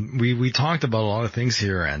program. We talked about a lot of things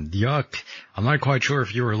here, and Yuck, I'm not quite sure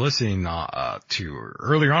if you were listening, to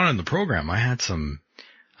earlier on in the program. I had some,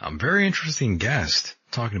 very interesting guests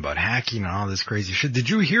talking about hacking and all this crazy shit. Did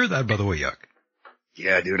you hear that, by the way, Yuck?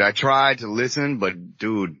 Yeah, dude, I tried to listen, but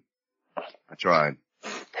dude, I tried.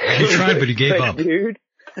 You tried, but you gave up. Dude.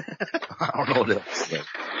 I don't know what else to say.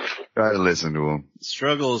 Try to listen to him.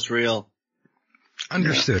 Struggle is real.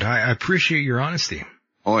 Understood. Yeah. I appreciate your honesty.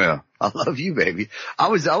 Oh yeah. I love you, baby. I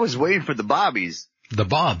was waiting for the Bobbies. The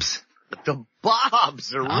Bobs. The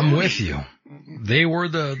Bobs are I'm with you. They were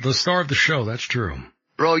the star of the show, that's true.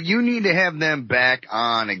 Bro, you need to have them back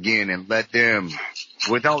on again and let them,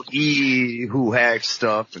 without E who hacks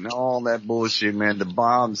stuff and all that bullshit, man. The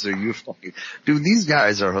Bombs are you fucking, dude, these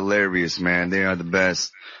guys are hilarious, man. They are the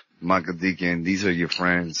best. Michael Deacon, these are your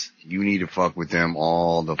friends. You need to fuck with them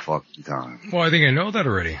all the fucking time. Well, I think I know that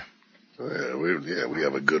already. Yeah, we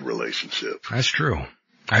have a good relationship. That's true.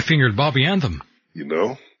 I fingered Bobby Anthem. You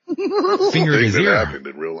know? Fingered his ear. Happened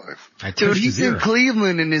in real life. Dude, he's in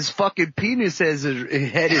Cleveland and his fucking penis has a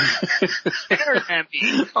head in.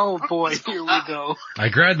 Oh boy, here we go. I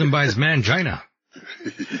grabbed him by his mangina.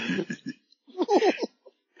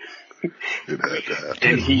 It had to happen.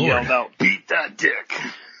 And he yelled out, "Beat that dick."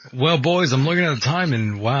 Well, boys, I'm looking at the time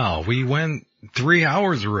and wow, we went 3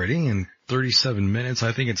 hours already and 37 minutes.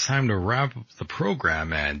 I think it's time to wrap up the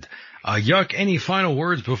program. And, Yuck, any final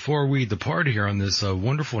words before we depart here on this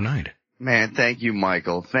wonderful night? Man, thank you,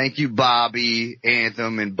 Michael. Thank you, Bobby,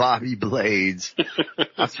 Anthem, and Bobby Blades.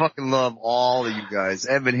 I fucking love all of you guys.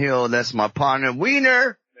 Evan Hill, that's my partner.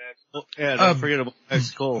 Wiener! Yeah, don't forget about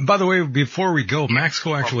Max Cole. By the way, before we go, Max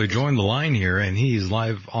Cole actually joined the line here, and he's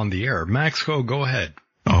live on the air. Max Cole, go ahead.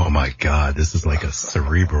 Oh my God, this is like a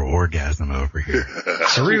cerebral orgasm over here.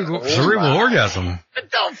 Cerebral orgasm?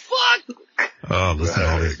 What the fuck? Oh, listen to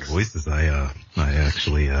all these voices. I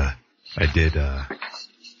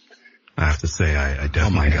have to say, I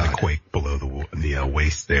definitely had a quake below the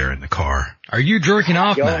waist there in the car. Are you jerking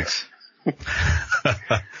off, Max?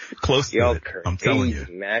 Close to it. I'm telling you.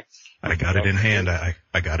 Max. I got it in hand. I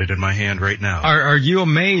got it in my hand right now. Are you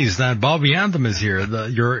amazed that Bobby Anthem is here?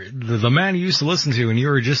 The man you used to listen to and you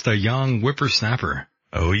were just a young whippersnapper.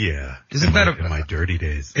 Oh yeah. Isn't that in my dirty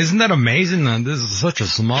days? Isn't that amazing that this is such a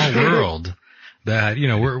small world that, you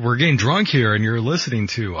know, we're getting drunk here and you're listening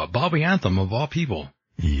to Bobby Anthem of all people.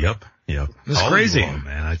 Yep. It's crazy.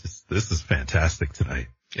 Man. This is fantastic tonight.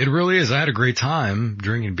 It really is. I had a great time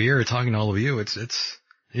drinking beer, talking to all of you. It's,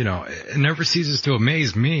 you know, it never ceases to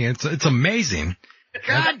amaze me. It's amazing.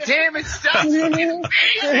 God damn it, stop fucking amazing.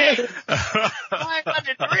 I'm not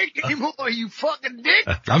to drink anymore, you fucking dick.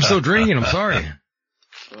 I'm still drinking, I'm sorry.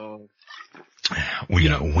 We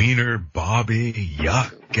got Wiener, Bobby,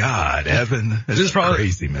 Yuck, God, Evan. This is probably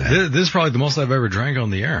crazy, man. This is probably the most I've ever drank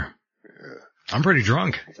on the air. I'm pretty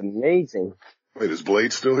drunk. It's amazing. Wait, is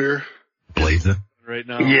Blade still here? Blade's right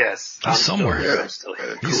now? Yes. He's somewhere. Yeah.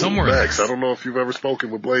 He's somewhere. Max, I don't know if you've ever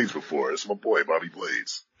spoken with Blades before. It's my boy, Bobby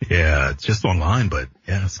Blades. Yeah, just online, but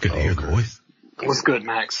yeah, it's good to hear the voice. What's good,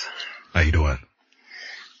 Max? How you doing?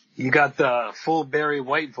 You got the full Barry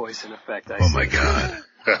White voice in effect, I see. Oh my God.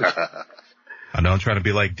 I know I'm trying to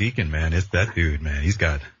be like Deacon, man. It's that dude, man. He's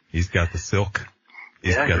got the silk.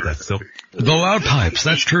 He's got that silk. The loud pipes,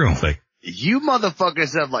 that's true. It's like, you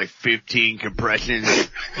motherfuckers have like 15 compressions.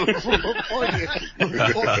 Like,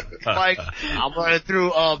 I'm running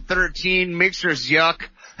through 13 mixers, Yuck.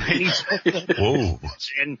 Whoa.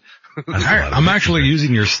 I'm actually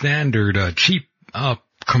using your standard cheap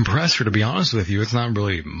compressor, to be honest with you. It's not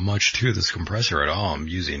really much to this compressor at all. I'm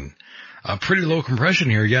using a pretty low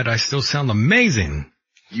compression here, yet I still sound amazing.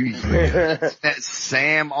 That's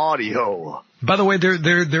Sam Audio. By the way,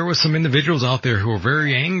 there was some individuals out there who were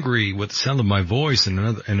very angry with the sound of my voice in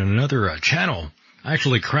another channel. I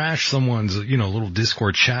actually crashed someone's, little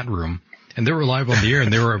Discord chat room, and they were live on the air,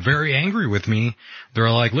 and they were very angry with me. They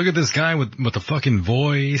were like, look at this guy with the fucking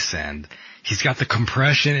voice, and he's got the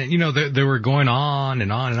compression, and, they were going on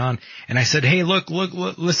and on and on. And I said, hey, look,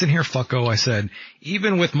 listen here, fucko. I said,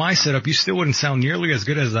 even with my setup, you still wouldn't sound nearly as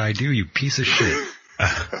good as I do, you piece of shit.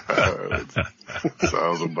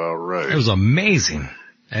 Sounds about right. It was amazing.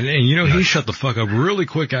 And he shut the fuck up really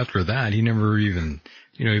quick after that. He never even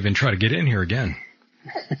tried to get in here again.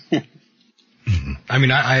 I mean,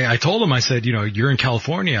 I told him, I said, you're in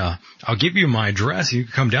California. I'll give you my address. You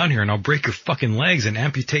can come down here and I'll break your fucking legs and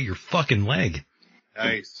amputate your fucking leg.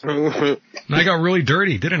 Nice. And I got really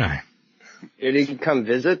dirty, didn't I? Did he come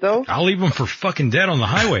visit though? I'll leave him for fucking dead on the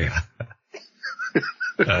highway.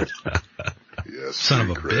 Yes, son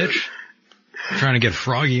of a bitch. Trying to get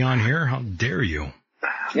Froggy on here? How dare you?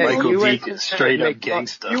 Yeah, Michael Vick is straight up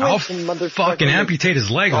gangsta. I'll fucking amputate his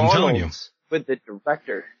leg, I'm telling you. With the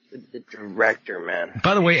director, man.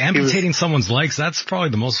 By the way, amputating someone's legs, that's probably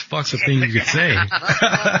the most fucked up thing you could say.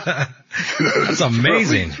 That's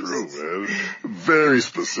amazing. True, man. Very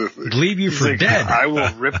specific. Leave you for dead. I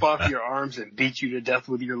will rip off your arms and beat you to death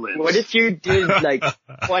with your lips. What if you did like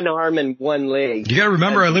one arm and one leg? You gotta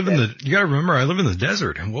remember I live in the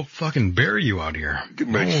desert, and we'll fucking bury you out here. You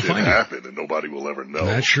can make shit happen and nobody will ever know.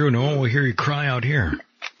 That's true. No one will hear you cry out here.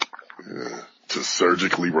 Yeah. To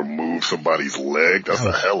surgically remove somebody's leg, that's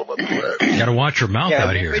a hell of a threat. You gotta watch your mouth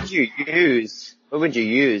out here. What would you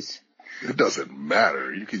use? It doesn't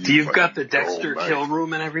matter. You can. You've got the Dexter kill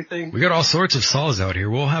room and everything? We got all sorts of saws out here.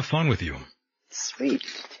 We'll have fun with you. Sweet.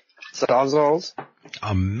 Sawzalls?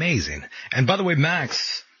 Amazing. And by the way,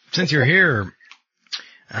 Max, since you're here,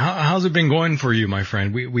 how's it been going for you, my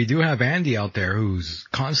friend? We do have Andy out there who's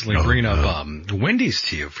constantly bringing up Wendy's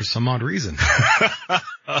to you for some odd reason.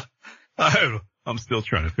 I'm still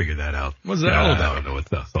trying to figure that out. What's that all about? I don't know what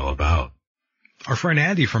that's all about. Our friend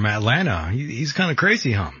Andy from Atlanta, he's kind of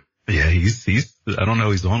crazy, huh? Yeah, he's, I don't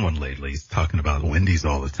know, he's on one lately. He's talking about Wendy's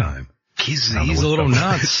all the time. He's a little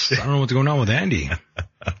nuts. I don't know what's going on with Andy.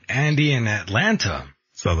 Andy in Atlanta.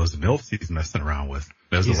 So those MILFs he's messing around with.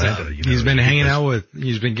 He's been hanging out with,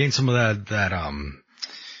 he's been getting some of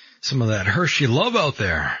some of that Hershey love out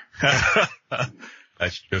there.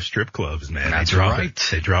 That's just strip clubs, man. That's right.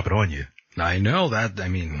 They drop it on you. I know that. I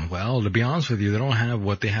mean, well, to be honest with you, they don't have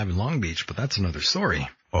what they have in Long Beach, but that's another story.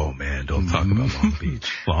 Oh man, don't talk about Long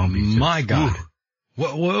Beach. Long Beach. My God.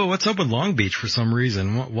 What's up with Long Beach for some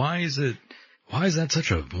reason? Why is that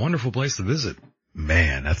such a wonderful place to visit?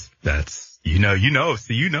 Man, that's, you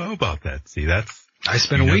know about that. See, I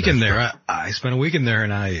spent a weekend there. I spent a weekend there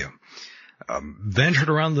and I, ventured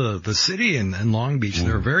around the city in Long Beach. Ooh.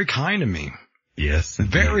 They were very kind to me. Yes.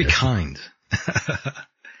 Very kind.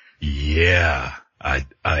 Yeah. I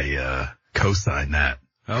co-sign that.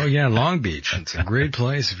 Oh yeah, Long Beach. It's a great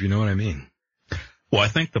place if you know what I mean. Well, I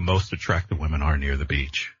think the most attractive women are near the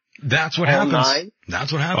beach. That's what happens. 9?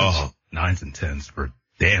 That's what happens. Oh, 9s and 10s for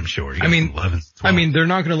damn sure. 11s, 12s. I mean, they're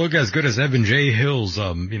not going to look as good as Evan J. Hill's,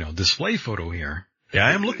 display photo here. Yeah,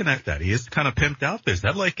 I am looking at that. He is kind of pimped out there. Is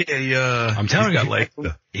that like I'm telling you,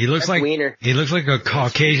 he looks like Wiener. He looks like a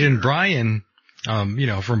Caucasian Brian,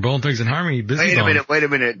 from Bone Thugs and Harmony. Wait a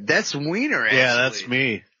minute. That's Wiener, actually. Yeah, that's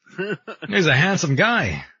me. He's a handsome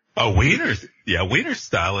guy. Oh, Wiener's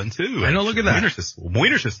styling too. I know, look at that.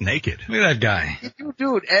 Wiener's just naked. Look at that guy.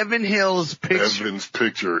 Dude, Evan Hill's picture. Evan's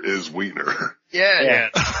picture is Wiener. Yeah.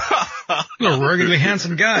 A ruggedly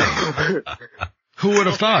handsome guy. Who would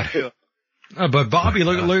have thought? But Bobby,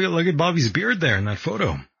 look at Bobby's beard there in that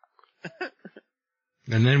photo.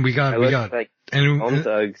 And then we got and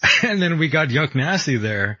then we got Yuck Nasty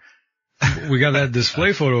there. We got that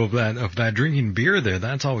display photo of that drinking beer there.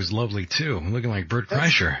 That's always lovely too. Looking like Bert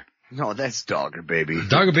Kreischer. No, that's Dogger Baby.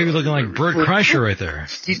 Dogger Baby looking like Bert Kreischer right there.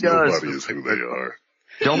 He does. Nobody is who they are.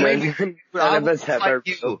 Don't make me. I will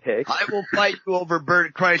fight you over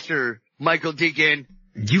Bert Kreischer, Michael Deacon.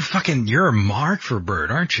 You're a mark for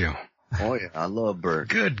Bert, aren't you? Oh yeah, I love Bert.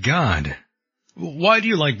 Good God. Why do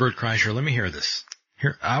you like Bert Kreischer? Let me hear this.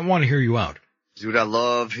 Here, I want to hear you out. Dude, I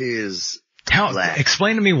love his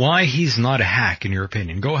explain to me why he's not a hack in your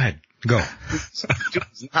opinion. Go ahead. Go. Dude,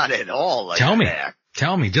 he's not at all like Tell me. Hack.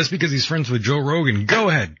 Tell me. Just because he's friends with Joe Rogan. Go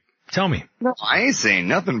ahead. Tell me. No, I ain't saying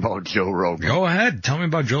nothing about Joe Rogan. Go ahead. Tell me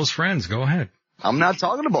about Joe's friends. Go ahead. I'm not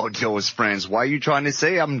talking about Joe's friends. Why are you trying to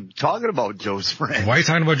say I'm talking about Joe's friends? Why are you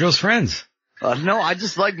talking about Joe's friends? No, I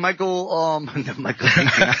just like Michael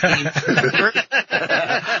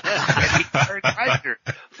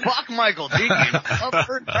Fuck Michael Deacon.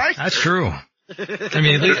 That's true. I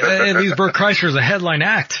mean, at least Bert Kreischer is a headline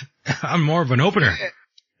act. I'm more of an opener.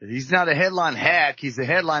 He's not a headline hack. He's a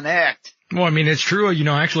headline act. Well, I mean, it's true.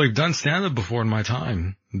 Actually, I've done stand-up before in my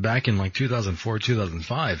time, back in like 2004,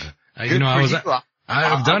 2005.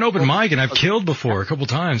 I've done open mic and I've killed before a couple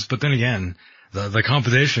times, but then again, the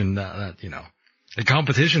competition, the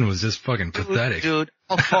competition was just fucking pathetic. Dude,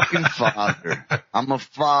 I'm a fucking father. I'm a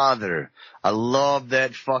father. I love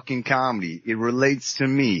that fucking comedy. It relates to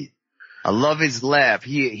me. I love his laugh.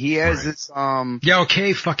 He has this, Yeah,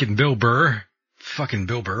 okay, fucking Bill Burr. Fucking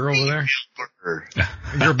Bill Burr over there.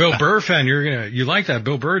 You're a Bill Burr fan. You like that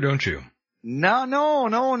Bill Burr, don't you? No,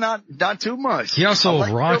 not too much. He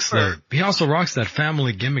also rocks that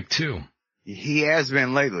family gimmick too. He has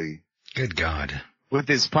been lately. Good God. With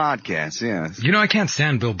his podcast, yes. I can't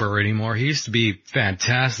stand Bill Burr anymore. He used to be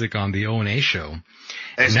fantastic on the O&A show.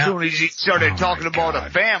 As soon as he started talking about a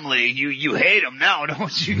family, you hate him now,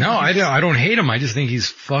 don't you? No, I don't hate him. I just think he's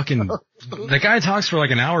fucking, the guy talks for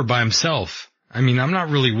like an hour by himself. I mean, I'm not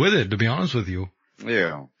really with it, to be honest with you.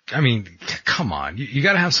 Yeah. I mean, come on. You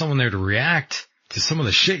gotta have someone there to react to some of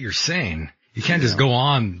the shit you're saying. You can't just go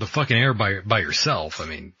on the fucking air by yourself. I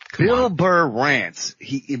mean, Bill Burr rants.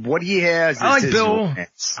 What he has is his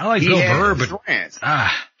rants. I like Bill Burr, but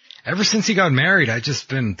ever since he got married, I just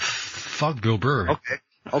been fuck Bill Burr.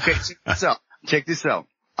 Okay, check this out.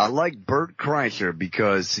 I like Bert Kreischer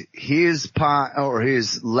because his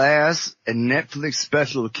last Netflix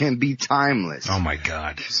special can be timeless. Oh my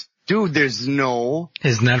God. Dude, his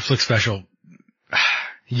Netflix special.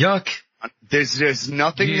 Yuck. There's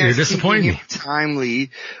nothing You're disappointing me.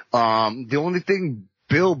 Timely. The only thing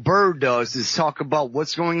Bill Burr does is talk about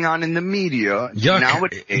what's going on in the media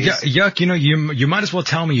nowadays. Yuck, you might as well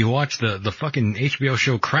tell me you watched the fucking HBO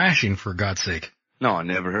show Crashing, for God's sake. No, I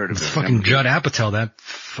never heard of it. Fucking Judd Apatow, that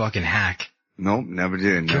fucking hack. Nope, never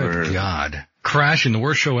did. Never heard. Good God. Crashing, the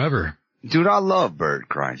worst show ever. Dude, I love Bert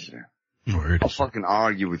Kreischer. I'll fucking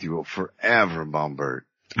argue with you forever about Bert.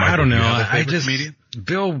 I don't know. I just,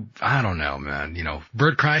 Bill, I don't know, man. You know,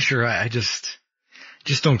 Bert Kreischer, I just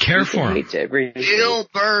don't care for him. Bill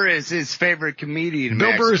Burr is his favorite comedian.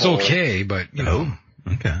 Bill Burr is okay, but, you know.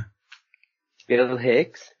 Okay. Bill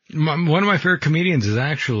Hicks? One of my favorite comedians is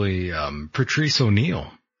actually, Patrice O'Neill.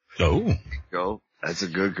 Oh. Go. That's a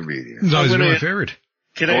good comedian. He's always been my favorite.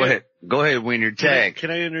 Go ahead, Wiener. Tag.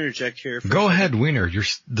 Can I interject here? Go ahead, Wiener.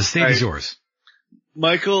 The stage is yours.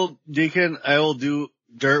 Michael Deacon, I will do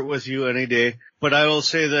dirt with you any day, but I will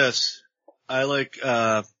say this. I like,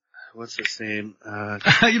 what's his name? You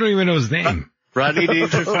don't even know his name. Rodney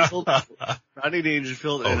Dangerfield. Rodney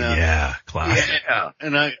Dangerfield. Oh, yeah. Classic. Yeah.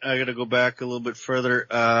 And I gotta go back a little bit further.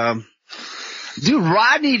 Dude,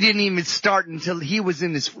 Rodney didn't even start until he was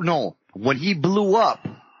in when he blew up,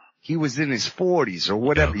 he was in his 40s or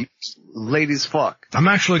whatever. He was late as fuck. I'm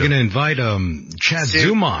actually going to invite, Chad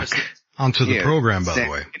Zumock onto the program, by the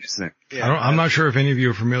way. I'm not sure if any of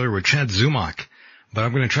you are familiar with Chad Zumock, but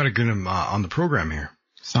I'm going to try to get him, on the program here.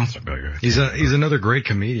 Sounds familiar. He's another great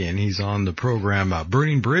comedian. He's on the program,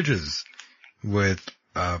 Burning Bridges with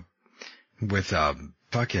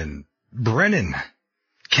fucking Brennan.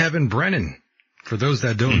 Kevin Brennan. For those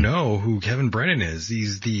that don't know who Kevin Brennan is,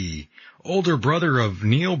 he's the older brother of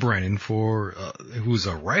Neil Brennan who's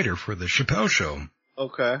a writer for the Chappelle Show.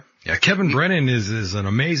 Okay. Yeah, Kevin Brennan is an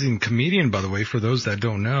amazing comedian, by the way, for those that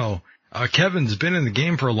don't know. Kevin's been in the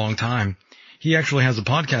game for a long time. He actually has a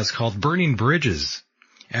podcast called Burning Bridges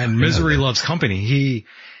and Misery Loves Company. He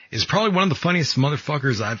is probably one of the funniest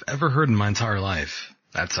motherfuckers I've ever heard in my entire life.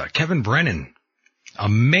 That's Kevin Brennan.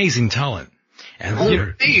 Amazing talent. And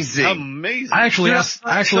amazing. I actually asked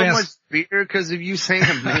much beer because of you saying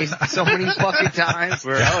amazing so many fucking times.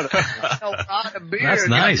 We're out of beer. That's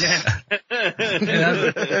nice.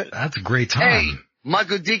 That's a great time. Hey,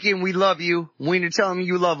 Michael Deacon, we love you. Wiener, tell him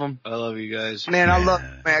you love him. I love you guys. Man, I love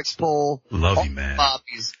Max Pole. Love you, man.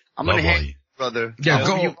 Bobbies. I'm going to hang you, brother. Yeah, I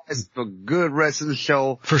hope you guys have a good rest of the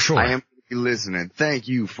show. For sure. I am listening. Thank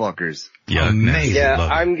you, fuckers. Yeah, amazing. Yeah,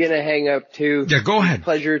 I'm gonna hang up too. Yeah, go ahead.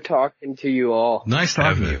 Pleasure talking to you all. Nice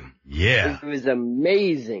talking to you. Yeah. It was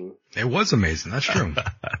amazing. It was amazing. That's true.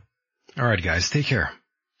 All right, guys, take care.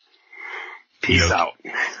 Peace out.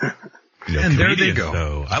 And there they go.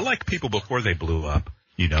 So I like people before they blew up,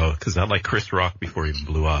 cause I like Chris Rock before he even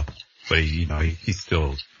blew up. But he's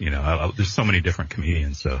still, there's so many different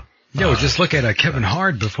comedians, so. Yeah, well, just look at Kevin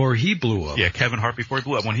Hart before he blew up. Yeah, Kevin Hart before he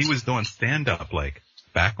blew up. When he was doing stand-up,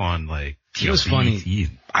 back on, he was funny.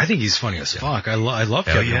 I think he's funny as fuck. I love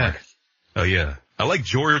Kevin Hart. Oh, yeah. I like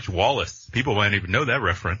George Wallace. People might even know that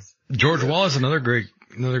reference. George Wallace, another great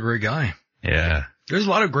guy. Yeah. There's a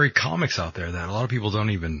lot of great comics out there that a lot of people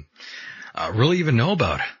don't even, really even know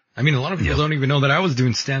about. I mean, a lot of people don't even know that I was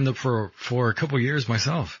doing stand-up for a couple of years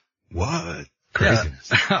myself. What? Craziness.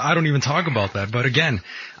 Yeah, I don't even talk about that. But again,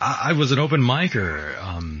 I was an open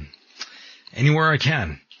micer, anywhere I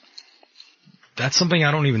can. That's something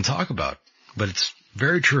I don't even talk about, but it's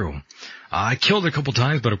very true. I killed a couple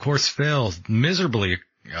times, but of course failed miserably,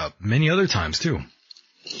 many other times too.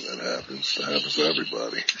 That happens. That happens to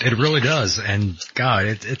everybody. It really does. And God,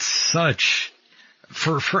 it's such,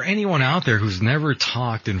 for anyone out there who's never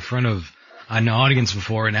talked in front of an audience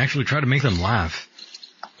before and actually try to make them laugh.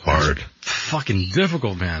 Hard. Fucking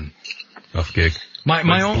difficult, man. Tough gig.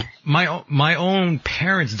 My own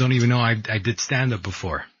parents don't even know I did stand up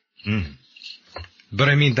before. But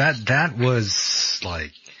I mean, that was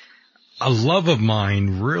like a love of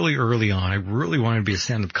mine really early on. I really wanted to be a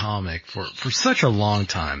stand up comic for such a long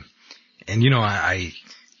time. And I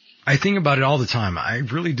think about it all the time. I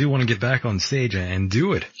really do want to get back on stage and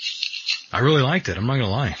do it. I really liked it. I'm not gonna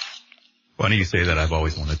lie. Funny you say that. I've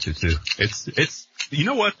always wanted to too. It's, you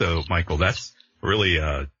know what though, Michael, that's really,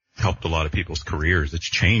 helped a lot of people's careers. It's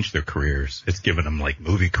changed their careers. It's given them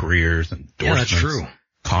movie careers and endorsements. Yeah, that's true.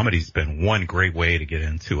 Comedy's been one great way to get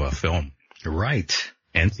into a film. You're right.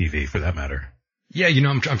 And TV for that matter. Yeah,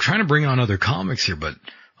 I'm trying to bring on other comics here, but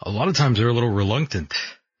a lot of times they're a little reluctant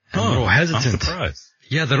and a little hesitant. I'm surprised.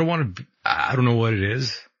 Yeah, they don't want to, I don't know what it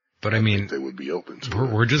is, but I mean, they would be open to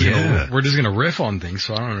we're just gonna riff on things,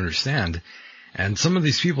 so I don't understand. And some of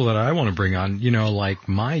these people that I want to bring on, like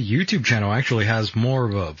my YouTube channel actually has more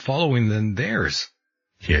of a following than theirs.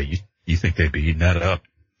 Yeah, you think they'd be eating that up?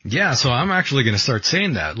 Yeah, so I'm actually going to start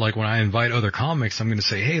saying that. Like when I invite other comics, I'm going to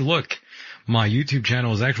say, hey, look, my YouTube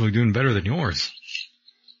channel is actually doing better than yours.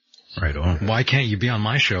 Right on. Why can't you be on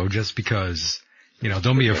my show just because,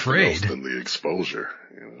 don't be afraid. Than the exposure,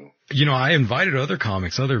 I invited other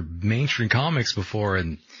comics, other mainstream comics before,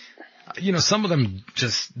 and some of them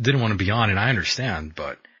just didn't want to be on, and I understand,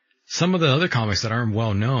 but some of the other comics that aren't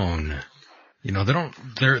well known, you know, their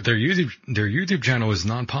YouTube channel is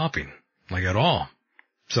non-popping, like at all.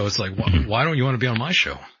 So it's like, why don't you want to be on my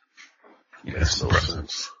show? Makes no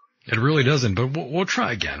sense. It really doesn't, but we'll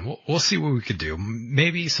try again. We'll see what we could do.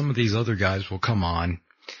 Maybe some of these other guys will come on.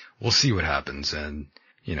 We'll see what happens. And,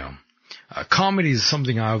 you know, comedy is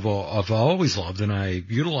something I've always loved, and I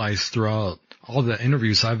utilize throughout all the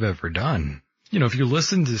interviews I've ever done. You know, if you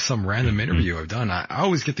listen to some random interview I've done, I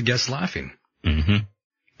always get the guests laughing. Mm-hmm.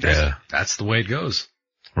 Yeah. That's the way it goes.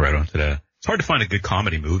 Right on to that. It's hard to find a good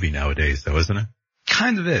comedy movie nowadays, though, isn't it?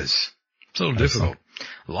 Kind of is. It's a little difficult.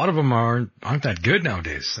 A lot of them aren't that good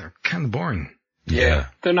nowadays. They're kind of boring. Yeah.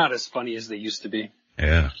 They're not as funny as they used to be.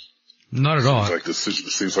 Yeah. Not at all. It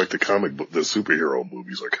seems like the superhero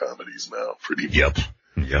movies are comedies now, pretty much.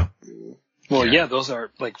 Yep. Well, yeah, those are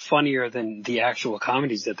like funnier than the actual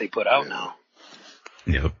comedies that they put out now.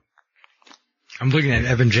 Yep. I'm looking at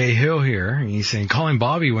Evan J. Hill here, and he's saying, calling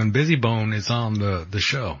Bobby when Busy Bone is on the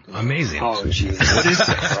show. Amazing. Oh, jeez. What is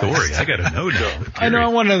that story? I gotta know now. I know, I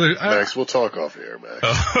want another. Max, we'll talk off air, Max.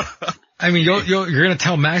 I mean, you're gonna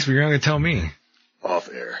tell Max, but you're not gonna tell me. Off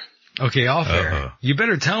air. Okay, off air. You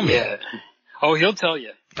better tell me. Yeah. Oh, he'll tell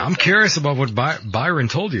you. I'm curious about what Byron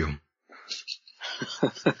told you.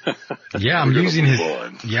 Yeah, I'm using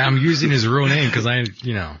his real name because We're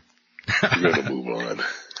gonna move on.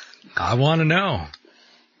 I want to know.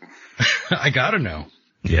 I gotta know.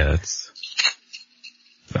 Yeah,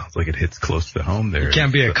 sounds like it hits close to home there. It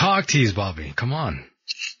can't be a cock tease, Bobby. Come on.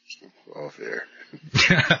 Off air.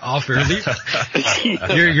 Off air.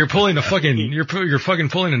 You're pulling you're fucking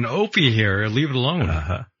pulling an Opie here. Leave it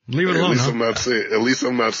alone. Leave it alone. At least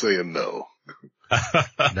I'm not saying no.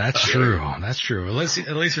 That's true. That's true. At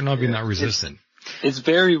least you're not being that resistant. It's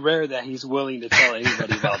very rare that he's willing to tell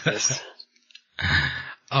anybody about this.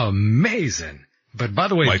 Amazing. But by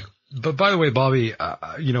the way, Bobby,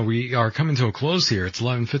 we are coming to a close here. It's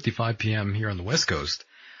 11:55 p.m. here on the West Coast.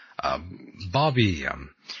 Bobby,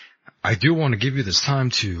 I do want to give you this time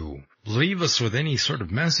to leave us with any sort of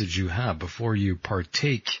message you have before you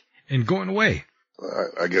partake in going away.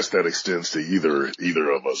 I guess that extends to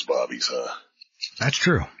either of us Bobbies, huh? That's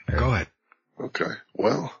true. Go ahead. Okay.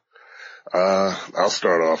 Well, I'll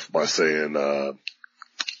start off by saying,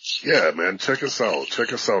 yeah, man, check us out.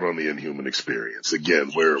 Check us out on the Inhuman Experience.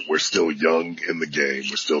 Again, we're still young in the game.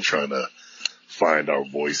 We're still trying to find our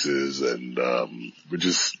voices, and we're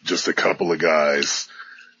just a couple of guys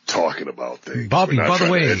talking about things. Bobby, by the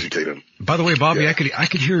way, Bobby, yeah. I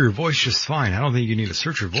could hear your voice just fine. I don't think you need to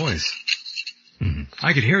search your voice. Mm-hmm.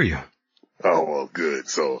 I could hear you. Oh, well, good.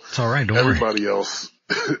 So it's all right. Don't everybody worry. else,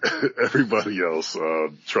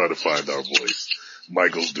 try to find our voice.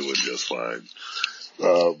 Michael's doing just fine.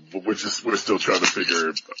 But we're still trying to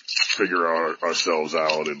figure ourselves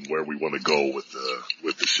out and where we want to go with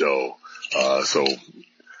the show.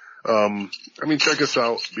 Check us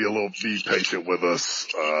out. Be patient with us.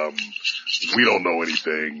 We don't know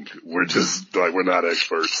anything. We're not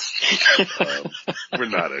experts. We're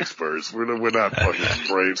not experts. We're not fucking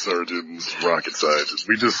brain surgeons, rocket scientists.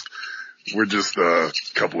 We're just a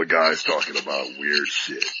couple of guys talking about weird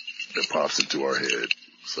shit that pops into our head.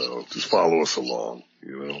 So just follow us along,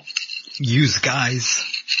 Use guys.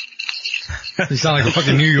 You sound like a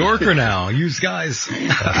fucking New Yorker now. Use guys.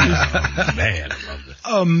 Man, I love this.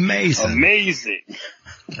 Amazing.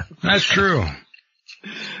 That's true.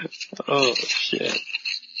 Oh, shit.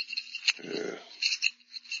 Yeah.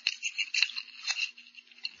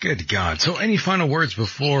 Good God. So any final words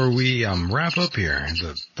before we wrap up here?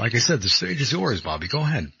 Like I said, the stage is yours, Bobby. Go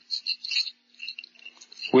ahead.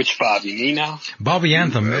 Which Bobby? Me now? Bobby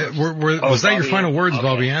Anthem. Was that your final words, okay.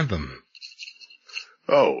 Bobby Anthem?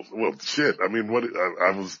 Oh, well, shit. I mean,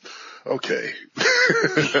 I was, okay.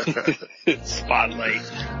 Spotlight.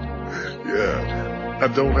 Yeah. I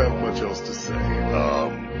don't have much else to say.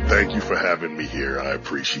 Thank you for having me here. I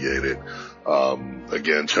appreciate it.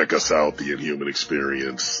 Again, check us out, The Inhuman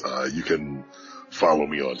Experience. You can follow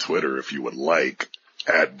me on Twitter if you would like,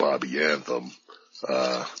 at Bobby Anthem.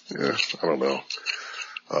 I don't know.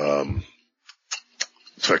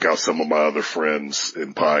 Check out some of my other friends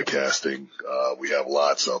in podcasting. We have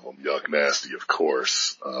lots of them. Young Nasty, of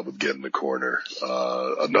course, with Get in the Corner.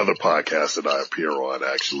 Another podcast that I appear on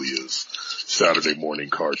actually is Saturday Morning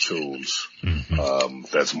Cartoons. Mm-hmm.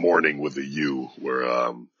 That's Morning with a U,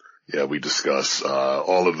 where, we discuss,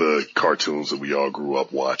 all of the cartoons that we all grew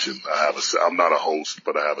up watching. I'm not a host,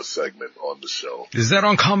 but I have a segment on the show. Is that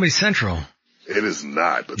on Comedy Central? It is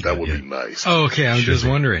not, but that would be nice. Oh, okay. I'm just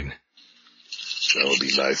wondering. That would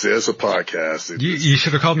be nice. There's a podcast. You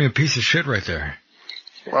should have called me a piece of shit right there.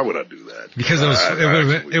 Why would I do that? Because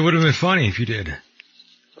it would have been funny if you did.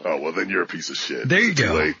 Oh, well, then you're a piece of shit. There you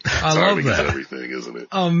go. Late. I love that. Is everything, isn't it?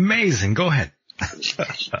 Amazing. Go ahead.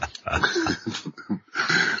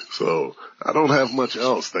 So, I don't have much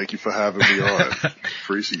else. Thank you for having me on.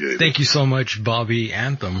 Appreciate it. Thank you so much, Bobby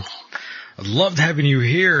Anthem. I loved having you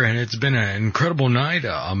here, and it's been an incredible night.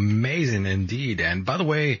 Amazing indeed. And by the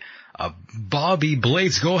way, Bobby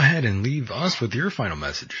Blades, go ahead and leave us with your final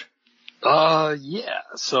message. Yeah.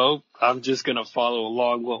 So I'm just going to follow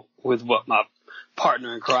along with what my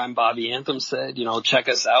partner in crime, Bobby Anthem, said. Check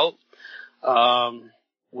us out.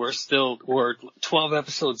 We're 12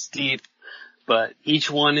 episodes deep, but each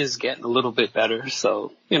one is getting a little bit better.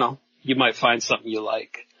 So, you might find something you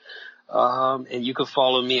like. And you can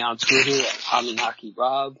follow me on Twitter at Anunnaki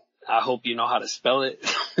Rob. I hope you know how to spell it.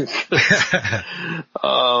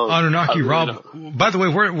 Anunnaki Rob. By the way,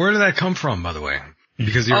 where did that come from, by the way?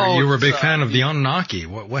 Because you were a big fan of the Anunnaki.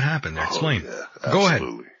 What happened there? Explain. Yeah, go ahead.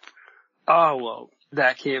 Oh, well,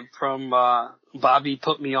 that came from, Bobby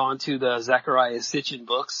put me on to the Zecharia Sitchin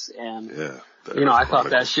books, and, I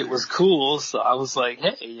thought that shit was cool, so I was like,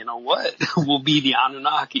 hey, you know what? We'll be the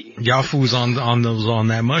Anunnaki. Yafu's on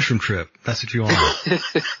that mushroom trip. That's what you want.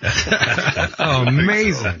 Oh,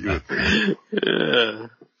 amazing. Yeah.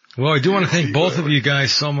 Well, I do want to thank both of you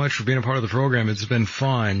guys so much for being a part of the program. It's been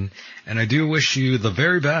fun, and I do wish you the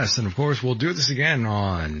very best, and of course, we'll do this again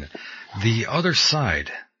on the other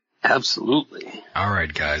side. Absolutely. All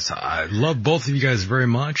right, guys. I love both of you guys very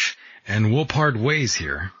much, and we'll part ways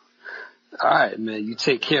here. All right, man. You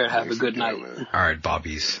take care. Have a good night. All right,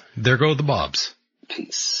 Bobbies. There go the Bobs.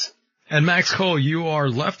 Peace. And Max Cole, you are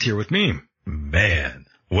left here with me. Man,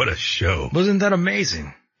 what a show. Wasn't that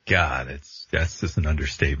amazing? God, that's just an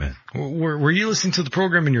understatement. Were you listening to the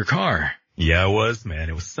program in your car? Yeah, I was, man.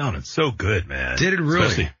 It was sounding so good, man. Did it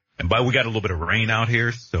really? And we got a little bit of rain out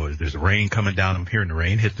here, so there's rain coming down. I'm hearing the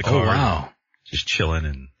rain hit the car. Oh, wow. Just chilling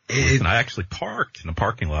and listening. I actually parked in the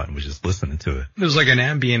parking lot and was just listening to it. It was like an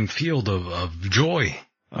ambient field of joy.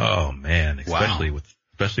 Oh, man. Especially with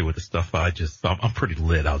the stuff I'm pretty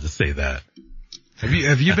lit. I'll just say that. Have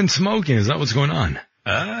you been smoking? Is that what's going on?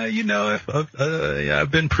 I've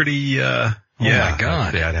been pretty, oh my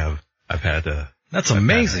God. That's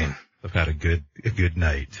amazing. I've had a good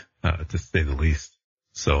night, to say the least.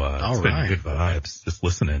 So, it's been good vibes, just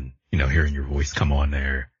listening, hearing your voice come on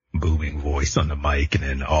there, booming voice on the mic, and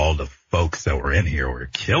then all the folks that were in here were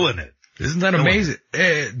killing it. Isn't that amazing?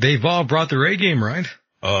 They've all brought their A game, right?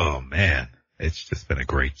 Oh man. It's just been a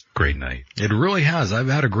great night. It really has. I've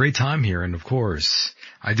had a great time here. And of course,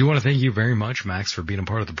 I do want to thank you very much, Max, for being a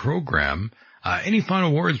part of the program. Any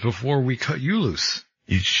final words before we cut you loose?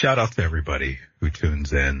 You shout out to everybody who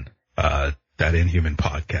tunes in, that Inhuman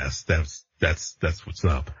podcast. That's what's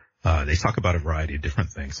up. They talk about a variety of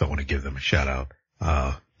different things. So I want to give them a shout out,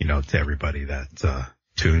 to everybody that,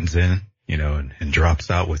 tunes in, and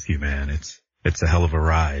drops out with you, man. It's a hell of a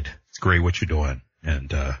ride. It's great what you're doing.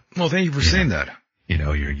 And, well, thank you for saying that.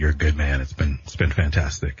 You're a good man. It's been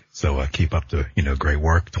fantastic. So, keep up the, great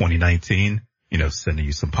work. 2019, sending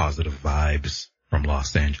you some positive vibes from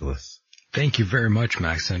Los Angeles. Thank you very much,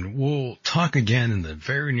 Max, and we'll talk again in the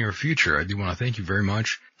very near future. I do want to thank you very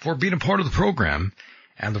much for being a part of the program.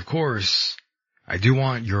 And of course, I do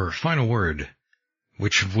want your final word,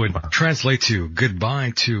 which would translate to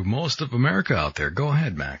goodbye to most of America out there. Go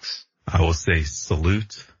ahead, Max. I will say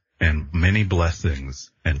salute and many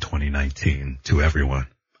blessings in 2019 to everyone.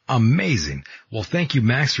 Amazing. Well, thank you,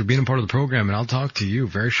 Max, for being a part of the program, and I'll talk to you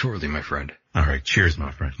very shortly, my friend. All right. Cheers,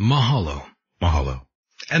 my friend. Mahalo. Mahalo.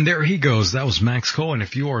 And there he goes. That was Max Cole. And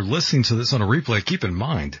if you are listening to this on a replay, keep in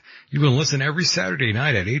mind, you can listen every Saturday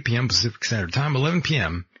night at 8 p.m. Pacific Standard Time, 11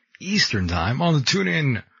 p.m. Eastern Time on the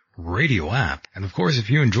TuneIn Radio app. And of course,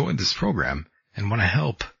 if you enjoyed this program and want to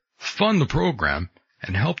help fund the program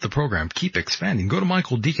and help the program keep expanding, go to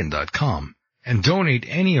michaeldeacon.com and donate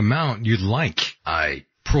any amount you'd like. I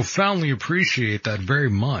profoundly appreciate that very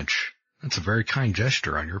much. That's a very kind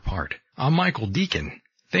gesture on your part. I'm Michael Deacon.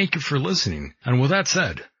 Thank you for listening. And with that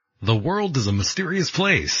said, the world is a mysterious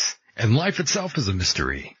place, and life itself is a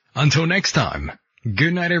mystery. Until next time,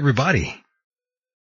 good night, everybody.